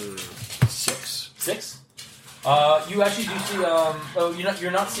 6. 6? You actually do see.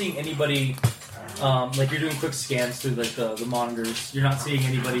 You're not seeing anybody. Like you're doing quick scans through like the monitors. You're not seeing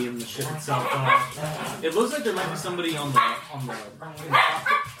anybody in the ship itself. It looks like there might be somebody on the in the cockpit.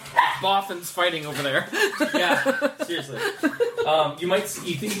 Bothan's fighting over there. Yeah, seriously.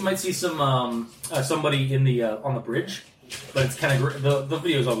 You think you might see some somebody in the on the bridge, but it's kind of the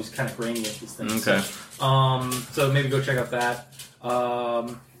video is always kind of grainy at these things. Okay. So maybe go check out that.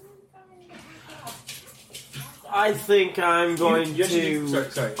 I think I'm going you actually to. do,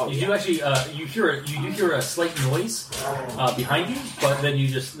 sorry. Oh, you do actually you do hear a slight noise behind you, but then you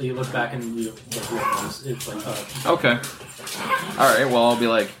look back and you don't hear a noise. It's like Okay. All right. Well, I'll be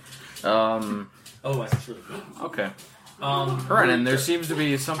like, otherwise it's really good. okay. Brennan, there seems to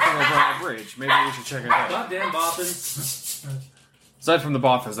be something over on the bridge. Maybe we should check it out. Goddamn Boffins. Aside from the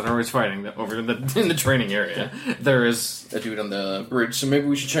Bothans that are always fighting over in the training area, there is a dude on the bridge. So maybe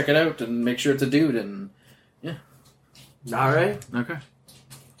we should check it out and make sure it's a dude. And All right. okay.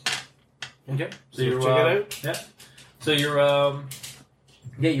 Okay. So So you're check it out. Yeah. So you're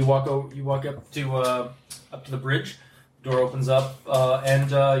you walk up to the bridge. Door opens up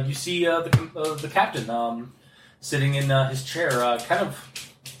and you see the captain sitting in his chair, kind of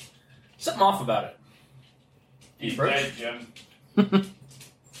something off about it. He's First? dead, Jim.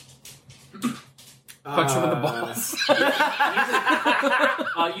 Punch him in the balls.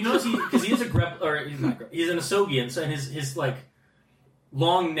 You notice because he is a he's an Asogian, so his like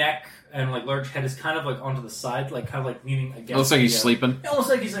long neck and like large head is kind of like onto the side, like kind of like leaning against. It looks like he's sleeping. It looks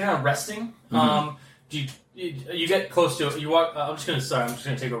like he's like, kind of resting. Do you get close to it? You walk. I'm just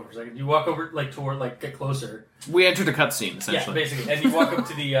gonna take over for a second. You walk over like toward get closer. We entered a cutscene Yeah, essentially. basically, and you walk up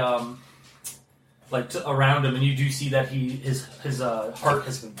to the around him, and you do see that his heart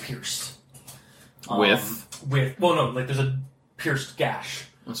has been pierced. There's a pierced gash.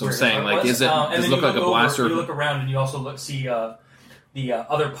 That's what I'm where his saying. heart Like, was. is it? And Does it then look you like a look over, blaster? You look around, and you also see the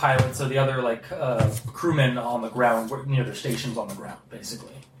other pilots, or the other crewmen on the ground, near their stations on the ground,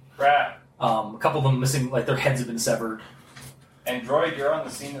 basically. Crap. A couple of them missing, like their heads have been severed. And Droid, you're on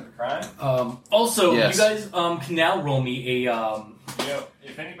the scene of the crime? Also, Yes. you guys can now roll me a. You know,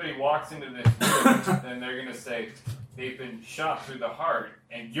 if anybody walks into this room, then they're going to say, they've been shot through the heart,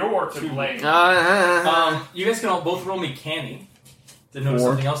 and you're to blame. You guys can all both roll me canny to notice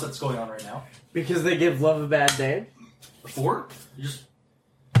 4. something else that's going on right now. Because they give love a bad name. 4? You just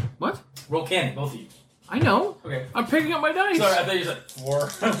What? roll canny, both of you. I know. Okay. I'm picking up my dice. Sorry, I thought you said 4.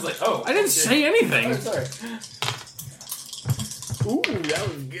 I was like, oh. I didn't say anything. Oh, sorry. Ooh, that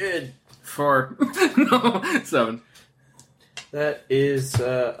was good. 4. No, 7. That is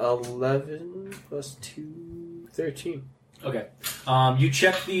 11 plus 2, 13. Okay. You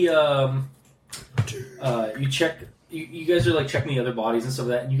check the. You guys are checking the other bodies and stuff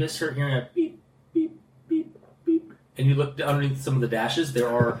like that, and you guys start hearing a beep, beep, beep, beep. And you look underneath some of the dashes. There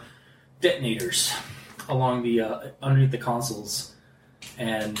are detonators along the underneath the consoles,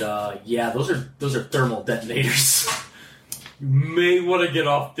 and those are thermal detonators. You may want to get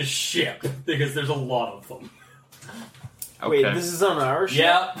off the ship because there's a lot of them. Okay. Wait, this is on our ship?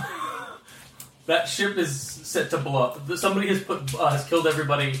 Yeah. That ship is set to blow up. Somebody has killed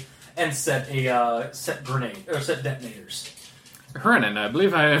everybody and set detonators. Hernan, I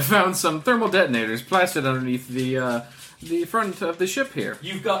believe I have found some thermal detonators plastered underneath the front of the ship here.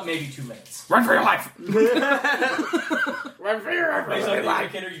 You've got maybe 2 minutes. Run for your life! Run for your Based on the life.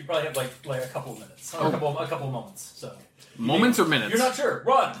 indicator, you probably have like a couple of minutes, or a couple of moments. So Moments or minutes? you're not sure.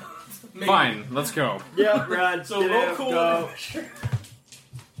 Run. Maybe. Fine, let's go. Yeah, run. So get roll out, cool. go.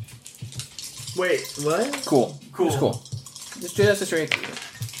 Wait, what? Cool. Cool. It's cool. That's a straight.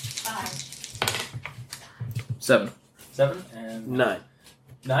 7. 7 and 9.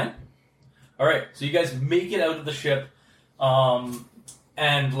 9. All right. So you guys make it out of the ship, and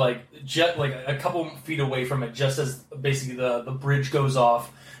just a couple feet away from it, just as basically the bridge goes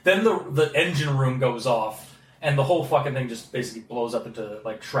off. Then the engine room goes off, and the whole fucking thing just basically blows up into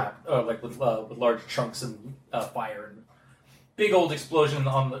like with large chunks and fire and big old explosion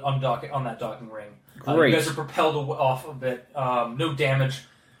on that docking ring. Great. You guys are propelled off a bit. No damage.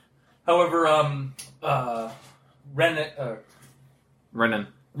 However, Renan,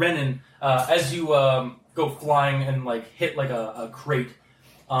 as you go flying and like hit like a crate,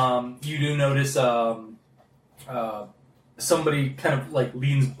 you do notice somebody kind of like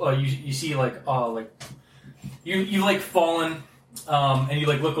leans. You see like you like fallen, and you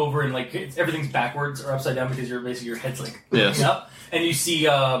like look over and like everything's backwards or upside down because your head's like looking up, and you see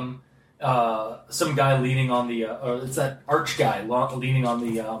some guy leaning on the it's that arch guy leaning on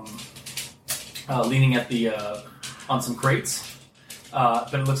the on some crates.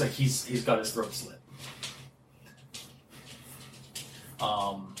 But it looks like he's got his throat slit.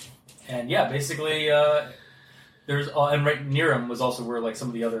 And yeah, basically, there's and right near him was also where like some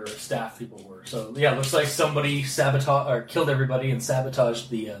of the other staff people were. So yeah, it looks like somebody killed everybody and sabotaged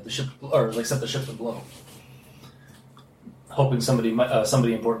the ship, or like set the ship to blow, hoping somebody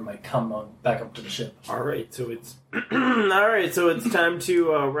important might come back up to the ship. All right, so it's time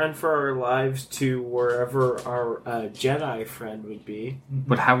to run for our lives to wherever our Jedi friend would be.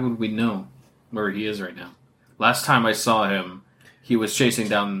 But how would we know where he is right now? Last time I saw him, he was chasing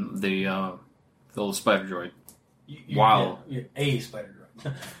down the little spider droid. A spider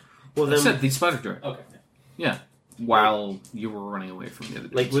droid. Well, then, I said the spider droid. Okay. Yeah. While you were running away from the other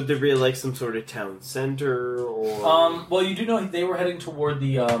dudes. like, would there be like some sort of town center or? Well, you do know they were heading toward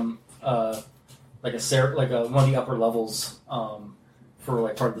the one of the upper levels for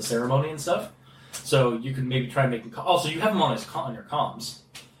like part of the ceremony and stuff. So you could maybe try and make him. Also, you have him on your comms.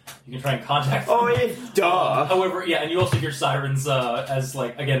 You can try and contact them. Oh yeah, duh. However, yeah, and you also hear sirens as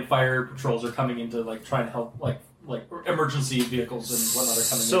like again fire patrols are coming in to like try and help like emergency vehicles and whatnot are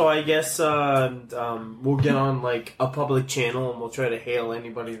coming in. So I guess we'll get on like a public channel and we'll try to hail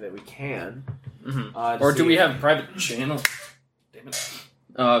anybody that we can. Mm-hmm. Or do we have a private channel? Damn it.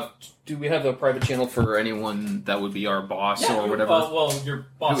 Do we have a private channel for anyone that would be our boss Yeah, or whatever? well, your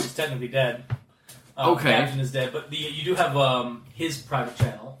boss is technically dead. Okay. The captain is dead, but you do have his private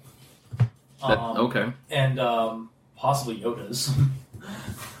channel. Okay. And possibly Yoda's.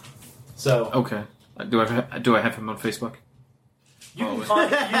 So Okay. Do I have him on Facebook? you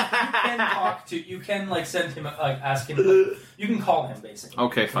can talk to you can like send him ask him like, you can call him basically.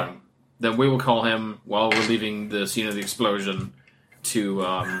 Okay, fine. Then we will call him while we're leaving the scene of the explosion to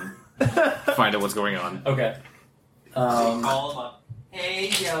find out what's going on. Okay. Call him up. Hey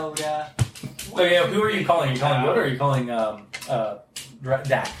Yoda. Oh yeah, who are you calling? Are you calling Yoda or are you calling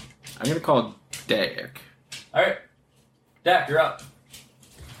Dak? I'm gonna call Dak. All right, Dak, you're up.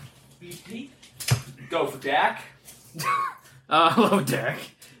 Beep beep. Go for Dak. Hello, Dak.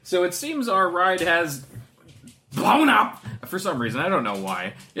 So it seems our ride has blown up for some reason. I don't know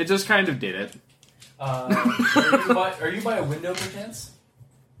why. It just kind of did it. Are you by a window perchance?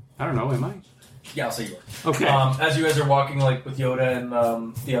 I don't know, am I? Yeah, I'll say you are. Okay. As you guys are walking like with Yoda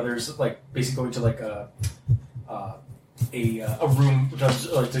and the others, like basically going to like a room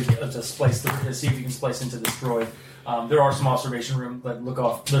to splice see if you can splice into this droid. There are some observation rooms that look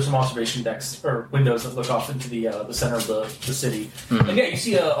off. There's some observation decks or windows that look off into the center of the city. Mm-hmm. And yeah, you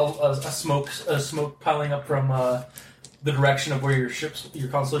see a smoke piling up from the direction of where your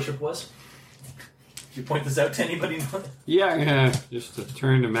consular ship was. Did you point this out to anybody? Yeah, I'm gonna just to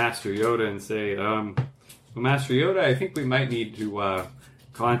turn to Master Yoda and say, well, Master Yoda, I think we might need to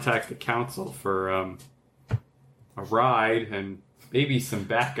contact the council for a ride and maybe some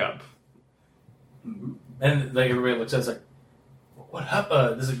backup. And like everybody looks at it, it's like, what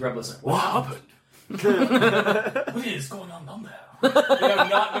happened? This is Rebel's like, what happened? What is going on down there? They are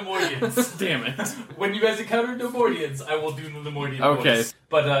not Nemoidians. Damn it. When you guys encounter Nemoidians, I will do the Nemoidian Okay. voice.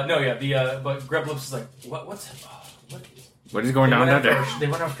 But no, yeah, but Greblips is like, what What is going on down there? They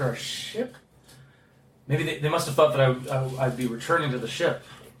went after our ship? Maybe they must have thought that I'd be returning to the ship.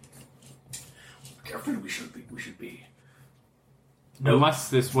 Careful, we should be. Nope. Unless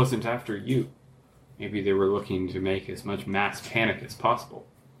this wasn't after you. Maybe they were looking to make as much mass panic as possible.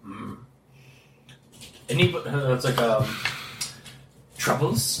 It's like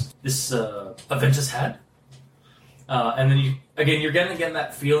troubles this event has had, and then you're getting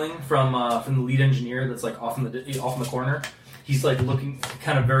that feeling from the lead engineer that's like off in the corner. He's like looking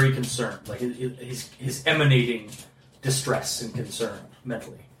kind of very concerned, like he's emanating distress and concern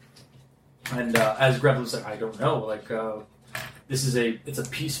mentally. And as Grevlin said, I don't know, like it's a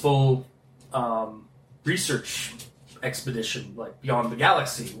peaceful research expedition, like beyond the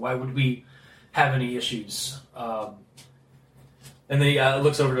galaxy. Why would we have any issues? And then he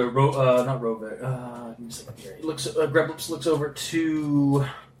looks over to not Rovik. Let me see here. He looks. Greblips looks over to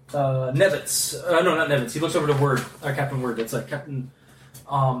Nevitz. No, not Nevitz. He looks over to Word, Captain Word. It's like Captain.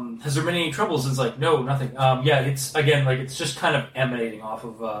 Has there been any troubles? It's like no, nothing. Yeah, it's again like it's just kind of emanating off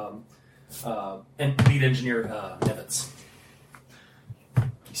of and lead engineer Nevitz.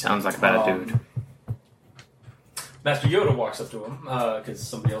 He sounds like a bad dude. Master Yoda walks up to him because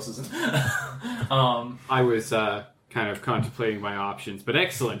somebody else isn't. I was kind of contemplating my options, but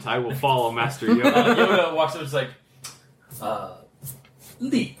excellent. I will follow Master Yoda. Yoda walks up and is like,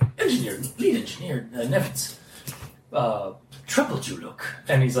 lead engineer Nevitz. Troubled you look.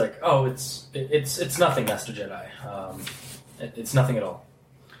 And he's like, oh, it's nothing, Master Jedi. It's nothing at all.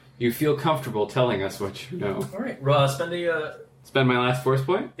 You feel comfortable telling us what you know. All right, Spend my last force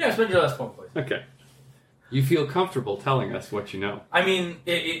point? Yeah, spend your last point, please. Okay. You feel comfortable telling us what you know. I mean,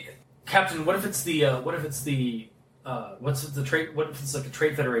 Captain, what if it's the what's the trade? What if it's like a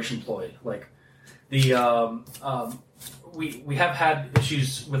trade federation ploy? Like the we have had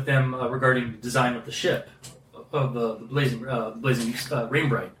issues with them regarding the design of the ship of the blazing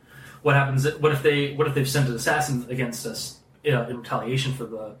Rainbright. What happens? What if they've sent an assassin against us in retaliation for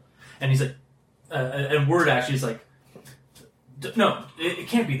the? And he's like, and Word actually is like, no, it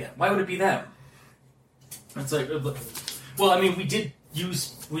can't be them. Why would it be them? It's like, well, I mean, we did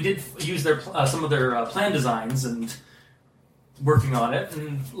use their some of their plan designs and working on it,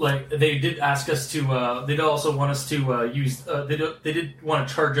 and like they did ask us to. They did also want us to use. They did want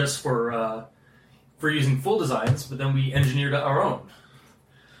to charge us for using full designs, but then we engineered our own.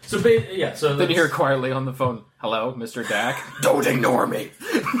 So yeah, so then you hear quietly on the phone, "Hello, Mr. Dak. Don't ignore me."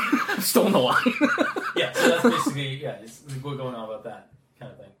 Stolen the line. Yeah, so that's basically it's going on about that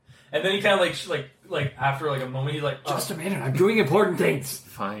kind of thing. And then he kind of like after like a moment, he's like, just a minute, I'm doing important things.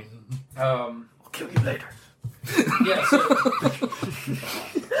 Fine. I'll kill you later. Yeah. So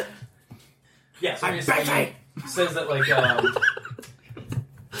yeah. So basically, he says that like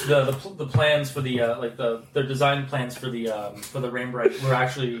the plans for the their design plans for the Rainbright were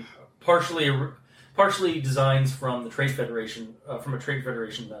actually partially designs from the Trade Federation from a Trade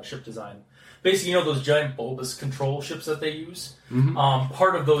Federation ship design. Basically, those giant bulbous control ships that they use. Mm-hmm.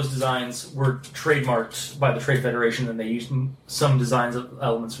 Part of those designs were trademarked by the Trade Federation, and they used some designs of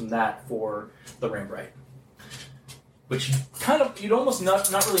elements from that for the Rainbright. Which you'd almost not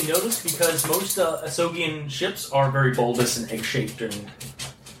really notice because most Ahsogian ships are very bulbous and egg-shaped and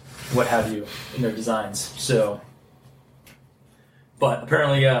what have you in their designs. So, but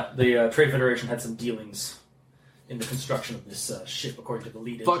apparently, the Trade Federation had some dealings in the construction of this ship, according to the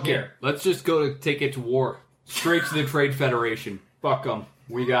lead engineer. Fuck it. Let's just go to take it to war. Straight to the Trade Federation. Fuck them.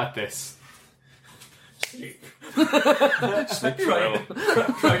 We got this. Try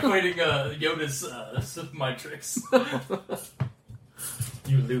fighting Yoda's mind tricks.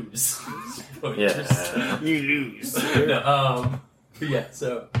 You lose. Yeah. You lose. No, yeah,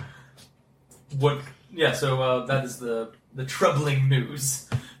 so... What? Yeah, so that is the troubling news.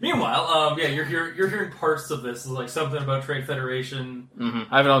 Meanwhile, you're hearing parts of this, like something about Trade Federation.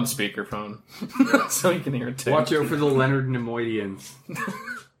 Mm-hmm. I have it on speakerphone, so you can hear it too. Watch out for the Leonard Nimoydians.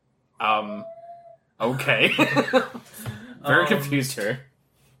 Okay. Very confused here.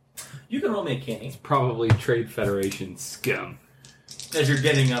 You can roll me a canny. Probably Trade Federation scum. As you're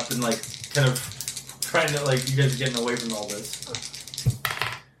getting up and like kind of trying to like you guys are getting away from all this.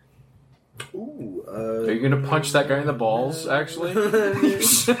 Ooh, are you gonna punch that guy in the balls? Actually,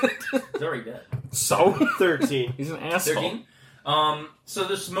 he's already dead. So 13. He's an asshole. 13. So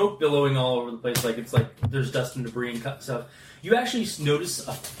there's smoke billowing all over the place. Like it's like there's dust and debris and stuff. You actually notice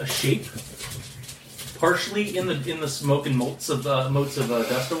a shape, partially in the smoke and motes of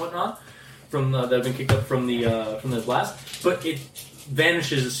dust and whatnot that have been kicked up from the blast, but it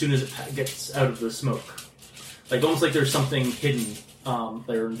vanishes as soon as it gets out of the smoke. Like almost like there's something hidden.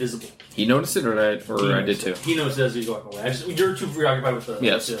 They're invisible. He noticed it, or I did too. He noticed it as he's walking away. You're too preoccupied with the.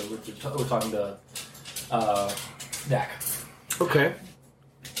 Yes. We're talking to Dak. Okay.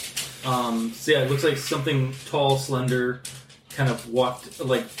 So yeah, it looks like something tall, slender, kind of walked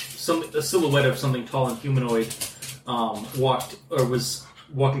like a silhouette of something tall and humanoid. Walked or was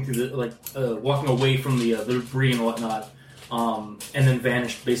walking through walking away from the debris and whatnot, and then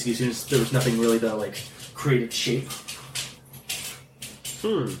vanished basically as soon as there was nothing really to create its shape.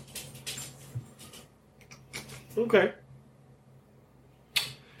 Okay.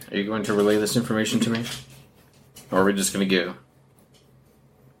 Are you going to relay this information to me? Or are we just going to go?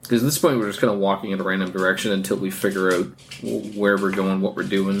 Because at this point, we're just kind of walking in a random direction until we figure out where we're going, what we're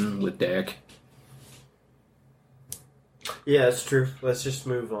doing with Dak. Yeah, it's true. Let's just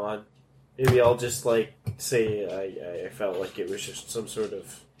move on. Maybe I'll just, say I felt like it was just some sort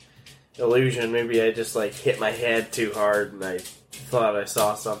of illusion. Maybe I just like hit my head too hard and I thought I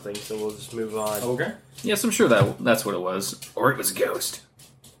saw something, so we'll just move on. Okay. Yes, I'm sure that's what it was. Or it was a ghost.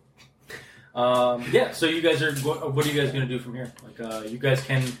 Yeah, so you guys are. What are you guys going to do from here? Like, you guys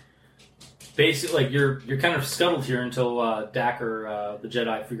can basically, like, you're kind of scuttled here until Dak or the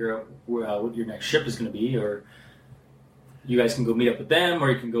Jedi figure out what your next ship is going to be, or you guys can go meet up with them, or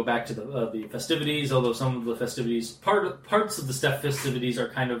you can go back to the festivities. Although some of the festivities, parts of the Steph festivities are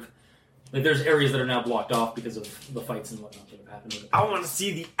kind of like there's areas that are now blocked off because of the fights and whatnot that have happened. I want to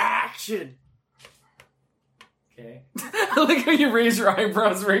see the action. Okay. I like how you raise your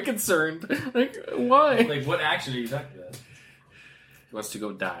eyebrows, very concerned. Like, why? Like, what action are you talking about? He wants to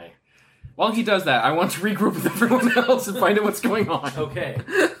go die. While he does that, I want to regroup with everyone else and find out what's going on. Okay.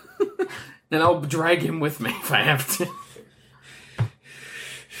 And I'll drag him with me if I have to.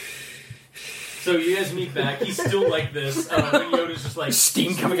 So you guys meet back. He's still like this. And Yoda's just like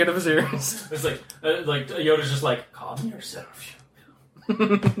Steam coming out of his ears. It's like Yoda's just like, calm yourself.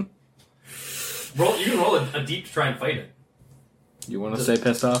 Roll. You can roll a deep to try and fight it. You want to say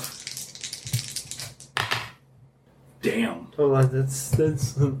pissed off? Damn. Hold on, that's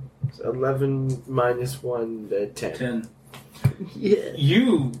 11 minus 1, 10. 10. Yeah.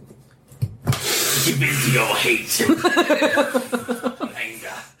 You give into your hate. Anger.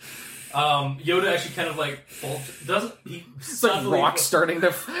 Yoda actually kind of like doesn't he? It's like rocks starting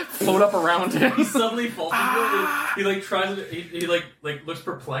to float up around him. He suddenly falls into it. He like tries to. He like looks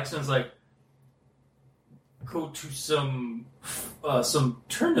perplexed and is like, "Go to some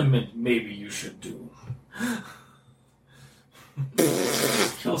tournament. Maybe you should do.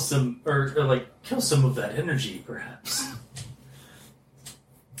 Kill some kill some of that energy, perhaps."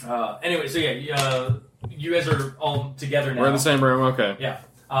 Anyway, so yeah, you guys are all together now. We're in the same room. Okay. Yeah.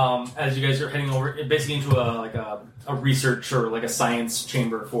 As you guys are heading over, basically into a research or like a science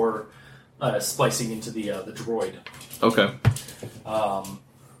chamber for splicing into the droid. Okay.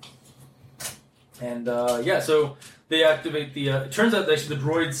 So they activate the. It turns out that actually the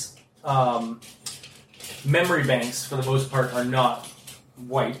droid's memory banks, for the most part, are not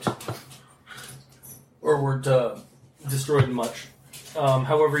wiped or weren't destroyed much.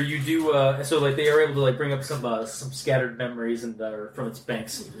 However, you do so like they are able to like bring up some scattered memories and from its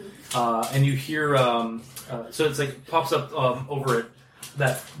banks, and you hear so it's like pops up over it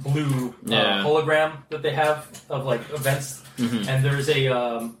that blue hologram that they have of like events, and there's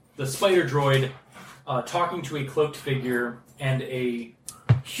a the spider droid talking to a cloaked figure and a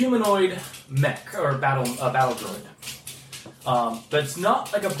humanoid mech or battle droid, but it's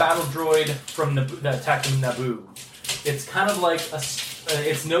not like a battle droid from that attacked in Naboo. It's kind of like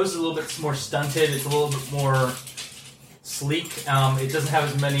its nose is a little bit more stunted. It's a little bit more sleek. It doesn't have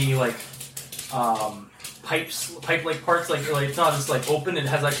as many like pipe-like parts. Like it's not as like open. It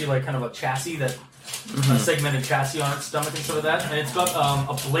has actually like kind of a chassis that a segmented chassis on its stomach and stuff like that. And it's got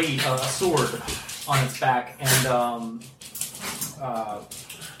a blade, a sword on its back, and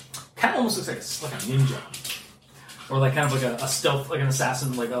kind of almost looks like a ninja. Or like kind of like a stealth, like an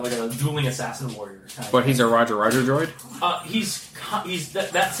assassin, like a dueling assassin warrior. But he's a Roger droid? He's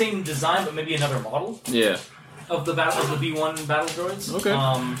that same design, but maybe another model. Yeah. Of the B1 battle droids. Okay.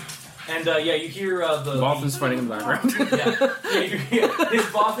 You hear the Bothan's fighting in the background. His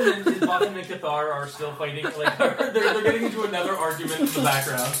Bothan and Cathar are still fighting. Like they're getting into another argument in the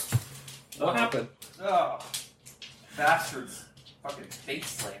background. What happened? Oh, bastards! Fucking face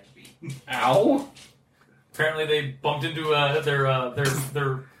slammed me. Ow. Apparently, they bumped into their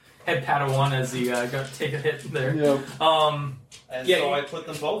head Padawan as he got to take a hit there. Yep. I put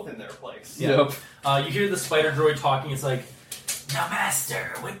them both in their place. Yep. You hear the spider droid talking. It's like, "Now,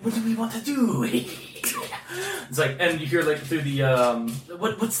 Master, what do we want to do?" It's like, and you hear like through the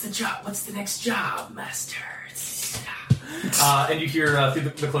what's the job? What's the next job, Master? And you hear through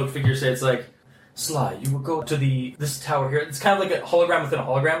the cloaked figure say, "It's like, Sly, you will go to this tower here." It's kind of like a hologram within a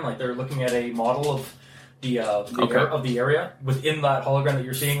hologram. Like they're looking at a model of the area within that hologram that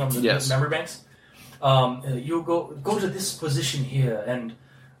you're seeing on the memory banks. You'll go to this position here and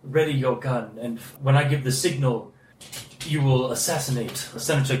ready your gun. And when I give the signal, you will assassinate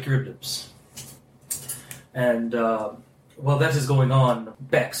Senator Gribbs. And while that is going on,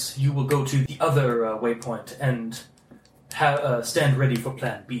 Bex, you will go to the other waypoint and stand ready for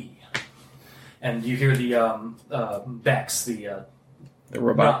Plan B. And you hear the Bex, the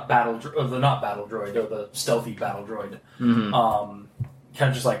robot battle droid or the stealthy battle droid, kind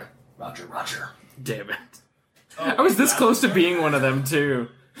of just like Roger. Damn it! I was this close to being one of them too.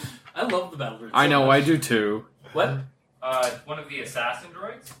 I love the battle droid. I know, I do too. What? One of the assassin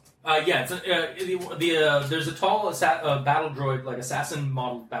droids. Yeah, it's there's a tall battle droid, like assassin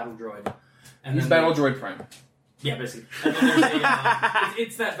modeled battle droid. And He's then Battle Droid Prime. Yeah, basically. And then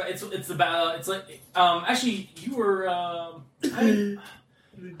there's it's the battle. It's like actually you were. I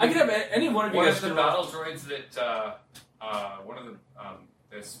could have any one of you One guys. of the can battle roll. droids that one of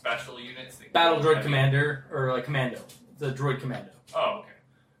the special units. That Battle droid heavy- commander or like commando. The droid commando. Oh,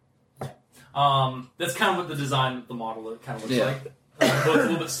 okay. That's kind of what the design of the model kind of looks Yeah. like. It's a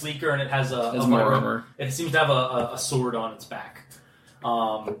little bit sleeker, and it has It's more armor. It seems to have a sword on its back.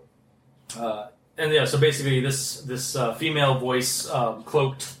 And yeah, so basically, this female voice,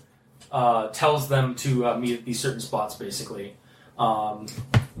 cloaked, tells them to meet at these certain spots, basically,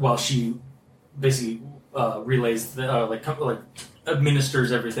 while she basically relays, like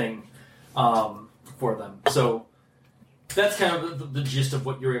administers everything for them. So that's kind of the gist of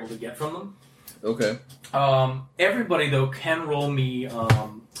what you're able to get from them. Okay. Everybody, though, can roll me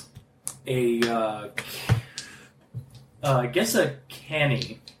I guess a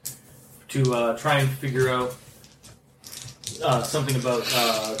canny to try and figure out something about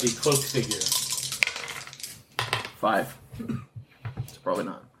the cloaked figure. 5. It's probably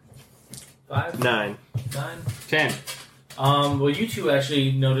not. 5? 9. 9? 10. Well, you two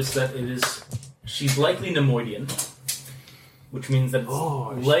actually notice that she's likely Nemoidian, which means that it's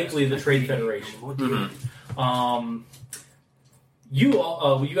likely the Trade Federation. Mm-hmm. You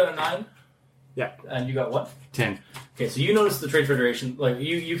got a 9? Yeah. And you got what? 10. Okay, so you notice the Trade Federation, like,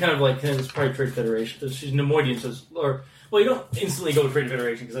 you kind of like, it's probably Trade Federation, she's Nemoidian, so you don't instantly go to Trade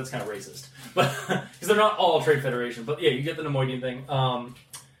Federation, because that's kind of racist, but, because they're not all Trade Federation, but yeah, you get the Nemoidian thing.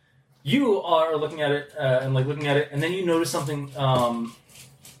 You are looking at it, and then you notice something,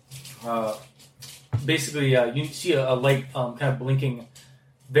 basically, you see a light, kind of blinking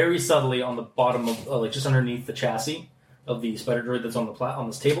very subtly on the bottom of, like, just underneath the chassis of the spider droid that's on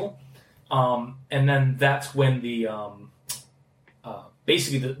this table. And then that's when the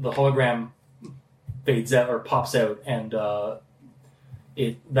basically the hologram fades out or pops out, and that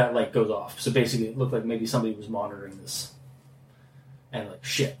light goes off. So basically, it looked like maybe somebody was monitoring this, and like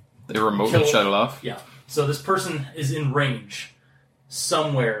shit. They remotely shut it off. Yeah. So this person is in range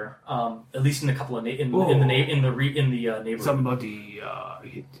somewhere, at least in a couple of in the neighborhood. Somebody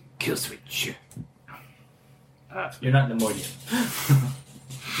hit kill switch. You're not Nemoidian.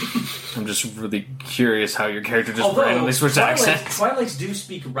 I'm just really curious how your character just randomly switched accents. Twilights do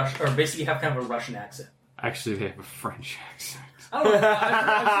speak Russian, or basically have kind of a Russian accent. Actually, they have a French accent. I don't know.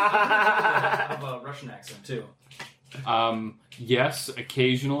 I have a Russian accent too. Yes,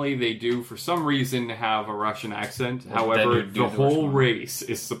 occasionally they do, for some reason, have a Russian accent. Well, However, then you do the the whole Russian. race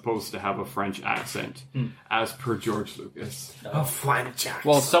is supposed to have a French accent, as per George Lucas. A French accent.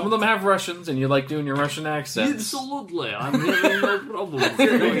 Well, some of them have Russians, and you like doing your Russian accents. Absolutely, I'm having no problem.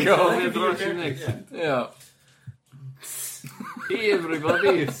 There you go. With Russian accent. Yeah. Hey,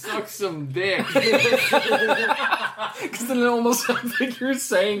 everybody, suck some dick. Because then it almost sounds like you're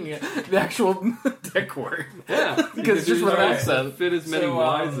saying the actual dick word. Yeah, Because it's just with an Alright. accent. Fit as many So,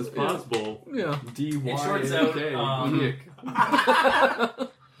 Y's as possible. Yeah. D-Y-K, shorts out, dick.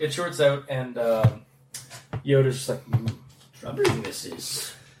 It shorts out, and Yoda's just like, I'm reading this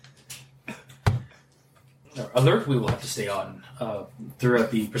is alert. We will have to stay on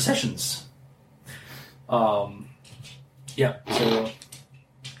throughout the processions. Yeah. So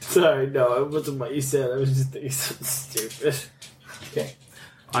Sorry, no, it wasn't what you said. I was just thinking something stupid. okay.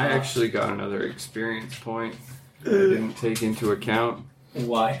 I actually got another experience point that I didn't take into account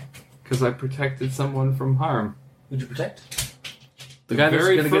Why? because I protected someone from harm. Who'd you protect? The guy that's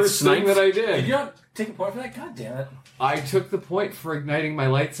Very going to get first thing sniped. that I Did did. you not take a point for that? God damn it! I took the point for igniting my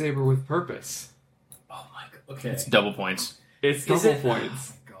lightsaber with purpose. Oh my god. Okay. It's double points. It's Is double it?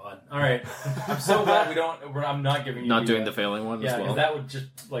 points. God. All right. I'm so glad I'm not giving you. Not doing the failing one Yeah, as 'cause well. that would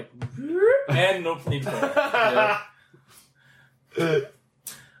just like and no need for that. Yeah.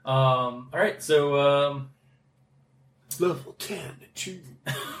 All right. So Level 10 achieved.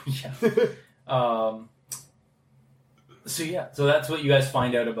 yeah. So yeah. So that's what you guys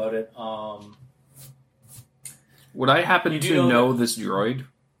find out about it. Would I happen You do to know know this droid?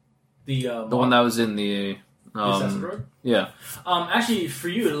 The one that was in the... assassin droid? Yeah. Actually, for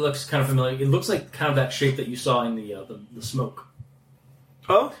you, it looks kind of familiar. It looks like kind of that shape that you saw in the smoke.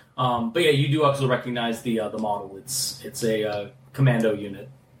 Oh? But yeah, you do also recognize the model. It's a commando unit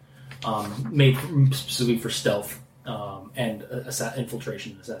made specifically for stealth and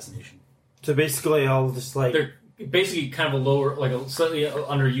infiltration and assassination. So basically, I'll just like. They're basically kind of a lower, like a slightly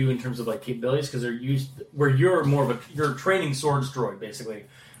under you in terms of like capabilities, because they're used where you're more of you're training swords droid basically.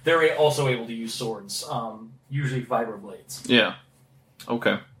 They're also able to use swords, usually vibroblades. Yeah.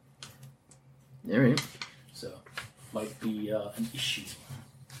 Okay. All right. So, might be an issue.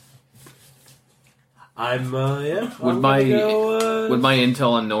 I'm Would I'm my gonna go, would my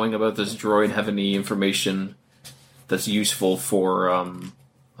intel on knowing about this droid have any information that's useful for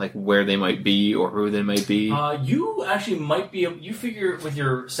like where they might be or who they might be? You actually might be able, you figure with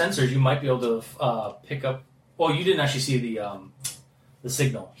your sensors you might be able to pick up. Well, you didn't actually see the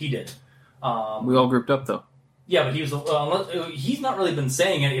signal. He did. We all grouped up though. Yeah, but he was. He's not really been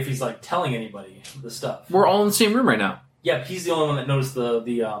saying it if he's like telling anybody the stuff. We're all in the same room right now. Yeah, but he's the only one that noticed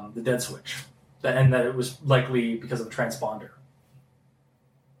the dead switch, and that it was likely because of a transponder.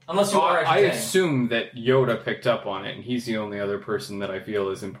 Unless you are I actually saying. assume that Yoda picked up on it, and he's the only other person that I feel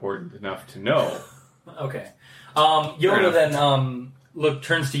is important enough to know. Okay. Yoda then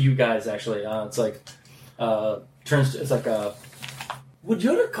turns to you guys. Actually, it's like It's like how would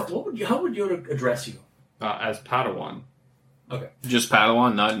Yoda address you? As Padawan. Okay. Just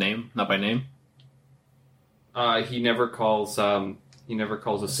Padawan, not by name. He never calls Ahsoka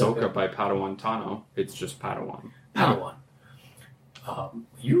Ahsoka. by Padawan Tano. It's just Padawan. Padawan.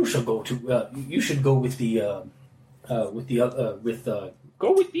 You should go to. You should go with the. Go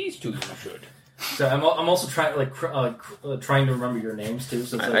with these two, you should. So I'm also trying trying to remember your names too.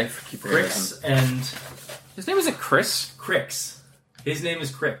 So it's I like keep Crix and His name isn't Chris. Crix. His name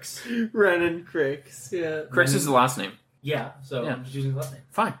is Crix. Renan Crix. Yeah. Chris is the last name. Yeah. So Yeah. I'm just using the last name.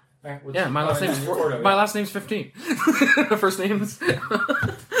 Fine. All right, Yeah, my last name's Ordo. my last name's 15. First names.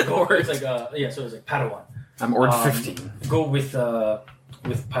 Or it's like so it's like Padawan. I'm Ord 15. Go with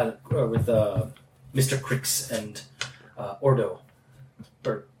pilot with Mr. Crix and Ordo,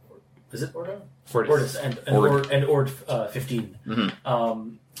 or is it Ordo? Fortis. and Ord 15. Mm-hmm.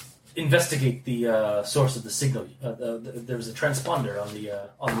 Investigate the source of the signal. There's a transponder on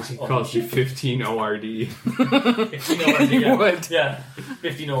the He calls you 15 ORD. 15 ORD. He Yeah. would. Yeah,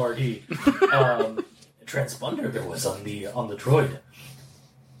 15 ORD. Transponder there was on the droid.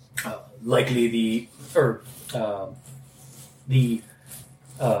 Likely the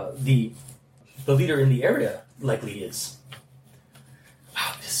leader in the area likely is.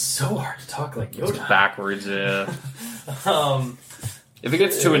 Wow, it's so hard to talk like It's Yoda. backwards. Um, If it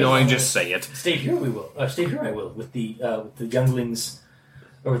gets too annoying, just say it. Stay here, we will. Stay here, I will, with the younglings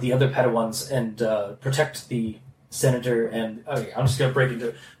or the other Padawans, and protect the senator. And okay, I'm just gonna break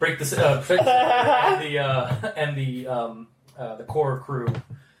the the core crew,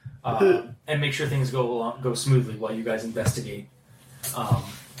 and make sure things go smoothly while you guys investigate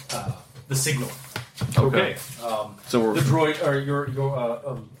the signal. Okay. So we're The droid or your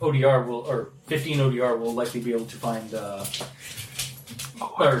ODR will, or 15 ODR will likely be able to find.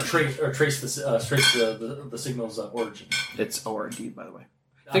 Or trace the signal's origin. it's ORD, by the way.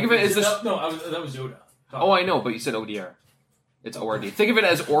 Think of it as this. No, that was Yoda. Oh, I know, but you said ODR. It's ORD. Think of it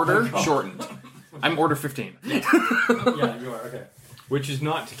as order shortened. I'm Order 15. Yeah, you are. Okay. Which is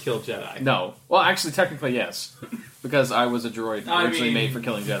not to kill Jedi. No. Well, actually, technically, yes. Because I was a droid originally mean- made for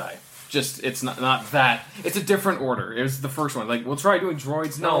killing Jedi. Just, it's not that. It's a different order. It was the first one. Like, we'll try doing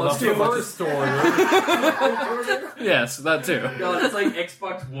droids. No, let's do First order. Yes, that too. God, it's like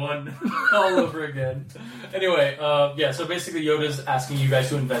Xbox One all over again. Anyway, so basically Yoda's asking you guys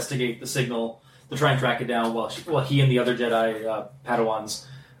to investigate the signal to try and track it down while he and the other Jedi Padawans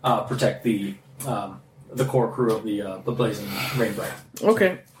protect the core crew of the Blazing Rainbow.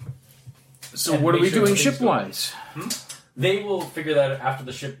 Okay. So And what are make we sure doing everything's ship-wise? They will figure that out after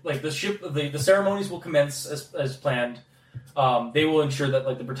the ship. Like the ship, the ceremonies will commence as planned. They will ensure that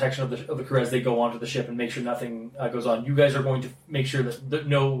like the protection of the crew as they go onto the ship and make sure nothing goes on. You guys are going to make sure that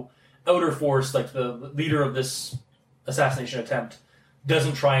no outer force, like the leader of this assassination attempt,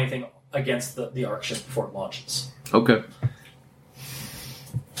 doesn't try anything against the Ark ship before it launches. Okay.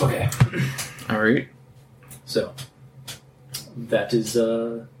 Okay, All right. so that is.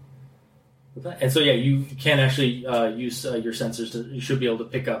 And so yeah, you can actually use your sensors to. You should be able to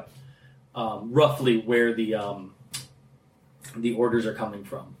pick up roughly where the orders are coming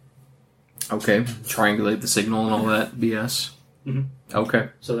from. Okay. Triangulate the signal and all that BS. Mhm. Okay.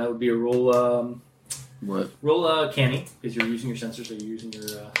 So that would be a roll. What? Roll canny because you're using your sensors, so you're using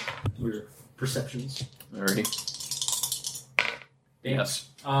your perceptions. Alrighty. Damn. Yes.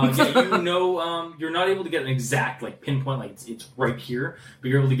 Yeah, you're not able to get an exact like pinpoint, like it's right here, but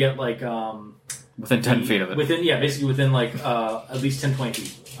you're able to get like Within 10 feet of it. basically within like at least 10-20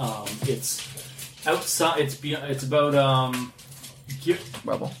 feet. It's outside. It's about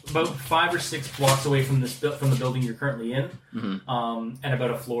Rebel. about 5 or 6 blocks away from the building you're currently in, Mhm. and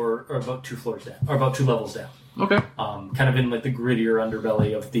about a floor or about 2 floors down, or about 2 levels down. Okay. Kind of in like the grittier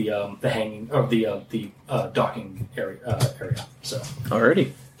underbelly of the hanging of the docking area. So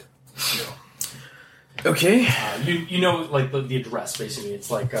Alrighty. Okay. You know, like the address basically. It's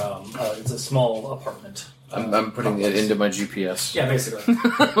like it's a small apartment. I'm putting it into my GPS. Yeah, basically.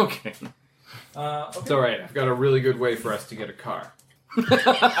 Okay. Okay. It's alright, I've got a really good way for us to get a car.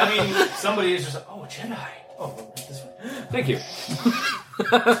 I mean, somebody is just like, oh, Jedi. Oh, this way. Thank you.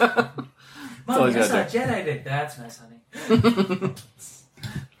 Mommy, I saw a Jedi dick. That's nice, honey.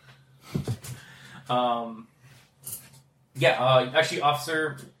 Actually,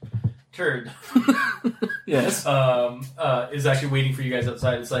 Officer Turd Yes. is actually waiting for you guys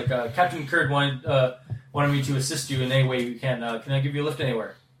outside. It's like, Captain Kurd wanted me to assist you in any way you can. Can I give you a lift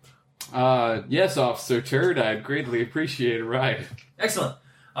anywhere? Yes, Officer Turd, I'd greatly appreciate a ride. Excellent.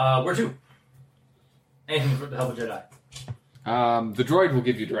 Where to? Anything for the help of Jedi. The droid will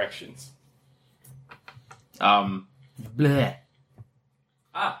give you directions. Bleh.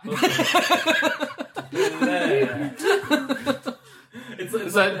 Ah, okay. It's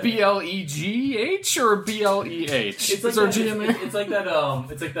Is that BLEGH or BLEH? Is there a G in there? It's like that.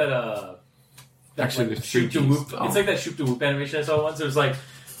 It's like that. Actually, like, there's shoot to three whoop. Gs. It's like that shoot to whoop animation I saw once. It was like,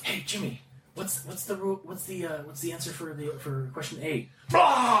 hey Jimmy, what's the answer for question A?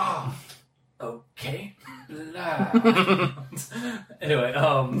 Blah! Okay. Blah. Anyway,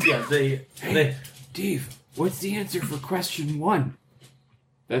 yeah, they Dave, what's the answer for question 1?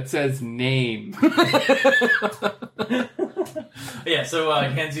 That says name. yeah. So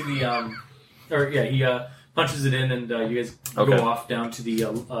he hands you the he punches it in, and you guys Okay. go off down to the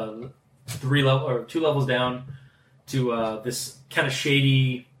 2 levels down to this kind of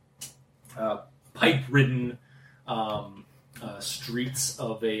shady, pipe-ridden streets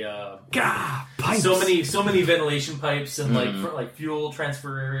of a Pipes. so many ventilation pipes and like fuel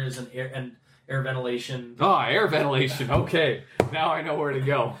transfer areas and air ventilation. Air ventilation. Okay, now I know where to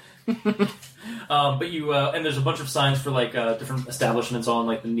go. But you and there's a bunch of signs for like different establishments on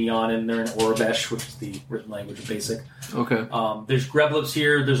like the neon, and they're in Orabesh, which is the written language of Basic. Okay. There's Greblips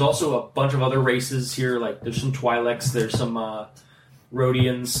here. There's also a bunch of other races here. Like there's some Twi'leks. There's some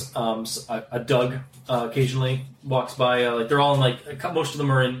Rhodians. A Dug occasionally walks by. Like they're all in like most of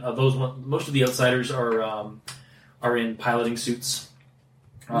them are in most of the outsiders are in piloting suits.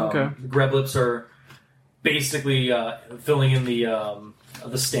 Okay. The Greblips are basically filling in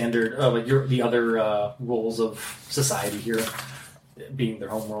the standard, like the other roles of society here, being their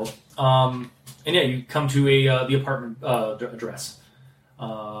home world. And yeah, you come to the apartment address.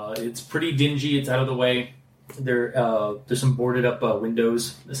 It's pretty dingy. It's out of the way. There's some boarded up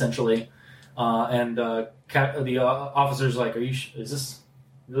windows essentially, and the officer's like, is this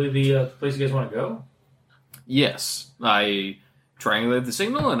really the place you guys want to go?" Yes. I triangulated the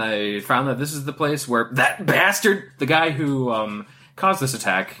signal, and I found that this is the place where that bastard, the guy who caused this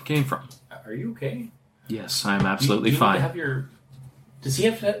attack, came from. Are you okay? Yes, I'm absolutely Do you fine. Need to have your, does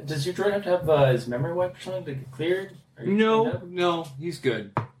your droid have to have his memory wiped or something to get cleared? Are you cleaned up? No, he's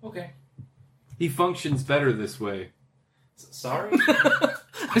good. Okay. He functions better this way. Sorry.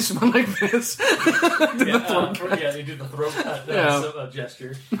 I smell like this. They do the throat cut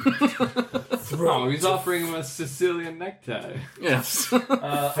gesture. Oh, he's offering him a Sicilian necktie. Yes. All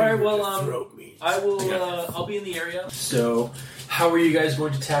right. Well, I will. I'll be in the area. So, how are you guys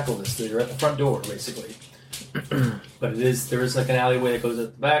going to tackle this? You're at the front door, basically. But there is like an alleyway that goes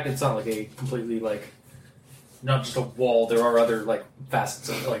at the back. It's not like a completely not just a wall. There are other like facets.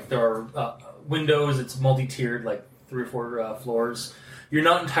 There are windows. It's multi-tiered, like 3 or 4 floors. You're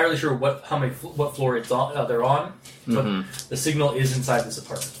not entirely sure what floor it's on. They're on, but the signal is inside this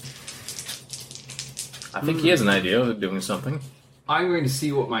apartment. I think he has an idea of doing something. I'm going to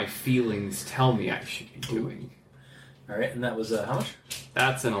see what my feelings tell me I should be doing. All right, and that was how much?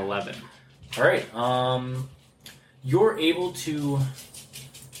 That's an 11. All right. You're able to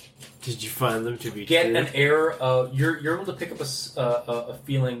Did you find them to be get true? an air of you're able to pick up a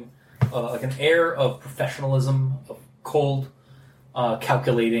feeling like an air of professionalism, of cold,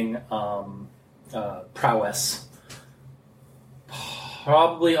 calculating prowess.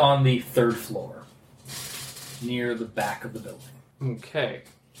 Probably on the 3rd floor, near the back of the building. Okay.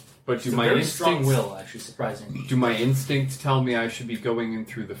 But do It's a my very strong instincts will, actually, surprisingly. do my instincts tell me I should be going in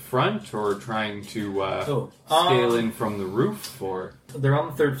through the front or trying to Oh, scale in from the roof or They're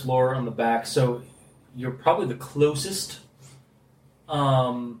on the 3rd floor on the back, so you're probably the closest.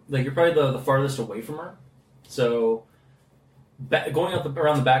 You're probably the farthest away from her. So going up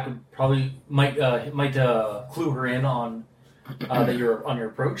around the back would probably might clue her in on that you're on your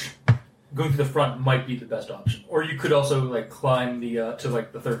approach. Going through the front might be the best option, or you could also climb the to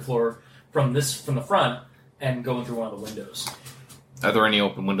the 3rd floor from the front and go in through one of the windows. Are there any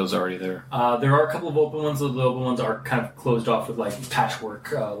open windows already there? There are a couple of open ones. The open ones are kind of closed off with like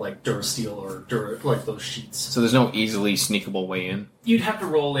patchwork, like Durasteel or like those sheets. So there's no easily sneakable way in? You'd have to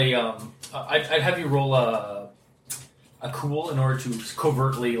roll a. I'd have you roll a cool in order to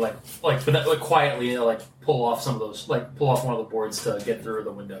covertly, quietly, pull off some of those, pull off one of the boards to get through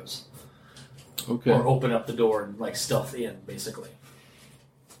the windows, Okay. or open up the door and stealth in, basically.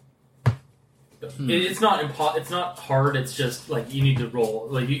 It's not It's not hard. It's just you need to roll.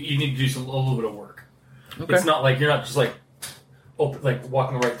 You need to do a little bit of work. Okay. It's not you're not just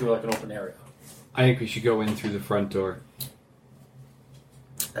walking right through an open area. I think we should go in through the front door.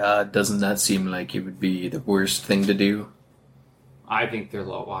 Doesn't that seem like it would be the worst thing to do? I think they're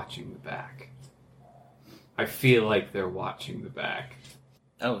watching the back. I feel like they're watching the back.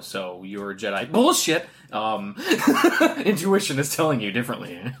 Oh, so you're a Jedi. Bullshit! Intuition is telling you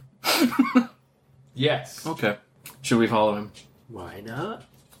differently. Yes. Okay. Should we follow him? Why not?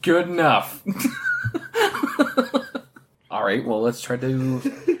 Good enough. Alright, well, let's try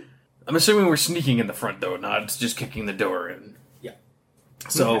to... I'm assuming we're sneaking in the front door, not just kicking the door in. Yeah.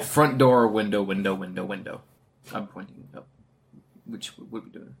 So, front door, window. I'm pointing up. What are we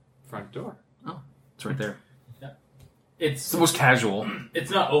doing? Front door. It's right there. It's It's the most casual.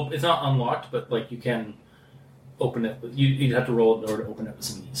 It's not It's not unlocked, but you can open it. You'd have to roll in order to open it with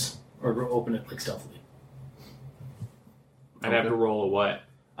some ease, or open it stealthily. I'd have to roll a what?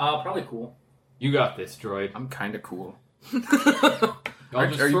 Probably cool. You got this, droid. I'm kind of cool. I'll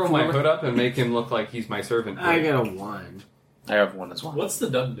just are you throw cool my with- hood up and make him look like he's my servant. I got a 1. I have one as well. What's the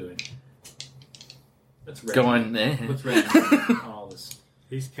Doug doing? That's red. Going, What's red on all this?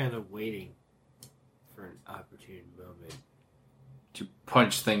 He's kind of waiting for an opportune moment to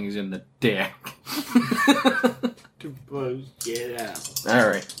punch things in the dick. to get out.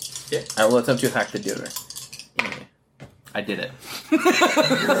 Alright. Yeah. I will attempt to attack the door. Anyway. I did it.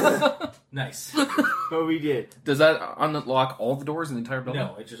 Nice. But we did. Does that unlock all the doors in the entire building?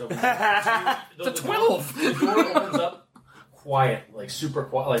 No, it just opens up. It's a 12! The door opens up quiet, super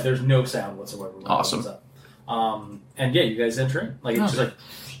quiet. There's no sound whatsoever when Awesome. it opens up. And yeah, you guys enter in. It's just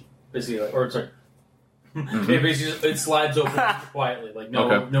basically, or it's it basically it slides open quietly.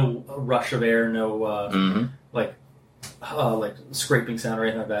 No rush of air, no scraping sound or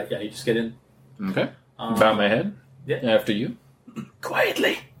anything like that. Yeah, you just get in. Okay. Bow my head. Yeah. After you.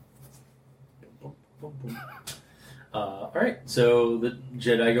 Quietly. Boom, boom, boom. All right, so the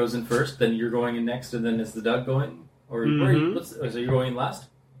Jedi goes in first, then you're going in next, and then is the Doug going? Or so you're going in last?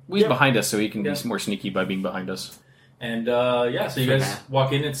 Well, he's behind us, so he can Yeah. be more sneaky by being behind us. And so you guys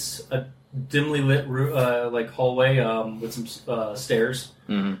walk in. It's a dimly lit hallway with some stairs.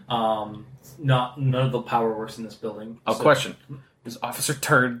 Mm-hmm. None of the power works in this building. Question. Is Officer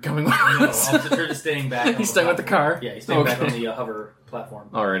Turd coming with No, us? Officer Turd is staying back. on He's the staying with the platform. car? Yeah, he's staying back on Okay. the hover platform.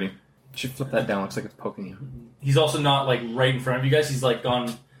 Alrighty. Should flip that down. Looks like it's poking you. He's also not right in front of you guys. He's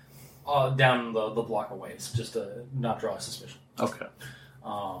gone down the block away. It's just to not draw suspicion. Okay.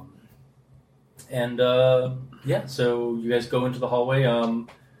 So you guys go into the hallway.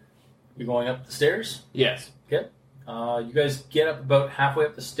 You're going up the stairs. Yes. Okay. You guys get up about halfway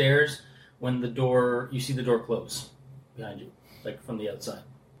up the stairs when you see the door close behind you, from the outside.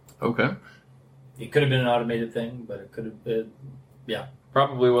 Okay. It could have been an automated thing, but it could have been, yeah.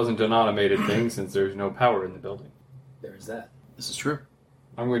 Probably wasn't an automated thing since there's no power in the building. There's that. This is true.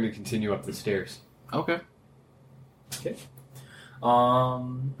 I'm going to continue up the stairs. Okay. Okay.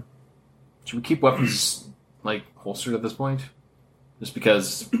 Should we keep weapons, holstered at this point? Just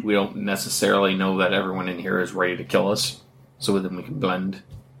because we don't necessarily know that everyone in here is ready to kill us, so then we can blend.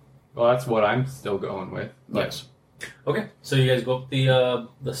 Well, that's what I'm still going with. but- Yes. Okay. So you guys go up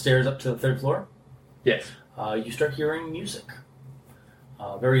the stairs up to the third floor. Yes. You start hearing music.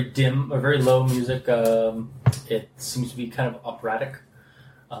 Very dim, or very low music. It seems to be kind of operatic,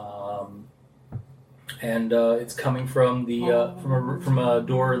 and it's coming from the from a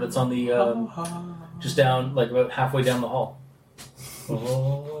door that's on the just down about halfway down the hall.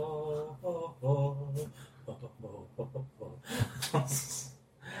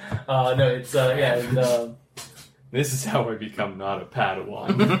 No, it's and, This is how I become not a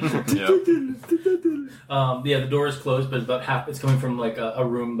Padawan. the door is closed, but about half. It's coming from a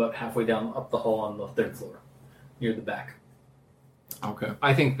room about halfway down up the hall on the third floor, near the back. Okay.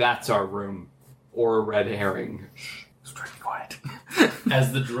 I think that's our room. Or a red herring. It's pretty quiet.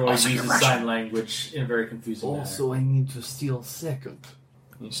 As the droid Also, you're uses Russian. sign language in a very confusing manner. I need to steal second.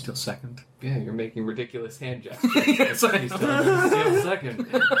 You still second? Yeah, you're making ridiculous hand gestures. Yes, I He's know. telling me to steal second.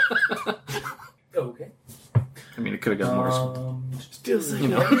 Okay. I mean, it could have gotten worse. Still You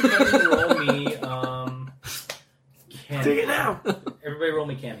know. roll me Canny. Take it now. Everybody roll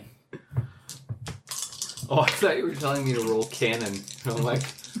me canny. Oh, I thought you were telling me to roll canon. I'm like,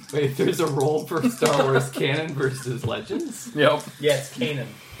 wait, there's a roll for Star Wars canon versus Legends? Yep. Yeah, it's Kanan.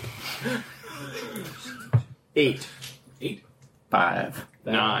 8. 5.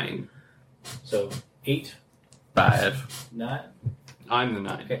 9. So 8, 5. 9. I'm the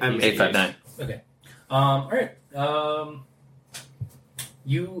 9. Okay. I'm 8, 5, 9. Okay. All right.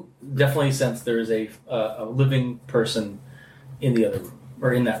 You definitely sense there is a living person in the other room,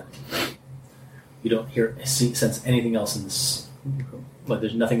 or in that room. You don't sense anything else in this room. Like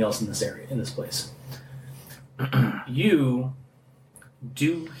there's nothing else in this area, in this place. You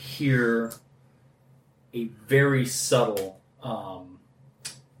do hear a very subtle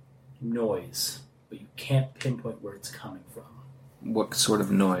noise, but you can't pinpoint where it's coming from. What sort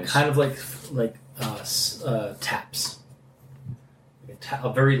of noise? Kind of like taps. Like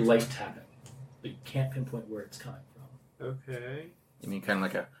a very light tapping, but you can't pinpoint where it's coming from. Okay. You mean kind of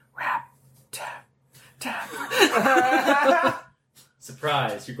like a rap, tap, tap?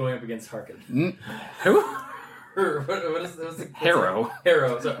 Surprise! You're going up against Harkin. Who? What is the Harrow.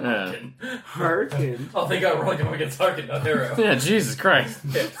 Harrow. Sorry, Yeah. Harkin. Harkin. Oh, thank God, we're only going up against Harkin, not Harrow. Yeah, Jesus Christ.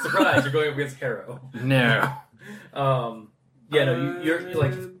 Yeah, surprise! You're going up against Harrow. No. Yeah, no, you're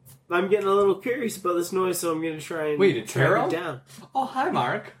like. I'm getting a little curious about this noise, so I'm going to try and Wait, it's track Harrow? it down. Oh, hi,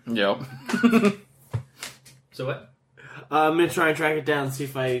 Mark. Yep. So what? I'm going to try and track it down and see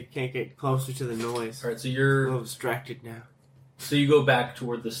if I can't get closer to the noise. All right, so I'm a you're. little distracted now. So you go back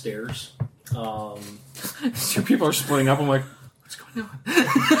toward the stairs. So people are splitting up. I'm like, what's going on?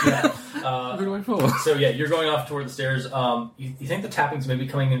 Yeah. Who do I follow? So yeah, you're going off toward the stairs. You think the tapping's maybe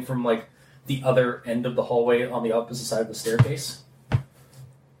coming in from like the other end of the hallway on the opposite side of the staircase?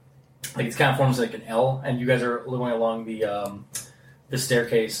 Like it's kind of forms like an L, and you guys are going along the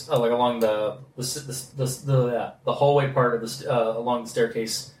staircase, like along the hallway part of the along the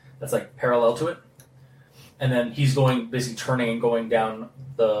staircase that's like parallel to it, and then he's going basically turning and going down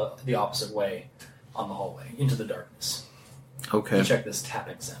the opposite way on the hallway into the darkness. Okay. To check this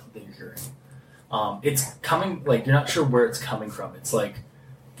tapping sound that you're hearing. It's coming, like, you're not sure where it's coming from. It's like,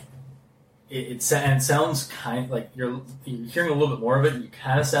 it sounds kind of like you're hearing a little bit more of it. It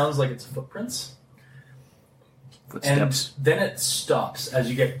kind of sounds like it's footprints. Footsteps. And then it stops as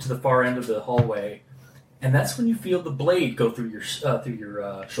you get to the far end of the hallway, and that's when you feel the blade go through your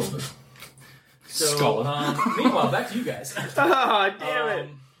shoulder. So, Skull. Meanwhile, back to you guys. Oh, damn it.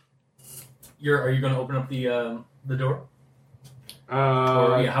 Are you going to open up the door?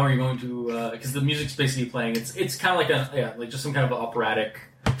 Or how are you going to? Because the music's basically playing. It's kind of like just some kind of operatic,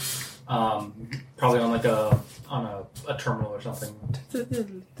 probably on like a terminal or something.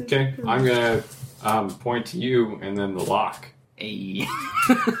 Okay, I'm going to point to you and then the lock. Hey.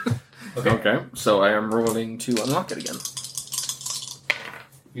 Okay. Okay, so I am rolling to unlock it again.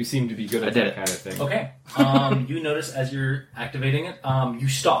 You seem to be good at I did that it. kind of thing. Okay. You notice as you're activating it, you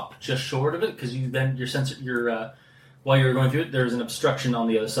stop just short of it because while you're going through it, there's an obstruction on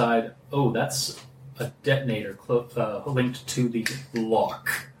the other side. Oh, that's a detonator linked to the lock.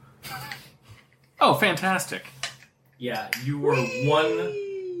 Oh, fantastic. Yeah, you were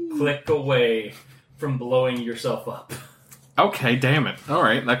one click away from blowing yourself up. Okay, damn it. All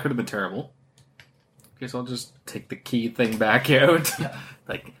right, that could have been terrible. Guess I'll just take the key thing back out.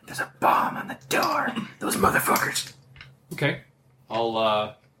 Like, there's a bomb on the door. Those motherfuckers. Okay.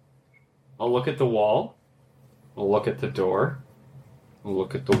 I'll look at the wall. I'll look at the door. I'll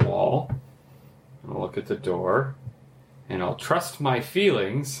look at the wall. I'll look at the door. And I'll trust my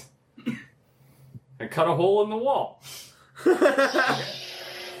feelings and cut a hole in the wall.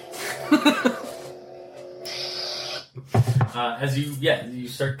 As you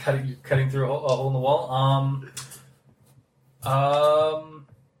start cutting through a hole in the wall.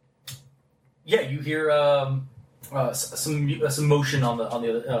 You hear some motion on the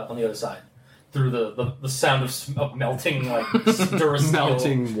other side through the sound of melting like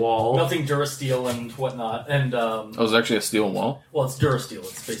Durasteel, melting Durasteel and whatnot. And Oh, it's actually a steel wall? well, it's Durasteel.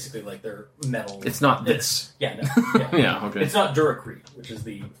 It's basically like their metal. It's not this. Yeah, no, yeah. Yeah, okay. It's not Duracrete, which is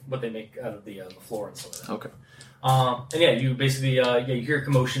what they make out of the floor and stuff like that. Okay. And yeah, you basically you hear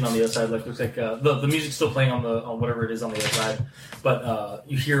commotion on the other side. Like looks like the music's still playing on whatever it is on the other side, but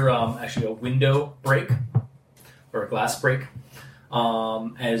you hear actually a window break or a glass break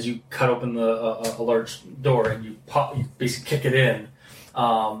as you cut open a large door and you basically kick it in.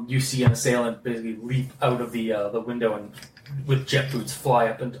 You see an assailant basically leap out of the window and with jet boots fly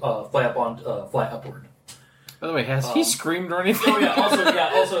upward. By the way, has he screamed or anything? Oh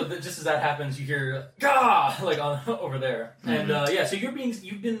yeah. Also, just as that happens, you hear "Gah!" like over there, and so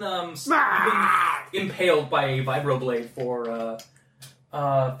you've been impaled by a vibroblade for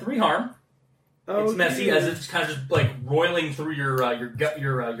 3 harm. It's messy as it's kind of just like roiling through your gut,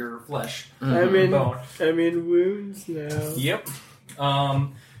 your flesh. I'm in bone. wounds now. Yep.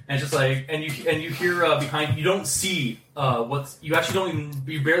 And it's just like, and you hear behind. You don't see you actually don't even.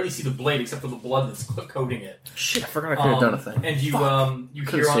 You barely see the blade except for the blood that's coating it. Shit, I forgot I could have done a thing. And you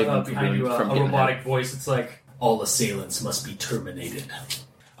Could've hear saved him from behind you a getting robotic hit. voice. It's like, all assailants must be terminated.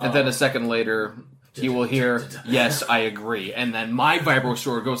 And then a second later, you will hear, "Yes, I agree." And then my vibro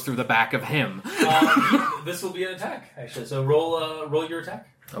sword goes through the back of him. This will be an attack, actually. So roll your attack.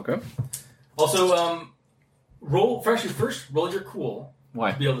 Okay. Also, roll your cool.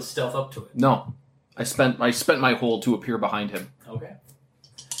 Why? To be able to stealth up to it. No. I spent my hold to appear behind him. Okay.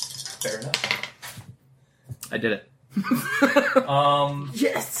 Fair enough. I did it.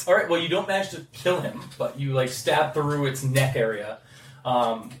 Yes. All right. Well, you don't manage to kill him, but you like stab through its neck area,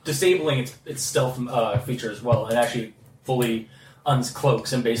 disabling its stealth feature as well, and actually fully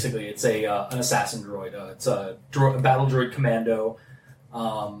uncloaks. And basically, it's an assassin droid. It's a battle droid commando.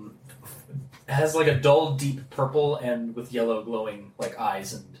 It has like a dull, deep purple and with yellow glowing like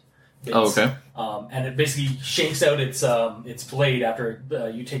eyes and bits. Oh, okay. And it basically shanks out its blade after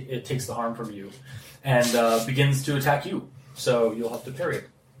it takes the harm from you, and begins to attack you. So you'll have to parry it.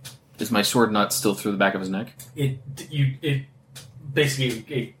 Is my sword not still through the back of his neck? It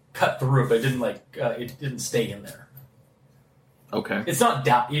basically cut through it, but it didn't stay in there. Okay. It's not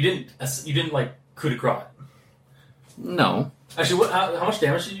down. You didn't like coup de grace. No. Actually, how much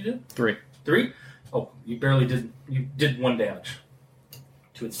damage did you do? 3. 3? Oh, you barely did. You did 1 damage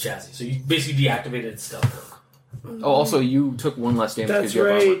to its chassis. So you basically deactivated its stealth. Oh, also, you took 1 less damage because That's you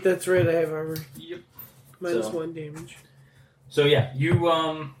have armor. right. That's right. I have armor. Yep. Minus So- 1 damage. So yeah,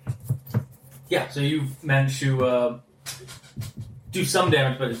 so you've managed to do some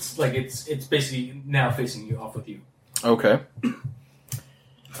damage, but it's basically now facing you off with you, Okay.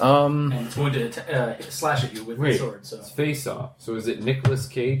 and it's going to slash at you with the Wait. sword. So It's Face Off. So is it Nicolas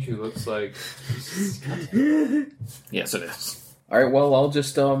Cage who looks like? Yes, it is. All right. Well, I'll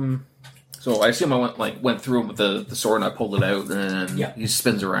just So I assume I went through him with the sword and I pulled it out, and then Yeah. he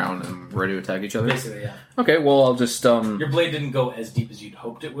spins around and I'm ready to attack each other. basically, yeah, Okay. Well, I'll just your blade didn't go as deep as you'd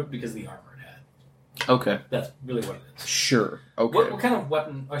hoped it would because of the armor it had. Okay. That's really what it is. Sure. Okay. What kind of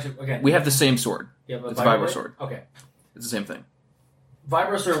weapon? Actually, again, We have the same sword. you have it's a vibro sword. Okay, It's the same thing.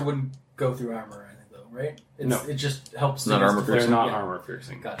 vibro sword wouldn't go through armor, I think, though, right? No. It just helps. Not armor They're piercing. not Yeah. armor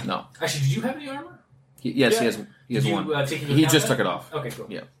piercing. Got it. No. Actually, did you have any armor? Yes, Yeah. he has Did you, one. take into He account just that? took it off. Okay, cool.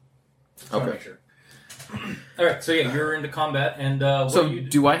 Yeah. Just wanna Okay. make sure. All right, so yeah, you're into combat, and what So, do you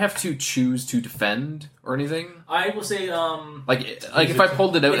do I have to choose to defend or anything? I will say, Like if I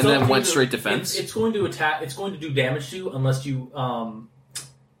pulled it out and it's then okay went to- straight defense? It's going to attack. It's going to do damage to you unless you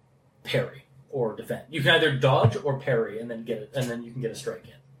parry or defend. You can either dodge or parry, and then get it, and then you can get a strike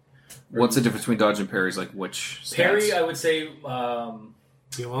in. What's the difference between dodge and parry? Is like which stats? Parry? I would say You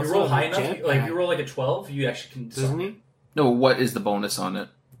you also roll have high a enough. jetpack. Like if you roll like a 12, you actually can. Doesn't he? No, what is the bonus on it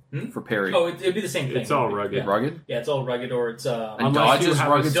for parry? Oh, it'd be the same thing. It's all rugged. Yeah. Rugged? Yeah, it's all rugged, or it's And Unless dodge you is have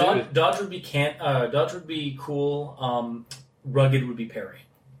a rugged? skill- dodge would be dodge would be cool. Rugged would be parry.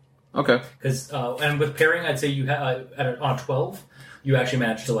 Okay. Because and with parrying, I'd say you on 12, you actually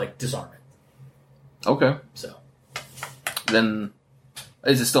manage to like disarm it. Okay. So Then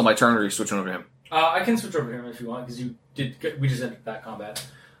is it still my turn or are you switching over to him? I can switch over to him if you want because we just entered that combat.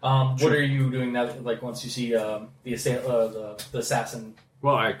 What are you doing now? Like once you see the assassin.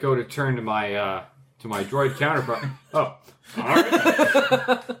 Well, I go to turn to my droid counterpart. Oh, all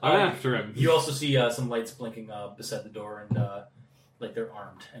right. I'm after him. You also see some lights blinking beside the door, and like they're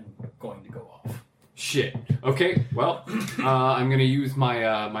armed and going to go off. Shit. Okay. Well, I'm gonna use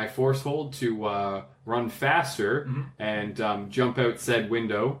my my force hold to run faster and jump out said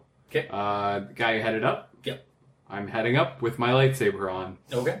window. Okay. The guy headed up. Yep. I'm heading up with my lightsaber on.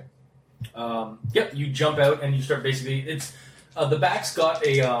 Okay. Yep. You jump out and you start basically. It's the back's got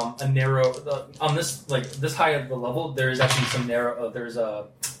a narrow on this this high of the level. There is actually some narrow.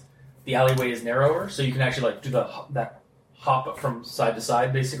 The alleyway is narrower, so you can actually like do that hop up from side to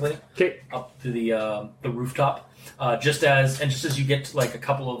side, basically. Okay. Up to the rooftop. Just as you get to, like a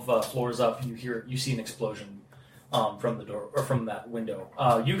couple of floors up, you see an explosion from the door or from that window.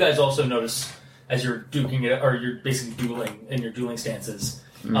 You guys also notice as you're duking it, or you're basically dueling in your dueling stances.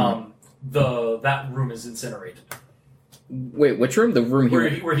 That room is incinerated. Wait, which room? The room here.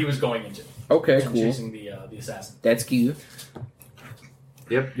 Where he was going into. Okay, and cool. chasing the assassin. That's cute.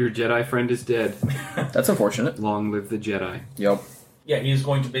 Yep, your Jedi friend is dead. That's unfortunate. Long live the Jedi. Yep. Yeah, he's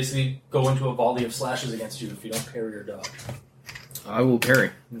going to basically go into a volley of slashes against you if you don't parry or dodge. I will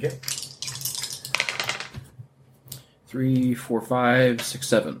parry. Okay. 3, 4, 5, 6,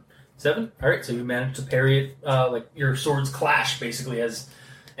 7. 7. All right, so you managed to parry it. Like your swords clash basically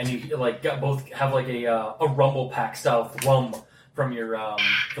and you like both have like a rumble pack style thrum from your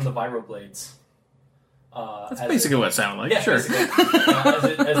from the vibroblades. That's basically what it sounded like. Yeah, sure. As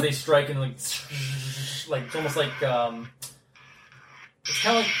they strike and like it's almost like it's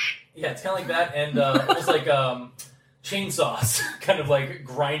kind of like that, and almost like chainsaws, kind of like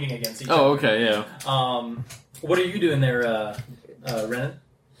grinding against each other. Oh, okay, yeah. What are you doing there, Renan?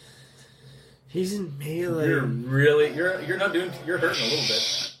 He's in melee. You're not doing. You're hurting a little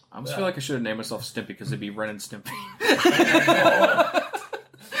bit. I almost feel like I should have named myself Stimpy because it'd be Ren and Stimpy.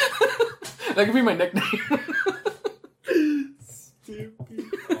 That could be my nickname.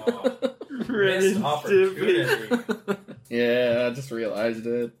 Missed opportunity. Yeah, I just realized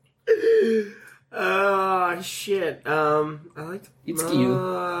it. Oh shit. I like It's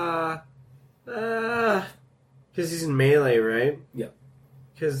cute. because he's in melee, right? Yeah.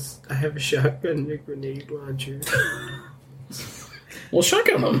 Because I have a shotgun and a grenade launcher. Well,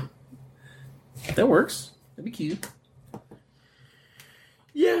 shotgun them. That works. That'd be cute.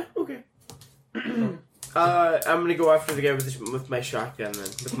 Yeah. Okay. I'm gonna go after the guy with my shotgun then.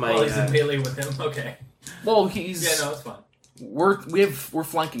 With my. He's in melee with him. Okay. Well, he's. Yeah, no, it's fine. We're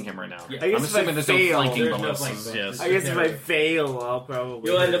flanking him right now. Yeah. I guess I'm if assuming I there's fail, no flanking there's no bonus. flanking bonus. Yes. I guess if I fail, I'll probably.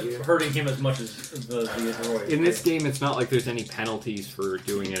 You'll end up hit you. hurting him as much as the droid. In this game, it's not like there's any penalties for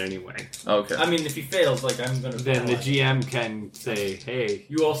doing it anyway. Okay. I mean, if he fails, like I'm gonna. Then the GM can say, "Hey,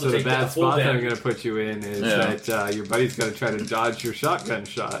 You also so the take bad full spot that I'm damage. going to put you in is Yeah. that your buddy's going to try to dodge your shotgun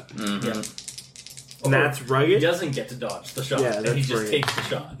shot." Mhm. Yeah. And that's He rugged. doesn't get to dodge the shot. Yeah, and he that's just right. takes the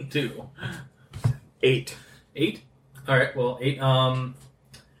shot too. 8. 8. All right. Well, 8.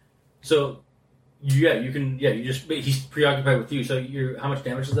 So, yeah, you can. Yeah, you just. He's preoccupied with you. So, how much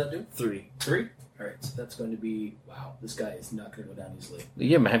damage does that do? 3. 3. All right. So that's going to be. Wow. This guy is not going to go down easily. You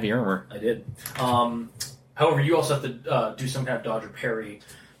give him heavy armor. I did. However, you also have to do some kind of dodge or parry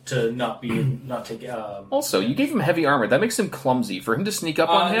to not take. Also, you gave him heavy armor. That makes him clumsy. For him to sneak up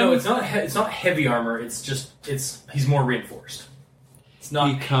on him. No, it's not. It's not heavy armor. It's just. He's more reinforced. It's not.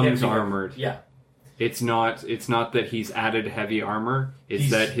 He comes heavy armored. Yeah. It's not that he's added heavy armor. It's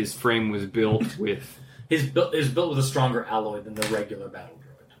He's- that his frame was built with. His built is built with a stronger alloy than the regular battle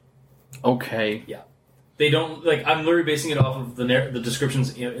droid. Okay. They don't like. I'm literally basing it off of the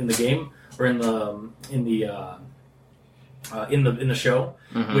descriptions in the game or in the show,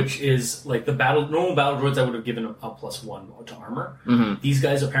 Mhm. which is like the normal battle droids. I would have given a +1 to armor. Mhm. These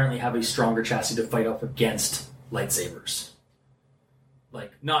guys apparently have a stronger chassis to fight up against lightsabers.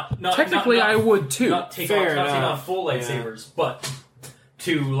 Like not Technically, not, I would too. not take Fair on enough. full lightsabers, but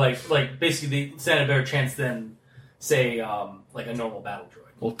to like basically they stand a better chance than say like a normal battle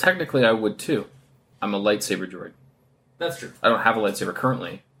droid. Well, technically, I would too. I'm a lightsaber droid. That's true. I don't have a lightsaber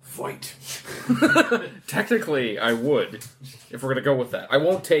currently. Fight. Technically, I would. If we're gonna go with that, I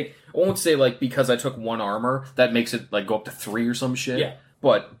won't say like because I took 1 armor that makes it like go up to 3 or some shit. Yeah.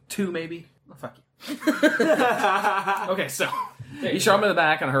 But 2 maybe. Oh, fuck you. Okay, so he shot him in the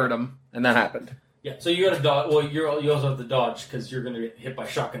back and hurt him, and that happened. Yeah, so you got to dodge. Well, you also have to dodge because you're going to get hit by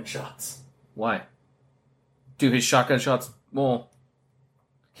shotgun shots. Why? Dude, his shotgun shots. Well,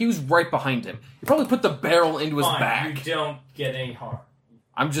 he was right behind him. He probably put the barrel into his Fine, back. you don't get any harm.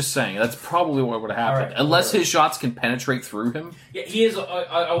 I'm just saying that's probably what would have happened. All right, Unless whatever. his shots can penetrate through him. Yeah, he is.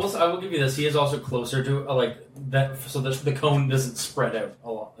 I will give you this. He is also closer to like that, so the cone doesn't spread out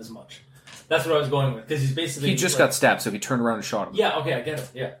a lot as much. That's what I was going with because he's basically. He just like, got stabbed, so he turned around and shot him. Yeah. Okay, I get it.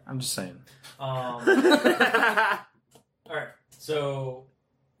 Yeah. I'm just saying. All right. So.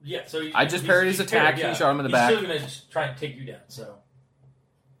 Yeah. So I just parried his attack, he shot him in the back. He's still going to try and take you down. So.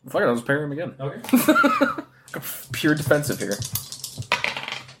 Fuck it, I'll just parry him again. Okay. Pure defensive here.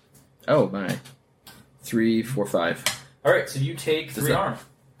 Oh my. 3, 4, 5. All right. So you take Does 3 that- harm.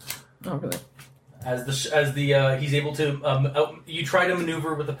 Oh really? As he's able to you try to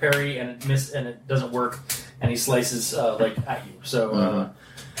maneuver with a parry and it it doesn't work and he slices like at you. So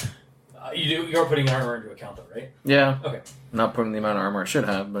you're putting armor into account though, right? Yeah. Okay. Not putting the amount of armor I should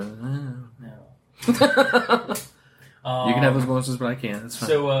have, but No. you can have those bonuses, but I can't. That's fine.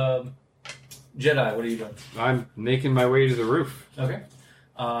 So Jedi, what are you doing? I'm making my way to the roof. Okay.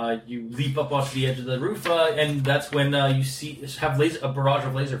 You leap up onto the edge of the roof, and that's when you have a barrage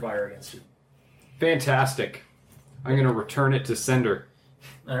of laser fire against you. Fantastic. I'm going to return it to sender.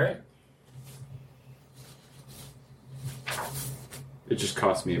 All right. It just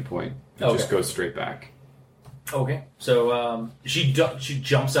costs me a point. It Okay. just goes straight back. Okay, so she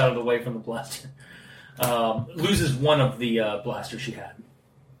jumps out of the way from the blaster. Loses one of the blasters she had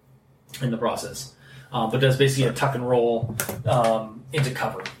in the process, but does basically a tuck and roll into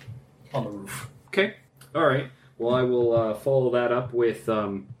cover on the roof. Okay. All right. Well, I will follow that up with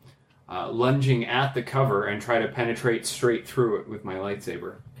lunging at the cover and try to penetrate straight through it with my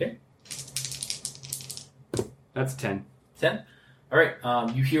lightsaber. Okay. That's 10. 10. All right.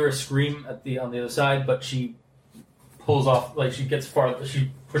 You hear a scream on the other side, but she pulls off. Like she gets far.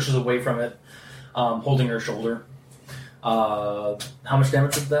 She pushes away from it, holding her shoulder. How much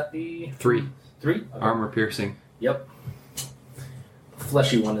damage would that be? 3. 3. Okay. Armor piercing. Yep. The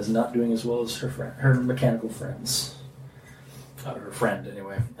fleshy one is not doing as well as her mechanical friends. Her friend,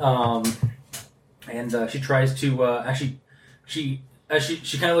 anyway. And she tries to she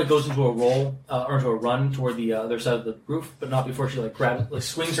kind of like goes into a roll or into a run toward the other side of the roof, but not before she like grabs it, like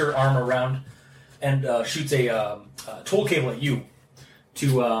swings her arm around and shoots a toll cable at you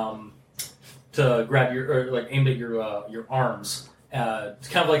to grab your or like aimed at your arms. It's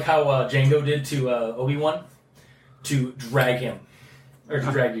kind of like how Django did to Obi-Wan to drag him or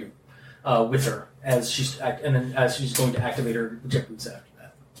to drag you with her as she's going to activate her jet boots after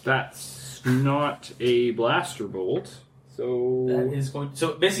that. That's not a blaster bolt. So That is going.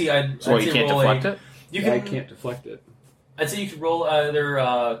 So basically, So I'd you say can't roll deflect a, it? You can. I can't deflect it. I'd say you could roll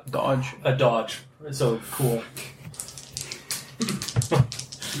either Dodge. a dodge. So cool.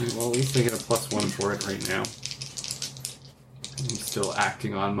 Well, at least I get a +1 for it right now. I'm still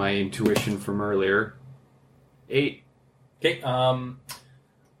acting on my intuition from earlier. 8. Okay.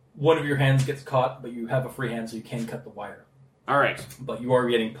 One of your hands gets caught, but you have a free hand, so you can cut the wire. All right. But you are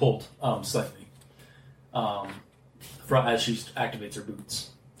getting pulled slightly as she activates her boots.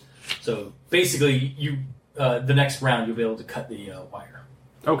 So basically, you the next round you'll be able to cut the wire,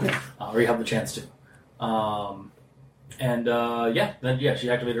 Okay. or you have the chance to. Then she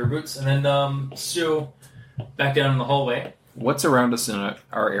activated her boots, and then so back down in the hallway. What's around us in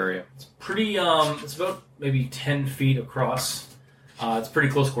our area? Pretty. It's about maybe 10 feet across. It's pretty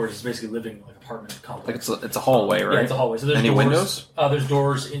close quarters. It's basically living like apartment complex. Like it's a hallway, right? Yeah, it's a hallway. So there's Any doors, windows? There's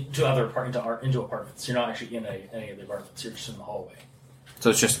doors into into apartments. You're not actually in any of the apartments. You're just in the hallway. So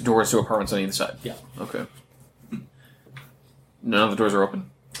it's just doors to apartments on either side? Yeah. Okay. None of the doors are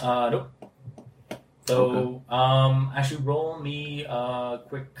open? Nope. So, actually, roll me a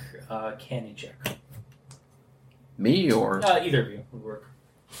quick canny check. Me or Either of you would work.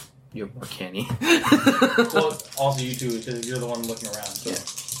 you have more canny? Well, also you two, because you're the one looking around. So. Yeah.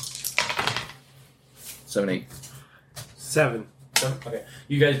 7, 8. 7. Okay.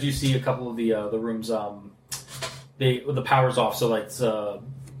 You guys do see a couple of the rooms. The power's off, so like some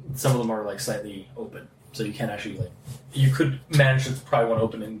of them are like slightly open, so you can actually like you could manage to pry one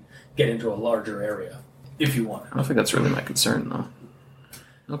open and get into a larger area if you want. I don't think that's really my concern, though.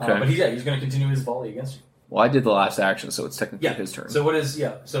 Okay. But he's going to continue his volley against you. Well, I did the last action, so it's technically his turn. So what is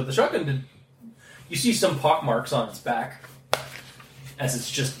So the shotgun did. You see some pock marks on its back as it's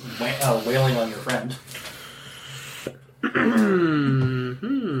just wailing on your friend.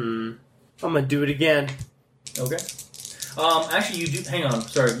 I'm gonna do it again. Okay. Actually, you do. Hang on.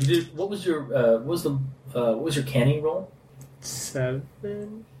 Sorry. You did. What was your? What was your canning roll?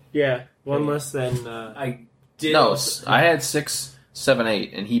 7. Yeah, one less than. I did. No, also- I had 6, 7,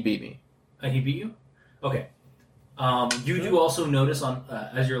 8, and he beat me. He beat you. Okay. You do also notice on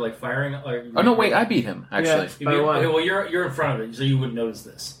as you're like firing. Oh no, wait, I beat him actually. You beat- okay, well, you're in front of it, so you wouldn't notice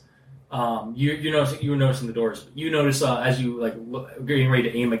this. You were noticing the doors. You notice as you like getting ready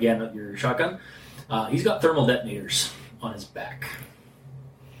to aim again at your shotgun. He's got thermal detonators on his back,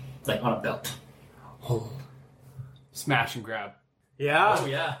 like on a belt. Smash and grab. Yeah. Oh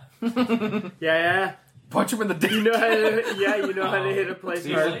yeah. Yeah. Punch him in the dick. You know how to, you know how to hit a place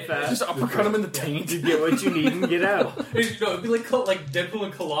hard and fast. Just uppercut him in the taint. You get what you need and get out. It'd be like Deadpool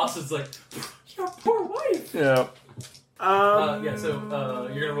and Colossus, like your poor wife. Yeah. So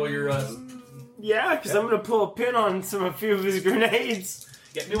you're gonna roll your. Yeah, because I'm gonna pull a pin on a few of his grenades.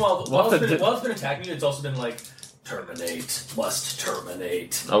 Yeah. Meanwhile, while it's been attacking you, it's also been like terminate, must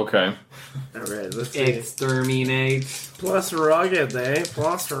terminate. Okay. Alright, let's see. Exterminate. Plus rugged, eh?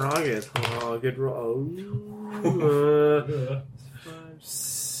 Plus rugged. Oh, good roll. Oh, 5,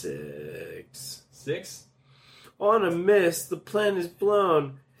 6. 6. On a miss, the plan is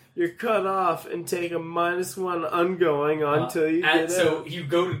blown. You're cut off and take a -1 ongoing until you get So out. you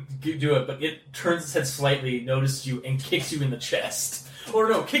go to do it, but it turns its head slightly, notices you, and kicks you in the chest. Or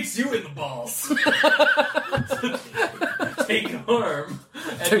no, kicks you in the balls. Take harm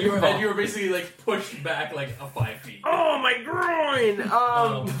and you were basically like pushed back like a 5 feet. Oh my groin!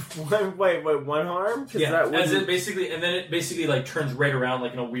 Wait, one harm? Yeah, as it basically, and then it basically like turns right around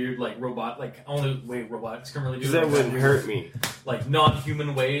like in a weird like robot, like only way robots can really do. Because that wouldn't hurt me. Like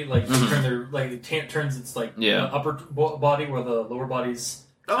non-human way, like they turn their like it turns its like upper body where the lower body's.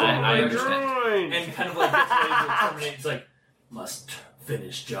 Oh I my understand. groin! And kind of like gets ready to terminate. It's like must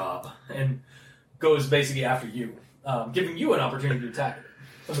finish job and goes basically after you, giving you an opportunity to attack it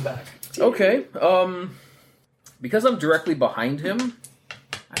from the back. Okay. Because I'm directly behind him.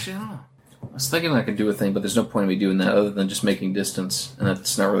 Actually, I don't know. I was thinking I could do a thing, but there's no point in me doing that other than just making distance, and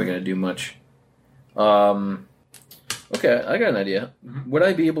that's not really going to do much. Okay, I got an idea. Mm-hmm. Would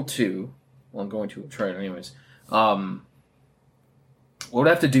I be able to? Well, I'm going to try it anyways. What would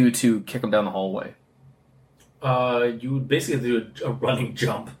I have to do to kick him down the hallway? You would basically do a running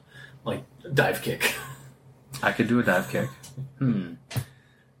jump, like dive kick. I could do a dive kick. And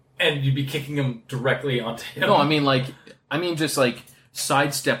you'd be kicking him directly onto him. No, I mean just like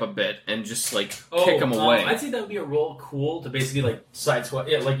sidestep a bit and just like kick him away. I'd say that would be a roll cool to basically like side squat.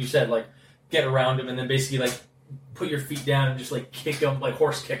 Yeah, like you said, like get around him and then basically like put your feet down and just like kick him, like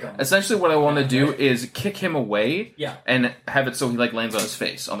horse kick him. Essentially, what I want to do is kick him away, Yeah. and have it so he like lands on his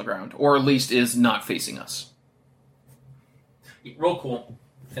face on the ground, or at least is not facing us. Roll cool,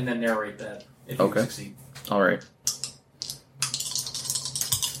 and then narrate that if you Okay. succeed. All right.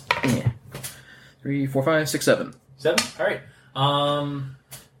 Yeah. 3, 4, 5, 6, 7. 7? Alright.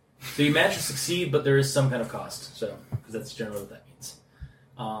 So you managed to succeed, but there is some kind of cost. So, because that's generally what that means.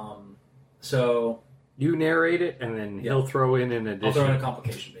 So, You narrate it, and then he'll throw in an addition. I'll throw in a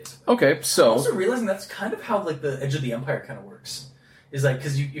complication, basically. Okay, I'm so also realizing that's kind of how like the Edge of the Empire kind of works. Is like,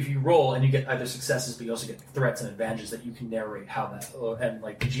 because if you roll and you get either successes, but you also get threats and advantages that you can narrate how that, and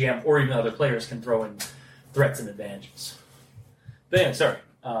like the GM or even other players can throw in threats and advantages. But anyway, sorry.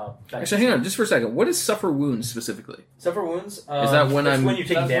 actually, hang on just for a second. What is suffer wounds specifically? Suffer wounds. Is that when that's I'm when you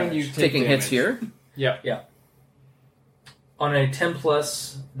take that's when damage? you take taking hits damage. here? On a 10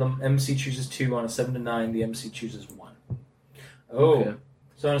 plus, the MC chooses 2. On a 7 to 9, the MC chooses 1. Oh, Okay.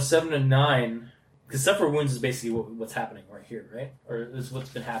 so on a 7 to 9, because suffer wounds is basically what's happening right here, right? Or is what's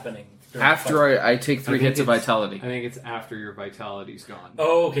been happening during the fight. After I take 3 think hits of it's- vitality. I think it's after your vitality's gone.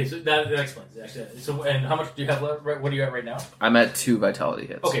 Oh, okay. So that explains it. Actually, so and how much do you have left? What are you at right now? I'm at 2 vitality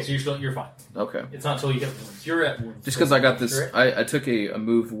hits. Okay, so you're fine. Okay. It's not until you hit wounds. You're at wounds. Just because I got this, You're I took a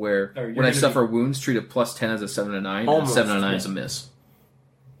move where Oh, you're when I gonna suffer wounds, treat a plus 10 as a 7 to 9, and Almost, 7 to 9 is a miss.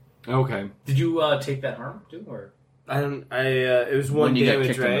 Okay. Did you take that harm too, or I don't. It was one When you get damage,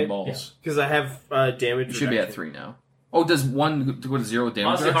 kicked in the right? balls. Because I have damage. You should be at reduction. 3 now. Oh, does 1 go to 0 damage?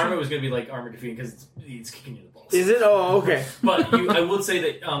 honestly, reduction? harm was going to be like armor defeating because it's kicking you in the balls. Is it? Oh, okay. But I will say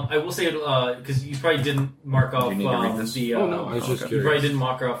that because you probably didn't mark off Do you need to read this? the. Oh, no, I was just okay. You probably curious. didn't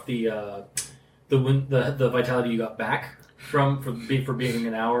mark off the vitality you got back for being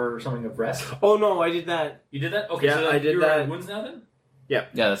an hour or something of rest. Oh no, I did that. You did that? Okay, Yeah, so I did you're that. at wounds now then. Yeah,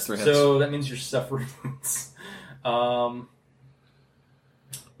 that's 3 hits. So that means you're suffering wounds.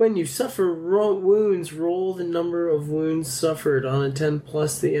 When you suffer wounds, roll the number of wounds suffered. On a 10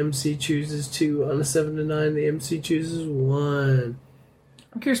 plus, the MC chooses 2. On a 7 to 9, the MC chooses 1.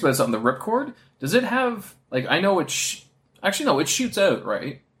 I'm curious about something. The ripcord, does it have, like, I know it actually, no, it shoots out,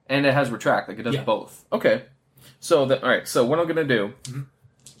 right? And it has retract, like, it does Yeah. both. Okay. So, alright, so what I'm going to do, Mhm.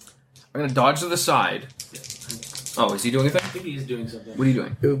 I'm going to dodge to the side. Oh, is he doing I anything? think he's doing something. What are you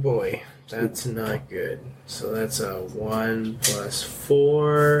doing? Oh boy, that's not good. So that's a 1 plus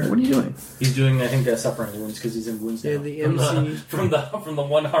 4. What are you doing? He's doing, I think, suffering wounds because he's in wounds Yeah, now. the From MC from the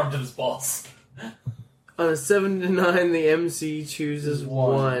one harm to his balls. On a 7 to 9, the MC chooses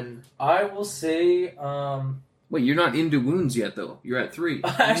 1. I will say, Wait, you're not into wounds yet, though. You're at 3.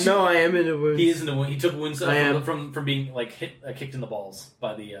 actually, No, I am into wounds. he is in the wound. He took wounds I am. from being like kicked in the balls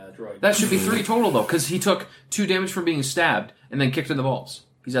by the droid. That should be 3 total, though, because he took 2 damage from being stabbed and then kicked in the balls.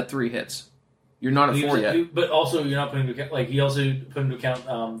 He's at 3 hits. You're not at 4 yet. But also, you're not putting into account, like he also put into account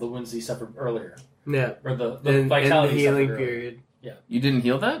the wounds he suffered earlier, Yeah. or the And the vitality he healing suffered earlier. period. You didn't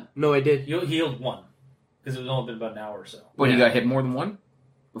heal that? No, I did. He healed 1 because it was only been about an hour or so. What, Yeah. you got hit more than 1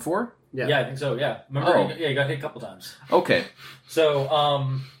 before? Yeah. Yeah, I think so. Yeah, remember? Oh. You got hit a couple times. Okay. So,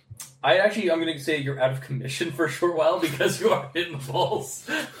 I'm going to say you're out of commission for a short while because you are hitting the balls.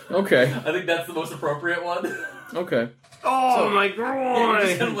 Okay. I think that's the most appropriate one. Okay. Oh So- my You're just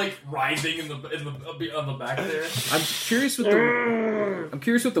kind god! of like writhing on the back there. I'm curious with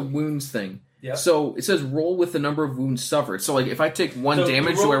the wounds thing. Yeah. So it says roll with the number of wounds suffered. So like if I take 1 So you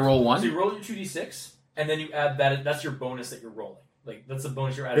damage, roll- do I roll 1? So you roll your 2d6, and then you add that. That's your bonus that you're rolling. Like that's the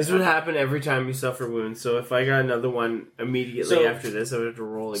bonus you're adding. This would happen every time you suffer wounds. So if I got another one immediately So- after this, I would have to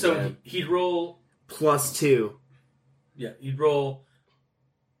roll So again. he'd roll. +2 Yeah, he'd roll.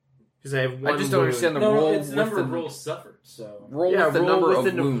 because I have one. I just don't wound. understand the No, roll it's the with number the of rolls suffered. So roll Yeah, with the roll number with of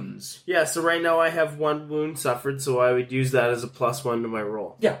the num- wounds. Yeah, so right now I have one wound suffered, so I would use that as a +1 to my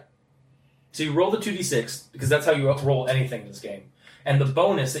roll. So you roll the 2d6 because that's how you roll anything in this game, and the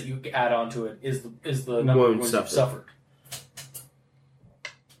bonus that you add onto it is the number of Wound wounds you've suffered.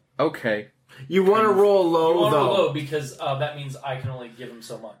 Okay. You want to roll low You want to though. roll low because that means I can only give him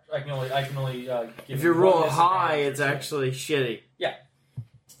so much. I can only give If him you roll one high, disadvantage it's or two. actually shitty.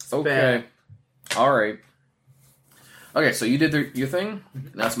 It's Okay. bad. All right. Okay, so you did your thing.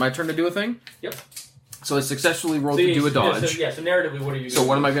 Now it's my turn to do a thing. Yep. So I successfully rolled So to do a yeah, dodge. So narratively, what are you? So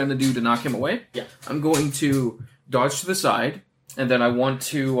what am I going to do to knock him away? Yeah. I'm going to dodge to the side, and then I want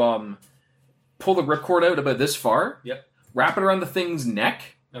to pull the ripcord out about this far. Yep. Wrap it around the thing's neck,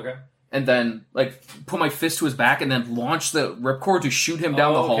 Okay. and then put my fist to his back, and then launch the ripcord to shoot him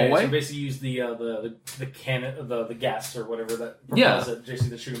down the Okay, hallway. So basically, use the cannon, the gas or whatever that Yeah. propels it, JC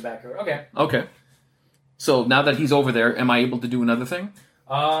to shoot him back. Okay. Okay. So now that he's over there, am I able to do another thing?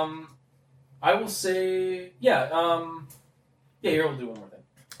 I will say, yeah. You're able to do one more thing.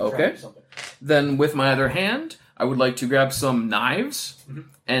 Try to Okay. do something. Then with my other hand, I would like to grab some knives Mhm.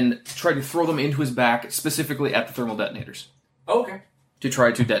 and try to throw them into his back, specifically at the thermal detonators, Okay. to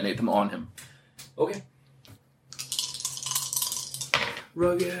try to detonate them on him. Okay.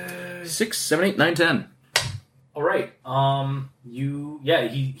 Rugged. 6, 7, 8, 9, 10. All right.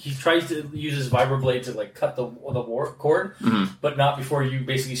 He tries to use his vibroblade to cut the cord, Mhm. but not before you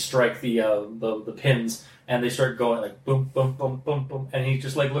basically strike the pins, and they start going boom, boom, boom, boom, boom, and he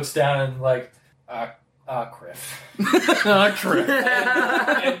just looks down and Criff. Crap.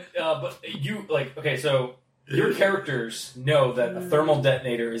 But you okay, so your characters know that a thermal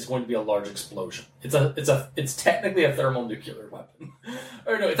detonator is going to be a large explosion. It's technically a thermal nuclear weapon.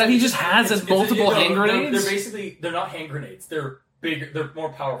 Or no, That he just has as multiple hand grenades? They're not hand grenades. They're bigger. They're more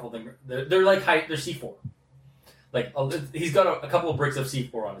powerful than they're like high. They're C4. He's got a couple of bricks of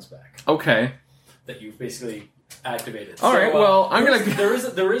C4 on his back Okay. that you've basically activated. All right, well, I'm gonna- There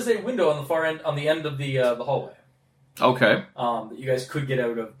is a window on the far end, on the end of the hallway. Okay. That you guys could get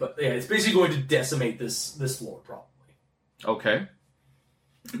out of, but yeah, it's basically going to decimate this floor probably. Okay.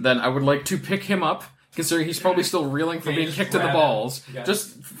 Then I would like to pick him up, considering he's probably still reeling from Yeah, being just kicked in the grab him. balls. Yeah.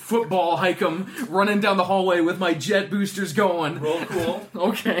 Just football hike him, running down the hallway with my jet boosters going. Roll cool.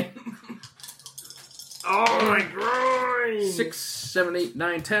 Okay. Oh my groin! 6, 7, 8,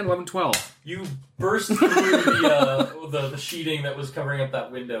 9, 10, 11, 12. You burst through the sheeting that was covering up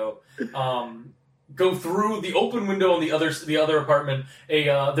that window. Go through the open window on the other apartment.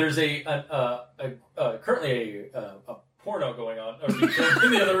 There's currently a porno going on in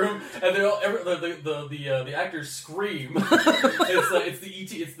the other room, and the actors scream. It's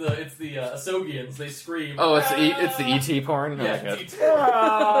the Asogians. They scream. Oh, it's the ET porn? Yeah, Oh, my God. it's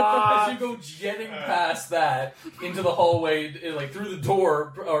as you go jetting past that into the hallway, through the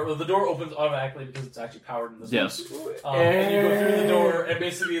door, or the door opens automatically because it's actually powered in this. Yes. And you go through the door, and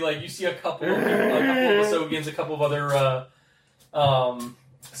basically, you see a couple of people, a couple of Asogians, a couple of other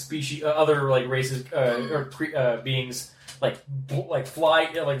species, other races beings. Fly,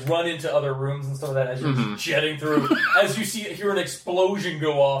 run into other rooms and stuff like that as you're Mhm. jetting through. As you hear an explosion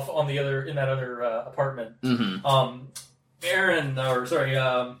go off in that other apartment. Mm-hmm.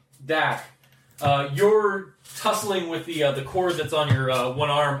 Dak, you're tussling with the cord that's on your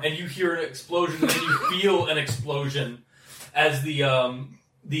one arm, and you hear an explosion, and you feel an explosion as the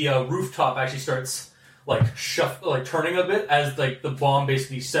rooftop actually starts turning a bit as the bomb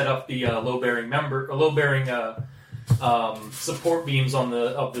basically set up the low bearing support beams of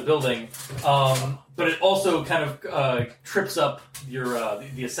the building, but it also kind of trips up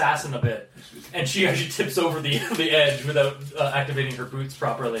the assassin a bit, and she actually tips over the edge without activating her boots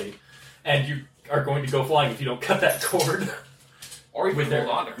properly, and you are going to go flying if you don't cut that cord. Or you With can their-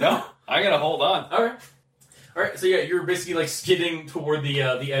 hold on. No, I gotta hold on. All right. So yeah, you're basically skidding toward the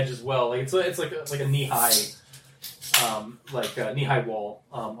edge as well. It's like a knee high, knee high wall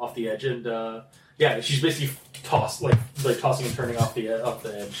off the edge, and she's basically tossing and turning off the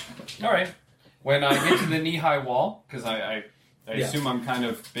edge. All right. When I get to the knee-high wall, because I Yeah. assume I'm kind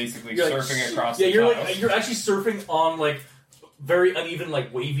of basically You're surfing across Yeah, the you're tiles. you're actually surfing on very uneven,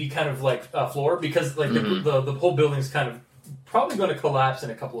 wavy kind of floor because the whole building's kind of probably going to collapse in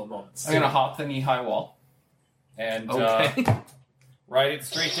a couple of moments. I'm gonna hop the knee-high wall and Okay. ride it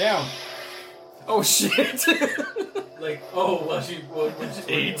straight down. Oh, shit.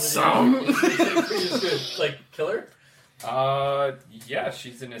 Eat some. Good. Kill her. Yeah,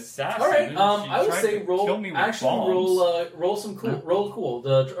 she's an assassin. All right. She I would tried say to roll. kill me with Actually, bombs. roll some cool. Roll cool.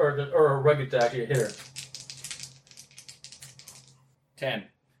 Or a rugged to actually hit her. 10.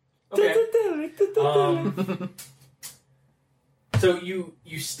 Okay. So you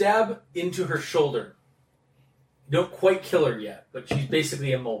stab into her shoulder. You don't quite kill her yet, but she's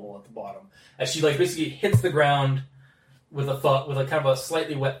basically immobile at the bottom as she basically hits the ground with a kind of a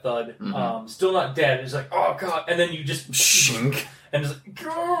slightly wet thud. Still not dead. It's like, oh god, and then you just Shink. and just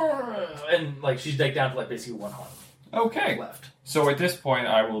and she's down to basically one heart Okay. left. So at this point,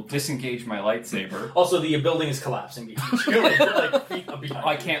 I will disengage my lightsaber. Also, the building is collapsing behind you. You're feet up behind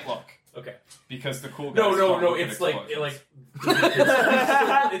I you. can't look Okay. because the cool guys. No. don't look at It's explosions.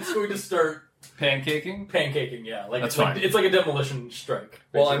 it's going to start Pancaking? pancaking. Yeah, That's it's fine. it's like a demolition strike.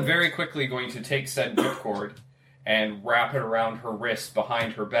 Well, I'm basically. very quickly going to take said whipcord and wrap it around her wrist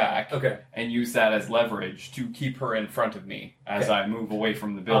behind her back Okay. and use that as leverage to keep her in front of me as I move away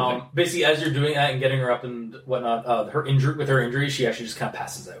from the building. Basically, as you're doing that and getting her up and whatnot, her injury, she actually just kind of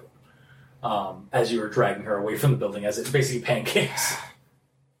passes out as you were dragging her away from the building, as it basically pancakes.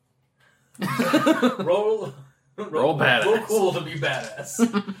 roll badass. Roll cool to be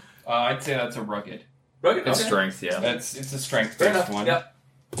badass. I'd say that's a rugged. Rugged? It's Okay. strength, yeah. It's a strength Fair based enough. one. Yep.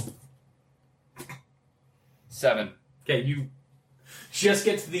 7. Okay, you just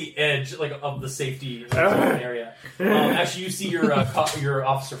get to the edge of the safety area. Actually, you see your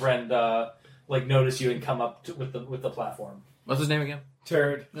officer friend notice you and come up with the platform. What's his name again?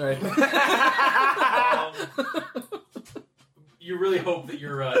 Turd. All right. You really hope that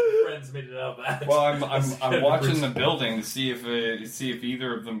your friends made it out of that. Well, That's kind I'm of watching brutal. the building to see if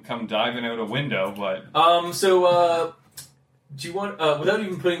either of them come diving out a window, but Do you want, without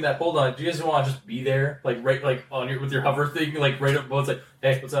even putting that hold on, do you guys want to just be there, with your hover thing, right up, it's like,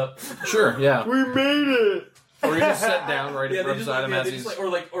 hey, what's up? Sure, yeah. We made it! Or you just sit down right Yeah, they just, beside him as they he's... just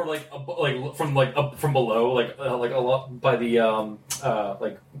from up from below, a lot by the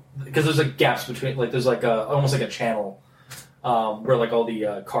because there's gaps between, there's almost like a channel, where all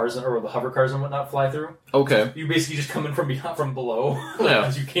the cars or the hover cars and whatnot fly through. Okay. You basically just come in from below Yeah.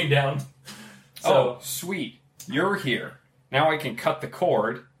 as you came down. So, oh, sweet, you're here. Now I can cut the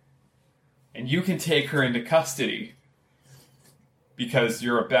cord, and you can take her into custody. Because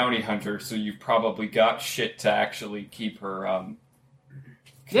you're a bounty hunter, so you've probably got shit to actually keep her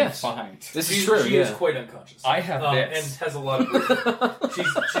Yes. confined. This is true, She is quite unconscious. I have and this. has a lot of.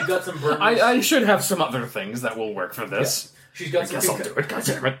 she's got some burns. I should have some other things that will work for this. She's got I some. guess I'll do it,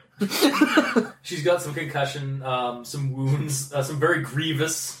 goddammit. She's got some concussion, some wounds, some very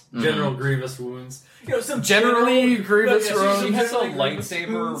grievous, general grievous wounds. Some Generally grievous She wounds. has a generally grievous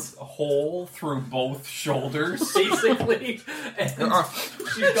lightsaber wounds, hole through both shoulders. basically. And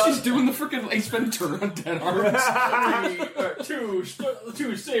She's doing the freaking Ace Ventura on dead arms. two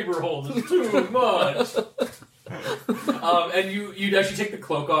saber holes is too much. And you actually take the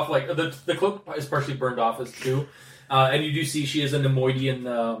cloak off. The cloak is partially burned off as too. And you do see she is a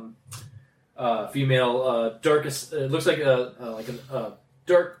Nemoidian female, darkest. It looks like a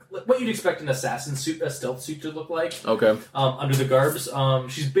dark, what you'd expect an assassin suit, a stealth suit to look like. Okay. Under the garbs,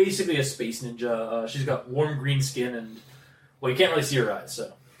 she's basically a space ninja. She's got warm green skin, and you can't really see her eyes.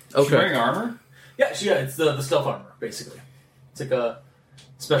 So She's wearing armor? yeah, it's the stealth armor basically. It's like a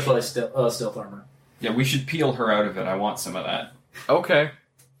specialized stealth armor. Yeah, we should peel her out of it. I want some of that. Okay.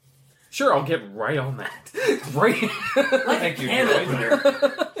 Sure, I'll get right on that. Right. Thank you,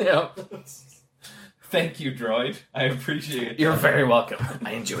 droid. Yeah. Thank you, droid. I appreciate it. You're very welcome.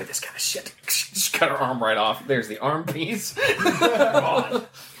 I enjoy this kind of shit. Just cut her arm right off. There's the arm piece.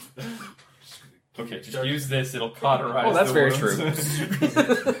 Okay, just use this. It'll cauterize. Oh, that's the very wounds.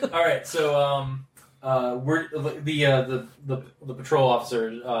 true. All right, so we're the patrol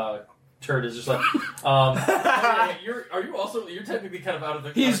officer. Turd is just like, you're technically kind of out of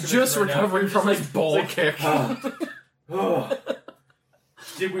the. He's just right now. recovering You're from just his ball like, kick.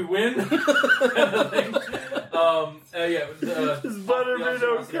 Did we win? Kind of thing. Is Butterbean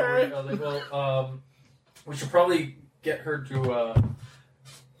okay? We should probably get her to.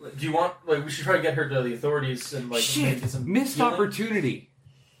 Do you want we should try to get her to the authorities and maybe Shit! get some Missed healing? opportunity.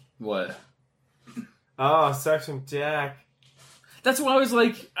 What? Oh, Section Jack. That's why I was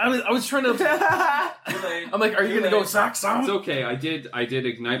like, I was trying to. I'm like, are you gonna go sock It's some? okay. I did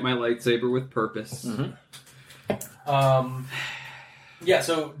ignite my lightsaber with purpose. Yeah.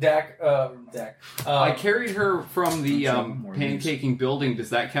 So Dak. I carried her from the more news. pancaking building. Does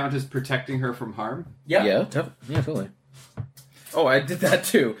that count as protecting her from harm? Yeah. Yeah, totally. Oh, I did that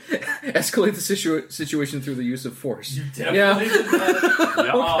too. Escalate the situation through the use of force. You definitely did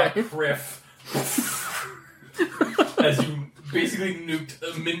that. Okay. Criff. As basically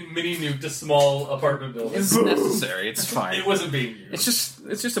mini nuked a small apartment building. It's necessary. It's fine. It wasn't being used.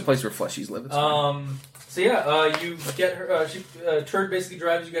 It's just a place where fleshies live. It's fine. So yeah, you get her. Turd basically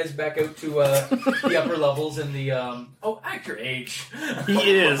drives you guys back out to the upper levels in the. Act your age. He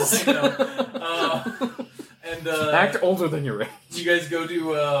is. I know. And Act older than your age. you guys go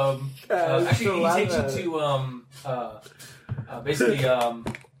to. Actually, he takes you to basically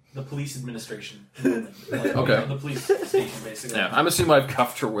the police administration. Okay. The police station, basically. Yeah, I'm assuming I've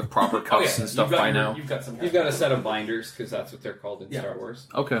cuffed her with proper cuffs and stuff by now. You've got some. You've got a set of binders because that's what they're called in Yeah. Star Wars.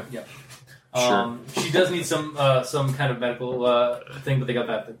 Okay. Yeah. Sure. She does need some kind of medical thing, but they got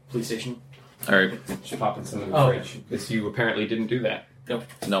that at the police station. All right. Just popping some in the Oh. fridge because you apparently didn't do that.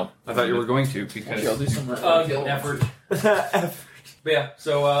 No. I thought you were going to because I'll do some Effort. But yeah,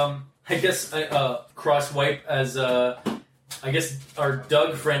 so I guess cross wipe as I guess our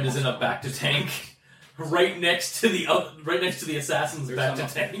Doug friend is in a back to tank, right next to the assassin's back to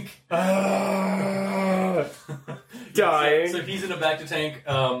tank. Dying. So he's in a back to tank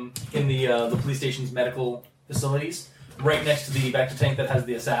in the police station's medical facilities, right next to the back to tank that has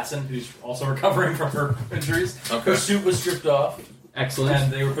the assassin who's also recovering from her injuries. Okay. Her suit was stripped off, excellent.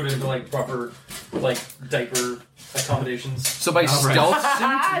 and they were put into proper diaper accommodations. So by stealth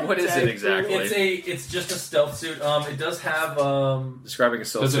suit, what is it exactly? It's just a stealth suit. It does have Describing a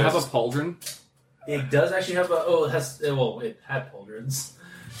stealth Does suit. it have a pauldron? it does actually have it had pauldrons.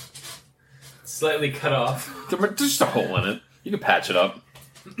 Slightly cut off. There's just a hole in it. You can patch it up.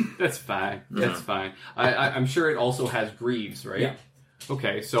 That's fine. That's fine. I'm sure it also has greaves, right? Yeah.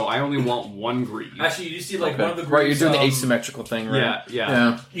 Okay, so I only want one greave. Actually, you do see one of the greaves. Right, you're doing the asymmetrical thing, right?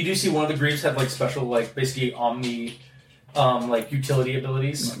 Yeah. You do see one of the greaves have special basically omni utility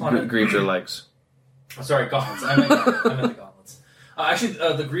abilities on it. Greaves are legs. Oh, sorry, gauntlets. I meant the gauntlets. Actually,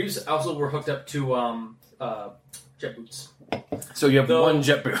 the greaves also were hooked up to jet boots. So you have Though one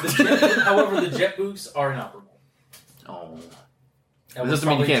jet boot. However, the jet boots are inoperable. Oh. That It doesn't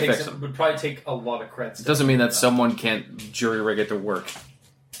mean you can't fix them. them. Would probably take a lot of creds. It doesn't mean that someone can't jury rig it to work.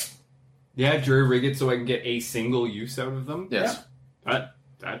 Yeah, jury rig it so I can get a single use out of them. Yes.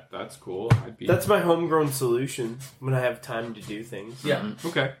 That's cool. That's my homegrown solution when I have time to do things. Yeah. Mhm.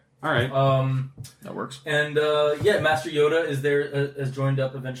 okay. All right. That works. And Master Yoda is there, has joined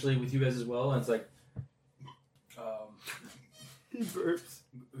up eventually with you guys as well, and it's like, He burps.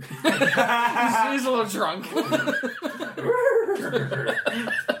 He's a little drunk.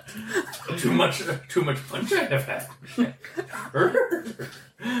 too much punch I have had.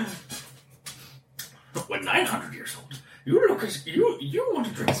 When 900 years old, you look as you want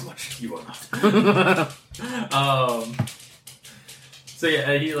to drink as much. You are not. So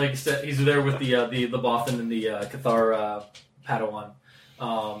yeah, he's there with the Bothan and the Cathar Padawan,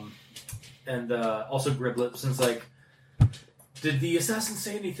 and also Griblets. And it's like, did the assassin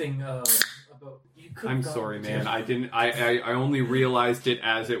say anything about? I'm sorry, man. I didn't. I only realized it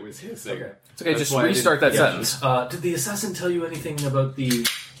as it was hissing. Okay. It's okay, That's just why I restart that Yeah. sentence. Did the assassin tell you anything about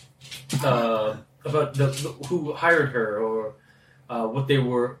about the who hired her, or what they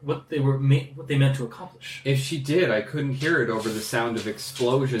meant to accomplish? If she did, I couldn't hear it over the sound of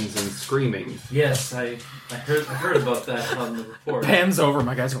explosions and screaming. Yes, I heard about that on the report. Pans over,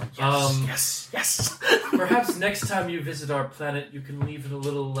 my guy's going, Yes, yes. Perhaps next time you visit our planet, you can leave it a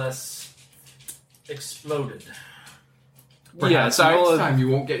little less exploded. Perhaps I next will. time you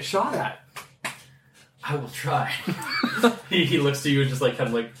won't get shot at. I will try. he looks to you and just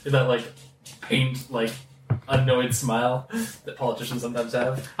kind of that pained annoyed smile that politicians sometimes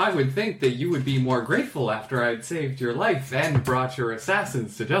have. I would think that you would be more grateful after I'd saved your life and brought your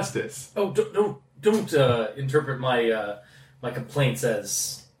assassins to justice. Oh, don't interpret my my complaints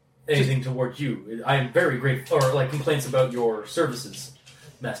as anything toward you. I am very grateful, or complaints about your services,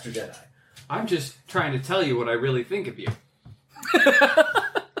 Master Jedi. I'm just trying to tell you what I really think of you.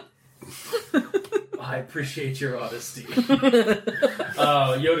 I appreciate your honesty.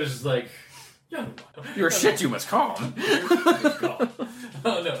 Yoda's just like, young one. Your shit you must calm.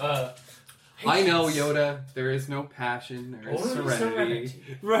 Oh no. I know, Yoda. There is no passion. There is serenity.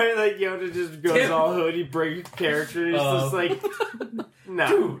 Right, Yoda just goes all hoodie, breaks character, and he's just like,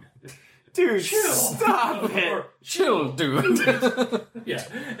 no. Dude, chill. Stop it. Chill, dude. Yeah.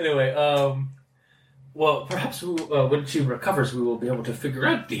 Anyway, well, perhaps when she recovers, we will be able to figure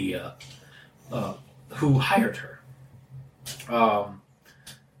out the who hired her.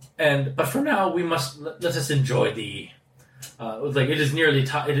 But for now, we must let us enjoy the. It is nearly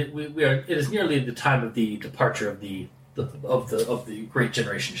it is nearly the time of the departure of the great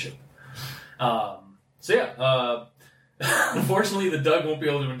generation ship. Unfortunately, the Doug won't be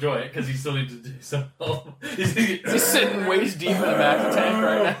able to enjoy it because he still needs to do some. He's sitting waist deep in the back tank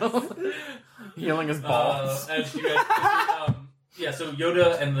right now, healing his balls. As you guys, so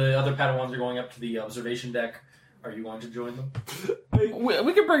Yoda and the other Padawans are going up to the observation deck. Are you going to join them?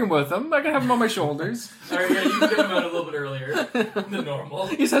 We can bring him with him. I can have him on my shoulders. All right, yeah, you can get him out a little bit earlier than normal.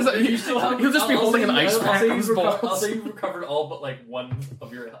 He says he'll just be holding an ice pack on his balls. I'll say you've recovered all but like one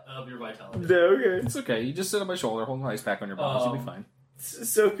of your vitality. Okay. It's okay. You just sit on my shoulder, holding an ice pack on your balls. You'll be fine.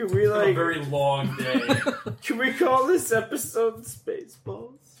 So can we It's been a very long day. Can we call this episode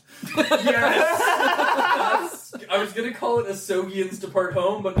Spaceballs? Yes! I was gonna call it Asogians Depart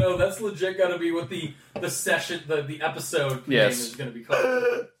Home, but no, that's legit gotta be what the session, the episode name is gonna be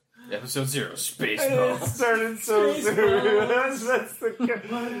called. Episode 0, It Spaceballs. started so soon. That's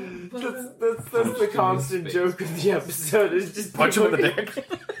the constant joke of the episode. Is just Punch him in the dick.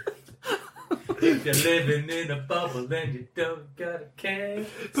 If you're living in a bubble, then you don't gotta care.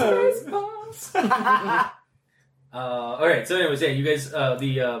 Alright, so anyways, yeah, you guys,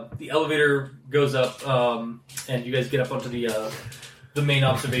 the elevator goes up, and you guys get up onto the main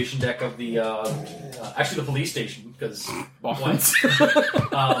observation deck of the, actually the police station, because Balls.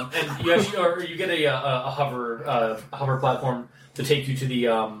 and you actually, you get a hover platform to take you to the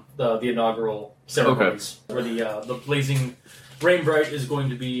inaugural ceremonies, where the blazing Rain Bright is going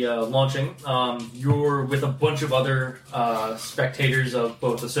to be launching. You're with a bunch of other spectators of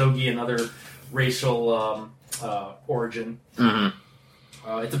both Asogi and other racial origin. Mm-hmm.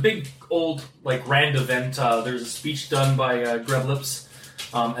 It's a big, old, grand event. There's a speech done by Grevlips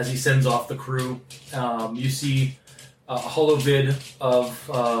as he sends off the crew. You see a holovid of,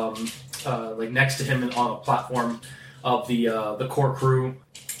 next to him on a platform of the core crew,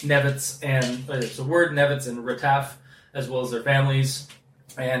 Nevitz and Nevitz and Rataf, as well as their families.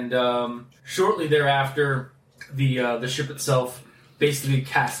 And shortly thereafter, the ship itself basically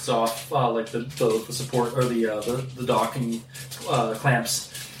casts off the support or the docking clamps.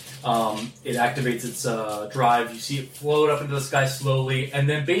 It activates its drive. You see it float up into the sky slowly, and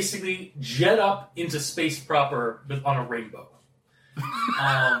then basically jet up into space proper on a rainbow.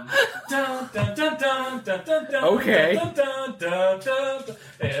 Okay.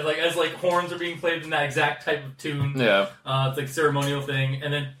 As horns are being played in that exact type of tune. Yeah. It's like a ceremonial thing,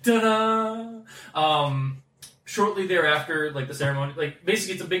 and then ta-da! Shortly thereafter, the ceremony,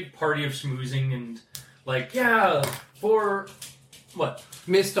 basically it's a big party of schmoozing and, for what?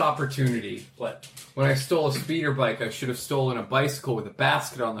 Missed opportunity. What? When I stole a speeder bike, I should have stolen a bicycle with a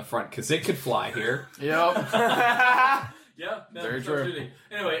basket on the front, because it could fly here. Yep. Yeah, no, Very true.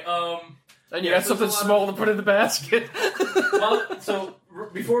 Anyway, And you got something small to put in the basket. so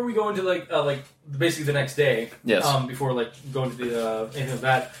before we go into basically the next day, yes. Before going to the anything like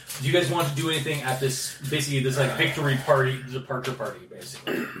that, do you guys want to do anything at this victory party, departure party,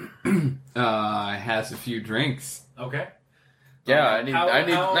 basically? Has a few drinks. Okay. Yeah, I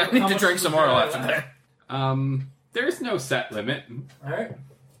need to drink some more after that. There's no set limit. All right.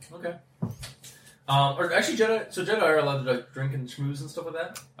 Okay. Or actually, Jedi are allowed to drink and schmooze and stuff like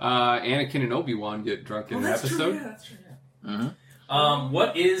that. Anakin and Obi-Wan get drunk in an episode. True, yeah, that's true. Yeah. Mm-hmm.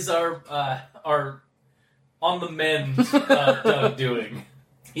 What is our on the mend Doug doing?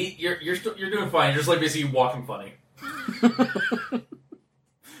 You're doing fine. You're just basically walking funny.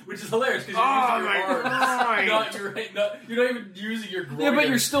 Which is hilarious because you're using your arms. You're not even using your groin. Yeah, but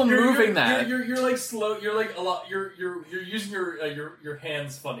you're still moving that. You're slow. You're a lot. You're using your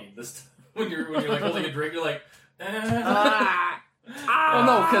hands funny this time. When you're holding a drink, you're like. Well,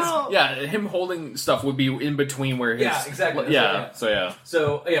 no, because him holding stuff would be in between where his exactly.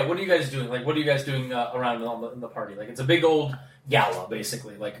 So what are you guys doing? What are you guys doing around in the party? It's a big old gala,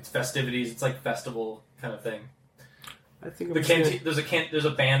 basically. It's festivities. It's festival kind of thing. I think there's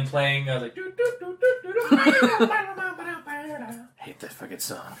a band playing. I was I hate that fucking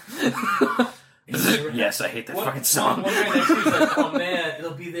song. Yes, I hate that fucking song. One guy next to me is like, "Oh man,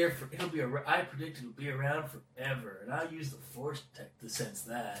 I predict it'll be around forever, and I'll use the Force tech to sense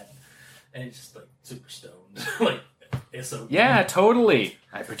that." And it's just super stoned, it's so. Yeah, totally.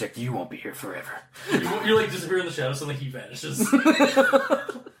 I predict you won't be here forever. You're disappear in the shadows, and he vanishes.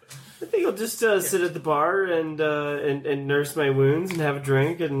 I think I'll just sit at the bar and nurse my wounds and have a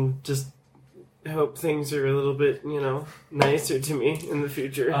drink and just hope things are a little bit, nicer to me in the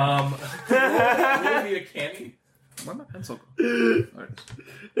future. Will it be a candy? Where'd my pencil go?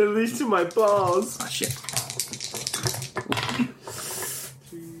 At least to my balls. Ah, shit.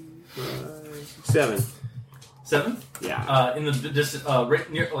 7. 7? Yeah. In the right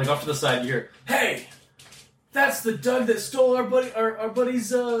near, off to the side, you hear, "Hey, That's the Doug that stole our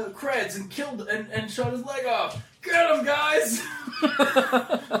buddy's creds and killed and shot his leg off. Get him, guys!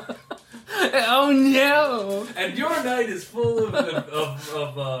 Oh no! And your night is full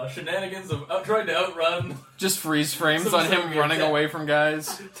of shenanigans of trying to outrun. Just freeze frames Some on him Soviet running tech. away from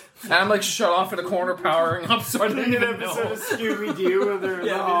guys. And I'm like shut off in a corner, powering up, so I didn't An even episode know. of Scooby Doo where they're in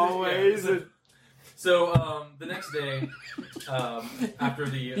Yeah, the yeah, hallways. yeah. And So the next day, after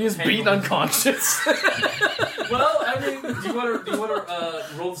the He was beaten unconscious. Well, I mean, do you want to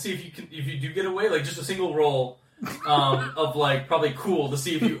roll to see if you do get away, like just a single roll of like probably cool to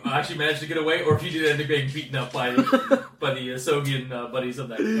see if you actually managed to get away, or if you did end up getting beaten up by the Sogian buddies of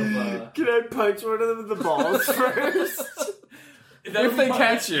that. can I punch one of them in the balls first? That'll If be they part-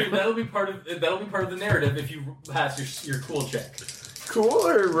 catch you. that'll be part of the narrative if you pass your cool check. Cool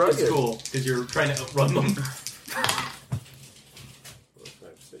or rugged? It's cool because you're trying to outrun them.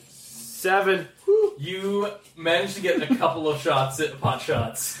 7. You managed to get a couple of pot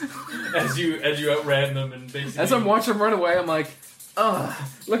shots, as you outran them and basically. As I'm watching him run away, I'm like, ugh,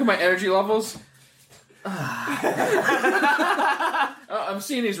 look at my energy levels. I'm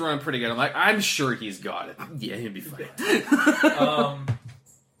seeing he's running pretty good. I'm like, I'm sure he's got it. Yeah, he'll be fine.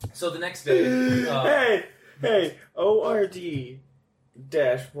 So the next day, Hey,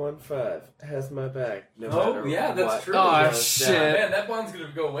 ORD-15 has my back. No Oh, matter yeah, that's what true. Oh, goes shit. down. man, that bond's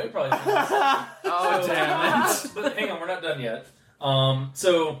gonna go away probably. Oh, damn it. But hang on, we're not done yet.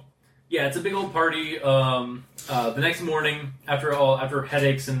 So yeah, it's a big old party. The next morning, after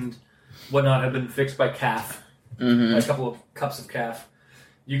headaches and whatnot have been fixed by calf, a couple of cups of calf,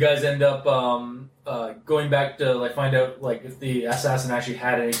 you guys end up going back to like find out like if the assassin actually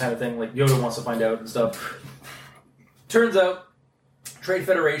had any kind of thing. Like Yoda wants to find out and stuff. Turns out, Trade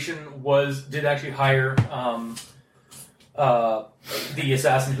Federation did actually hire the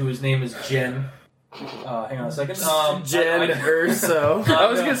assassin whose name is Jen. Hang on a second. Jen Urso. I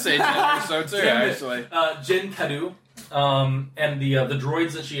was going to say Jen so too, Jen- actually. Jen Kadu. And the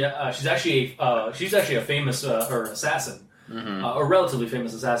droids that she's actually a famous or assassin, a relatively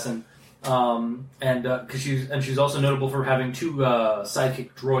famous assassin, and she's also notable for having 2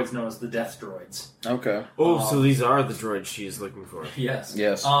 sidekick droids known as the Death Droids. Okay. Oh, so these are the droids she's looking for. Yes.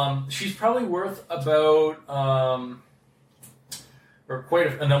 Yes. She's probably worth about or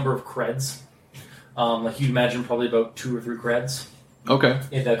quite a number of creds. Like you'd imagine, probably about 2 or 3 creds Okay.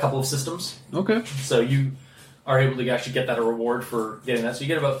 in a couple of systems. Okay. So you are able to actually get that a reward for getting that. So you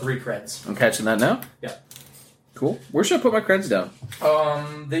get about 3 creds. I'm catching that now? Yeah. Cool. Where should I put my creds down?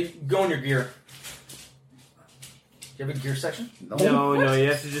 They go in your gear. Do you have a gear section? No, you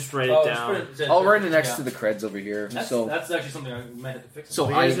have to just write it just down. put it- I'll write it next yeah. to the creds over here. That's actually something I might have to fix. So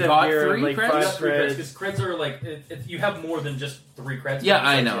We I guys have got gear, 3 like, creds? You got 5 3 creds creds. because creds are like if you have more than just 3 creds. Yeah, it's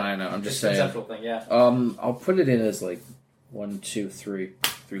I like, know, yeah, I know. I'm just it's a saying. conceptual thing, yeah. I'll put it in as like 1, 2, 3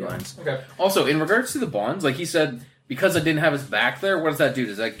 Yeah. lines. Okay. Also, in regards to the bonds, like he said, because I didn't have his back there, what does that do?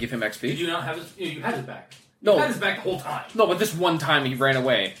 Does that give him XP? Did you not have his? You had his back. No. You had his back the whole time. No, but this one time he ran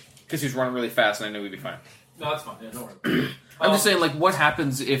away because he was running really fast, and I knew he'd be fine. No, that's fine. Yeah, no worries. I'm just saying, like, what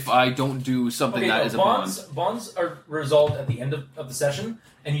happens if I don't do something that is a bond? Bonds are resolved at the end of the session,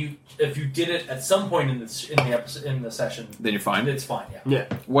 and if you did it at some point in the session, Then you're fine. it's fine. Yeah, Yeah.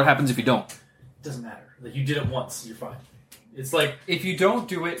 What happens if you don't? it doesn't matter. Like you did it once, you're fine. It's like If you don't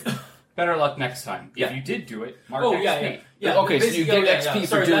do it, better luck next time. Yeah. If you did do it, mark oh XP. yeah. Okay, so you basically, get XP for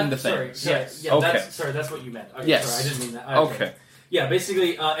sorry, doing the sorry, thing. Yes. Yeah, Okay. That's what you meant. Okay, Yes. Sorry, I didn't mean that. Okay. Yeah,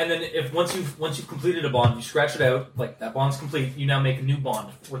 basically, and then if once you've completed a bond, you scratch it out. Like that bond's complete. You now make a new bond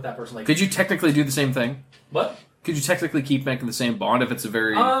with that person. Like Could you technically do the same thing? what? Could you technically keep making the same bond if it's a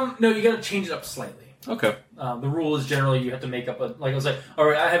very... No, you got to change it up slightly. okay. The rule is generally you have to make up I was like, all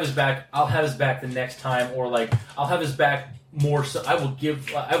right, I have his back. I'll have his back the next time, or like I'll have his back more. So I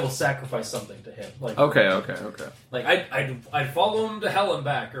will sacrifice something to him. Like Okay. Like I'd follow him to hell and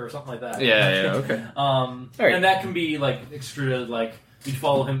back or something like that. Yeah, okay. right. And that can be like extruded. Like you'd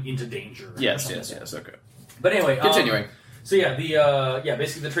follow him into danger. or Yes, something. okay. But anyway, Continuing. So yeah,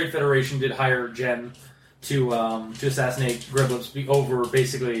 basically the Trade Federation did hire Jen to assassinate Griblets over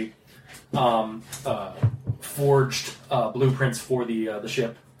basically forged blueprints for the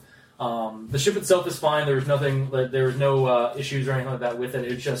ship. The ship itself is fine. There was nothing. There was no issues or anything like that with it.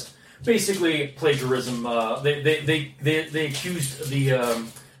 It's just basically plagiarism. They accused the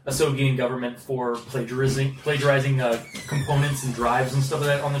Asogian government for plagiarizing components and drives and stuff like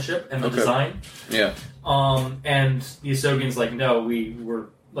that on the ship and the Okay. design. Yeah. And the Asogians like, no, we were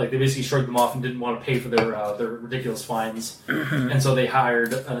like they basically shrugged them off and didn't want to pay for their ridiculous fines, and so they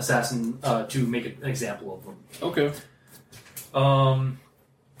hired an assassin to make an example of them. Okay.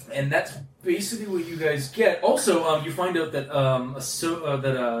 And that's basically what you guys get. Also, you find out that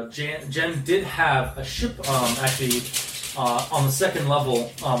Jen did have a ship actually on the second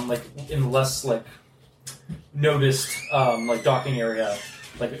level, like in the less like noticed like docking area,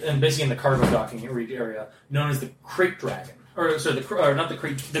 like and basically in the cargo docking area, known as the Crate Dragon, or sorry, not the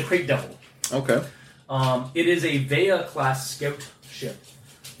Crate Devil. Okay. It is a Vea class scout ship,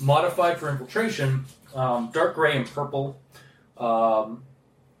 modified for infiltration, dark gray and purple.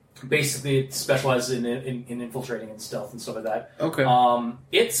 Basically, it specializes in infiltrating and stealth and stuff like that. Okay.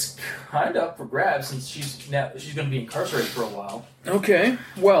 It's kind of up for grabs since she's going to be incarcerated for a while Okay.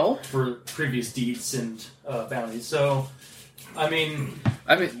 Well, for previous deeds and bounties. So, I mean,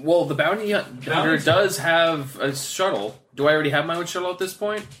 well, the bounty hunter does have a shuttle. Do I already have my own shuttle at this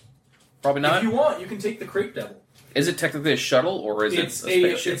point? Probably not. if you want, you can take the Crate Devil. Is it technically a shuttle or is it a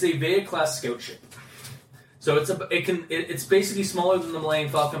spaceship? It's a Vea class scout ship. So it's basically smaller than the Malayan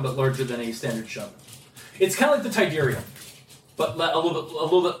Falcon, but larger than a standard shuttle. It's kind of like the Tidarium, but a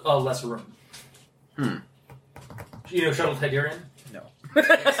little bit less room. You know Shuttle Tidarium? No. Okay.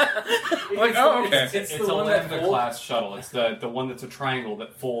 It's It's the a one that Lambda class shuttle. It's the one that's a triangle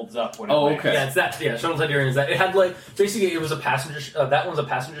that folds up when it Oh, lands. okay. Yeah, it's that. Yeah, Shuttle Tidarium is that. It had like basically it was a passenger. That one's a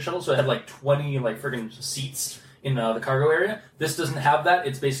passenger shuttle, so it had like 20 like friggin' seats in the cargo area. This doesn't have that.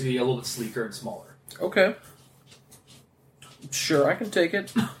 It's basically a little bit sleeker and smaller. Okay. Sure, I can take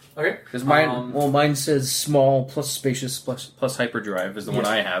it. Okay. Because mine says small plus spacious plus hyperdrive is the one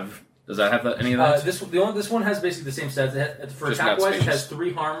I have. Does that have any of that? This one has basically the same stats. For Just attack not wise, it spacious. has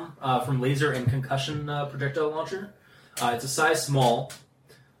 3 harm from laser and concussion projectile launcher. It's a size small.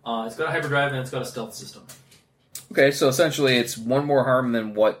 It's got a hyperdrive and it's got a stealth system. Okay, so essentially it's one more harm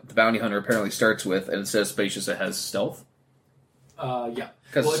than what the bounty hunter apparently starts with, and instead of spacious, it has stealth. Yeah.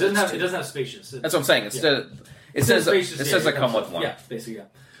 'Cause Well, it doesn't have spacious. That's what I'm saying. It says I come with one. Yeah, basically, yeah.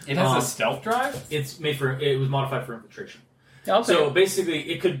 It has a stealth drive? It's made for. It was modified for infiltration. Yeah, I'll take So it.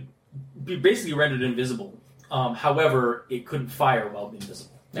 basically, it could be basically rendered invisible. However, it couldn't fire while being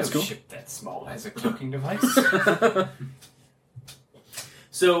visible. That's No cool. ship that small has a cloaking device.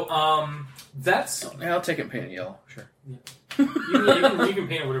 So that's Yeah, I'll take it and paint it yellow. Sure. you can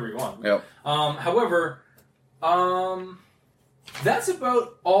paint it whatever you want. Yep. However, that's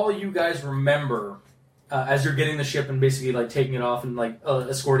about all you guys remember as you're getting the ship and basically like taking it off and like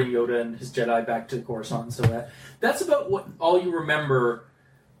escorting Yoda and his Jedi back to Coruscant and so that's about all you remember.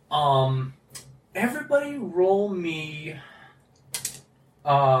 Everybody roll me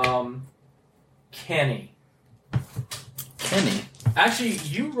Kenny. Kenny. Actually,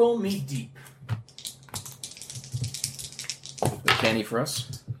 you roll me deep. Kenny for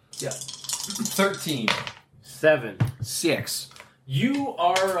us. 13. 7. 6. You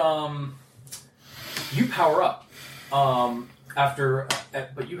are you power up after,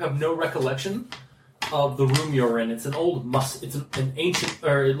 but you have no recollection of the room you're in. It's an old it's an ancient,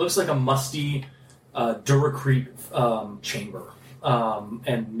 or it looks like a musty Duracrete chamber.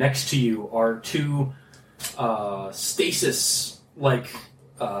 And next to you are 2 stasis like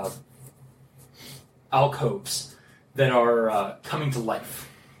alcoves that are coming to life.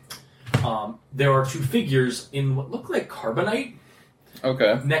 There are 2 figures in what look like carbonite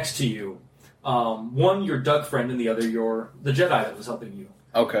Okay. next to you. One, your Doug friend, and the other, the Jedi that was helping you.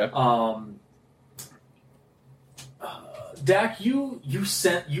 Okay. Dak, you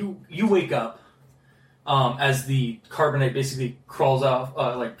wake up as the carbonite basically crawls off,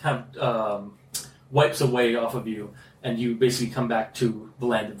 wipes away off of you, and you basically come back to the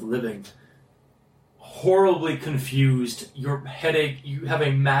land of the living. Horribly confused. Your headache. You have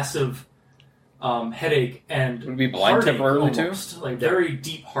a massive headache and Would it be blind heartache temporarily, too? almost, like very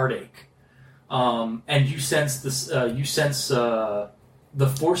deep heartache. And you sense this. The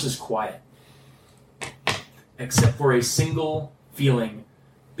force is quiet, except for a single feeling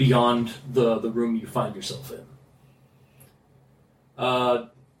beyond the room you find yourself in. I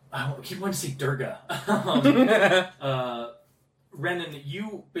keep wanting to say Durga. Renan,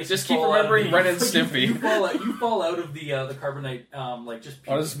 you basically Just keep fall out of remembering the- Ren and Stimpy. You fall out of the carbonite, just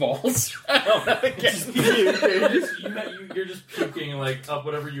On his balls. I don't know. you're just puking like up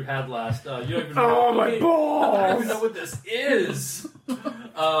whatever you had last. You don't even Oh, know. my I don't balls! even know what this is. You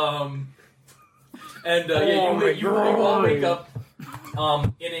all wake up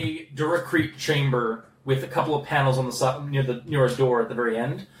in a Duracrete chamber with a couple of panels on the side near a door at the very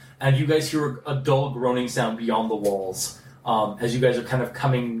end, and you guys hear a dull groaning sound beyond the walls as you guys are kind of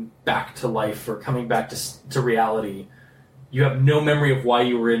coming back to life or coming back to reality. You have no memory of why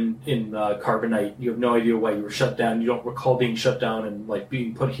you were in Carbonite. You have no idea why you were shut down. You don't recall being shut down and like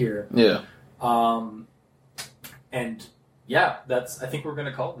being put here. Yeah. And yeah, I think we're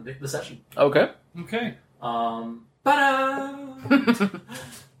gonna call it the session. Okay. Okay. Ta-da!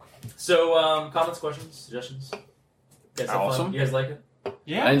 So, comments, questions, suggestions. You guys have Awesome. fun? You guys like it?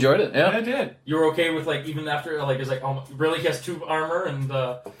 Yeah. I enjoyed it. Yeah, Yeah. I did. You were okay with even after it's really he has 2 armor and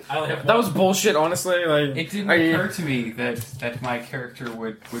I only have 1? That was bullshit, honestly. Like, It didn't occur to me that my character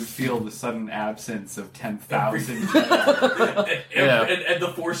would feel the sudden absence of 10,000 Jedi. and the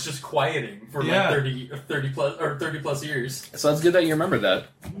Force just quieting for Yeah. 30 plus years. So it's good that you remember that.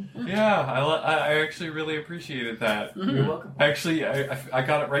 Yeah, I actually really appreciated that. You're welcome. Actually, I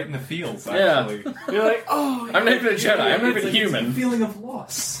got it right in the feels, Yeah. actually. You're like, oh, I'm not even a Jedi. I'm not it's even human. It's a feeling of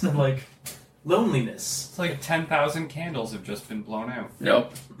loss and loneliness. It's like 10,000 candles have just been blown out.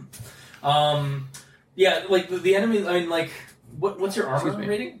 Nope. Yeah, the enemy. I mean, what's your armor Excuse me.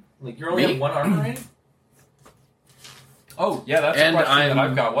 rating? You only Me? have 1 armor rating. Oh, yeah, that's And a question that I'm-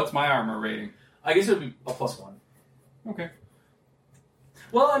 I've got. What's my armor rating? I guess it would be a +1. Okay.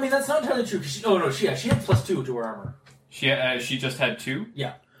 Well, I mean that's not entirely true. Cause she had +2 to her armor. She just had 2?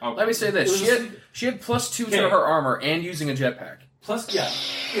 Yeah. Okay. Let me say It this: was she had +2 Okay. to her armor and using a jetpack. Yeah.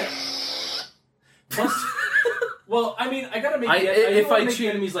 Plus. Well, I mean, I gotta make. If I I make choo- the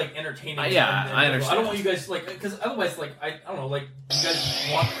enemies entertaining. Yeah, I understand. I don't want you guys because otherwise, I don't know, you guys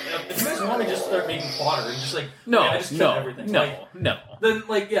want. If you guys want me to just start making fodder and just No, I just killed no, everything. no, no. Then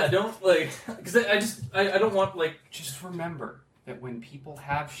don't because I don't want Just remember that when people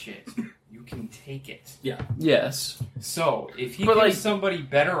have shit, you can take it. Yes. So, if he But, gives somebody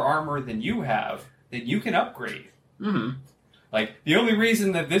better armor than you have, then you can upgrade. Mm-hmm. The only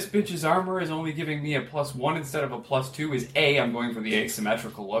reason that this bitch's armor is only giving me a +1 instead of a +2 is A, I'm going for the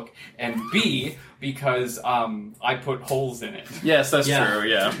asymmetrical look, and B, because I put holes in it. Yes, that's Yeah. true.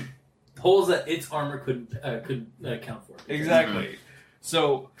 Yeah. holes that its armor could account for. Exactly.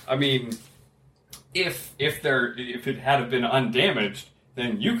 So, I mean, if it had been undamaged,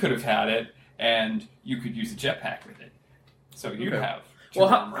 then you could have had it, and you could use a jetpack with it. So you'd Okay. have. 2 Well,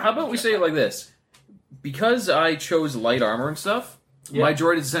 armor how and a about we say it jetpack. like this? Because I chose light armor and stuff, my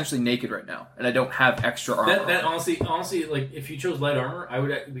droid is essentially naked right now, and I don't have extra armor. That honestly, if you chose light armor, I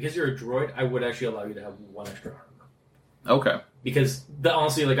would because you're a droid, I would actually allow you to have 1 extra armor. Okay. Because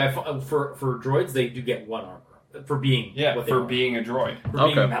honestly, for droids, they do get 1 armor for being what they for are. being a droid. For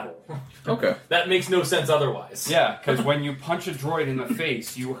being Okay. metal. Okay. That makes no sense otherwise. Yeah, because when you punch a droid in the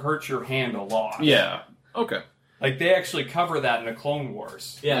face, you hurt your hand a lot. Yeah. Okay. They actually cover that in the Clone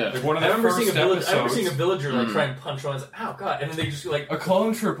Wars. Yeah. One of I the remember first seeing I remember episodes, seeing a villager try and punch one. I was like, "Ow, God!" And then they just a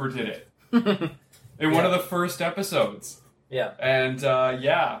clone trooper did it in one of the first episodes. Yeah. And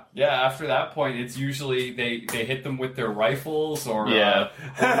after that point, it's usually they hit them with their rifles or Yeah.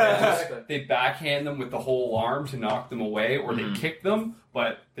 Exactly. they backhand them with the whole arm to knock them away, or they kick them,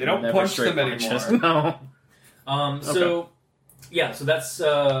 but they don't Never punch straight them punches. anymore. No. So that's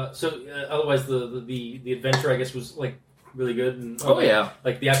otherwise the adventure I guess was really good and Oh yeah.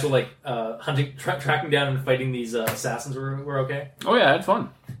 the actual hunting tracking down and fighting these assassins were okay. Oh yeah. I had fun.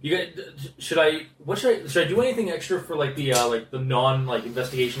 You guys, should I do anything extra for the non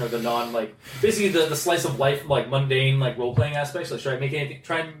investigation or the non basically the slice of life mundane role playing aspects? Should I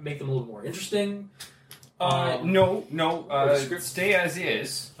try and make them a little more interesting? No. the script? Stay as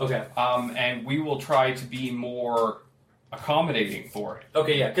is. Okay. And we will try to be more accommodating for it.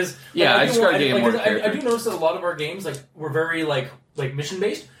 Okay, yeah, because I just gotta get more I character. do notice that a lot of our games we're very mission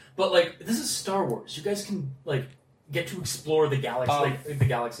based, but this is Star Wars. You guys can get to explore the galaxy, the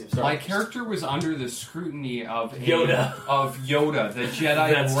galaxy of Star My Wars. character was under the scrutiny of Yoda. The Jedi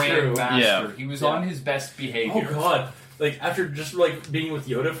That's true. Grand Master. Yeah. He was Yeah. on his best behavior. Oh God! After just being with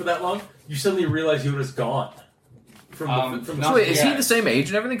Yoda for that long, you suddenly realize Yoda's gone. From not So wait, is he yet. the same age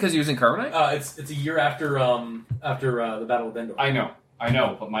and everything because he was in Carbonite? it's a year after the Battle of Endor. I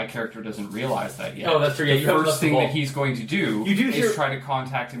know, but my character doesn't realize that yet. Oh, that's true. Yeah, the you haven't first left the thing that vault. he's going to do You do is hear- try to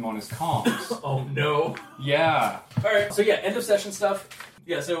contact him on his comms. Oh no! Yeah. All right, so end of session stuff.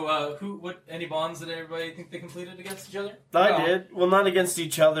 Yeah, so any bonds that everybody think they completed against each other? I did. Well, not against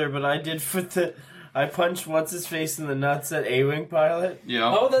each other, but I did I punched what's-his-face in the nuts at A-Wing Pilot.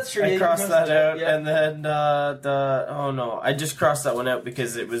 Yeah. Oh, that's true. I Yeah, you crossed crossed that out, yeah. and then I just crossed that one out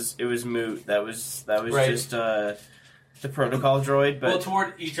because it was moot. That was Right. just the protocol droid. But Well,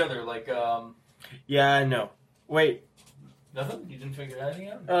 toward each other, yeah, I know. Wait, nothing. You didn't figure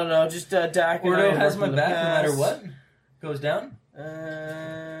anything out. I don't know. Just Dak. and I Ordo had has worked my in the back no matter past. what goes down.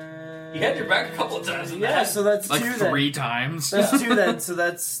 You had your back a couple of times in Yeah, that. so that's Like two. Then. 3 times. That's two then. So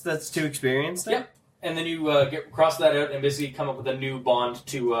that's 2 experience. Then? Yep. And then you cross that out and basically come up with a new bond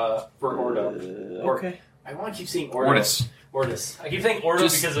for Ordo. Okay. I want to keep saying Ordo. Ordis. Ordis. I keep saying Ordo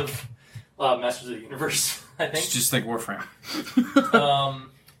Just- because of Masters of the Universe. I think. Just like Warframe.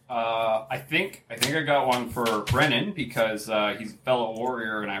 I think I got one for Brennan because he's a fellow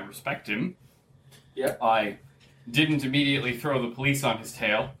warrior and I respect him. Yeah. I didn't immediately throw the police on his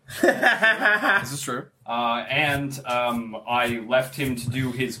tail. This is true. And I left him to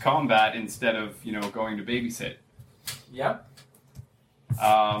do his combat instead of, going to babysit. Yeah.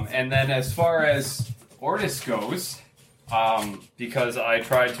 And then as far as Ortis goes, because I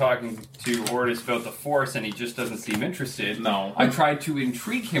tried talking to Ortis about the Force and he just doesn't seem interested. No. I tried to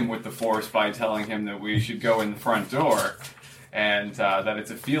intrigue him with the Force by telling him that we should go in the front door and that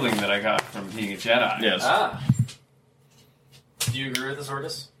it's a feeling that I got from being a Jedi. Yes. Ah. Do you agree with this,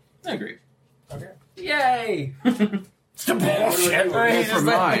 Ortis? I agree. Okay. Yay! Well, for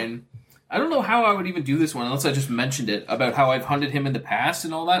mine, I don't know how I would even do this one unless I just mentioned it about how I've hunted him in the past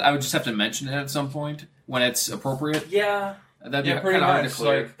and all that. I would just have to mention it at some point when it's appropriate. Yeah. That'd be pretty kind of hard to much.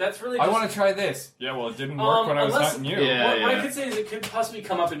 clear. Like, That's really I just... want to try this. Yeah, well, it didn't work when I was unless- hunting you. Yeah. What I could say is it could possibly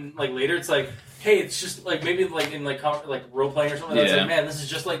come up in later. It's like, hey, it's just maybe in role playing or something. That's Yeah. like, man, this is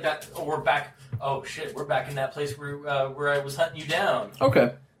just like that. Oh, we're back. Oh shit, we're back in that place where I was hunting you down.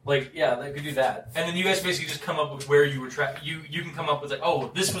 Okay. Yeah, they could do that. And then you guys basically just come up with where you were You can come up with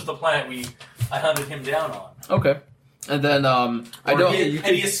this was the planet I hunted him down on. Okay. And then I don't. He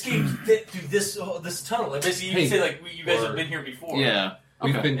escaped through this tunnel. Like, basically, you can say you guys have been here before. Yeah.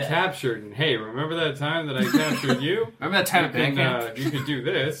 We've Okay. been captured, and hey, remember that time that I captured you? Remember that time at you Bandcamp? you could do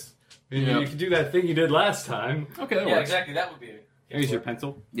this. And Yeah. you could do that thing you did last time. Okay, that Yeah, works. exactly. That would be it. Here's your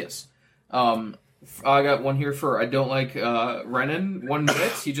pencil. Yes. I got one here for I don't like Renan one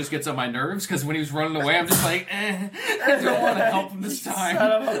bit. He just gets on my nerves because when he was running away, I'm just like, I don't want to help him this time.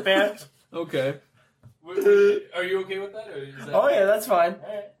 Son of a bitch. Okay. Are you okay with that? Or is that Oh yeah, that's fine.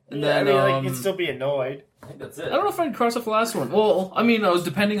 All right. And Yeah, then I mean, you'd still be annoyed. I think that's I it. don't know if I'd cross off the last one. Well, I mean, I was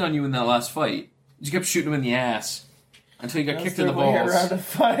depending on you in that last fight. You kept shooting him in the ass until you got kicked in the balls. Around a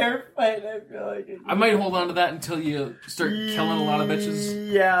firefight, I feel like. I might hold on to that until you start killing a lot of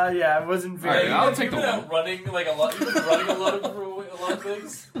bitches. Yeah, I wasn't very. Alright, I'll take the You've been one. out running a lot. You've been running a lot of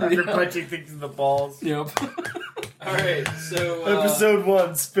things. After punching things in the balls. Yep. All right, so Episode 1,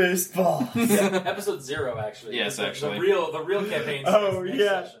 Spaceball. yeah, episode 0 actually. Yes, The- actually. the real campaign. Oh, next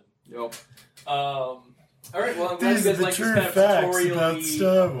yeah. session. Yep. All right, well, I'm glad These you are guys the like true this kind of facts about tutorial-y,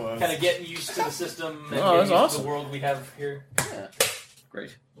 Star Wars. kind of getting used to the system and Oh, getting that's used to awesome. the world we have here.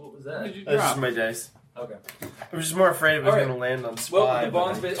 Great. What was What that? did you That's drop? just my dice. Okay. I was just more afraid it was Alright. going to land on Spy. Well, the but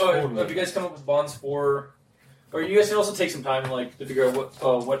bonds. I Have you guys come up with bonds for? Or you guys can also take some time to figure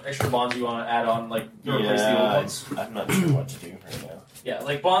out what extra bonds you want to add on, to replace the old ones. I'm not sure what to do right now.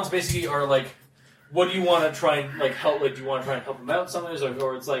 Yeah, bonds basically are what do you want to try and help? Do you want to try and help them out sometimes,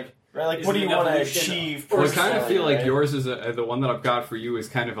 or it's Right, Is what do it you an want to evolution? achieve? Well, I kind of personally, feel like right? yours is the one that I've got for you is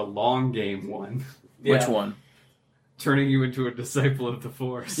kind of a long game one, Which one? turning you into a disciple of the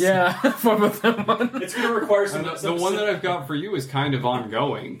Force. Yeah, what about that one? It's going to require And the one that I've got for you is kind of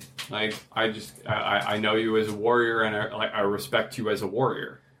ongoing. Like I know you as a warrior, and I respect you as a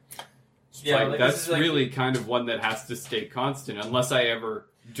warrior. Yeah, Like, this that's is really kind of one that has to stay constant, unless I ever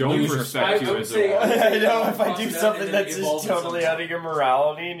don't Lose respect I you would as a say- warrior. I know if I do Cross it out something and then that's evolve just into totally something. out of your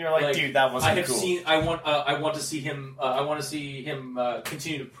morality, and you're like, dude, that I wasn't have cool. seen. I want to see him. I want to see him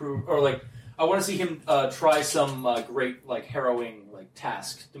continue to prove, I want to see him try some great harrowing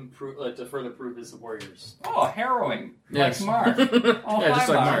task to prove to further prove his warriors. Oh, harrowing. Yes. Like Mark. Oh, Yeah, just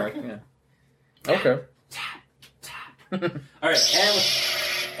hi, like Mark. Mark. Yeah. Okay. All right,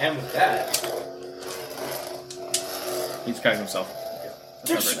 and with that, He's cutting himself.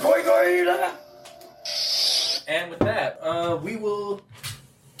 and with that, we will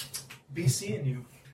be seeing you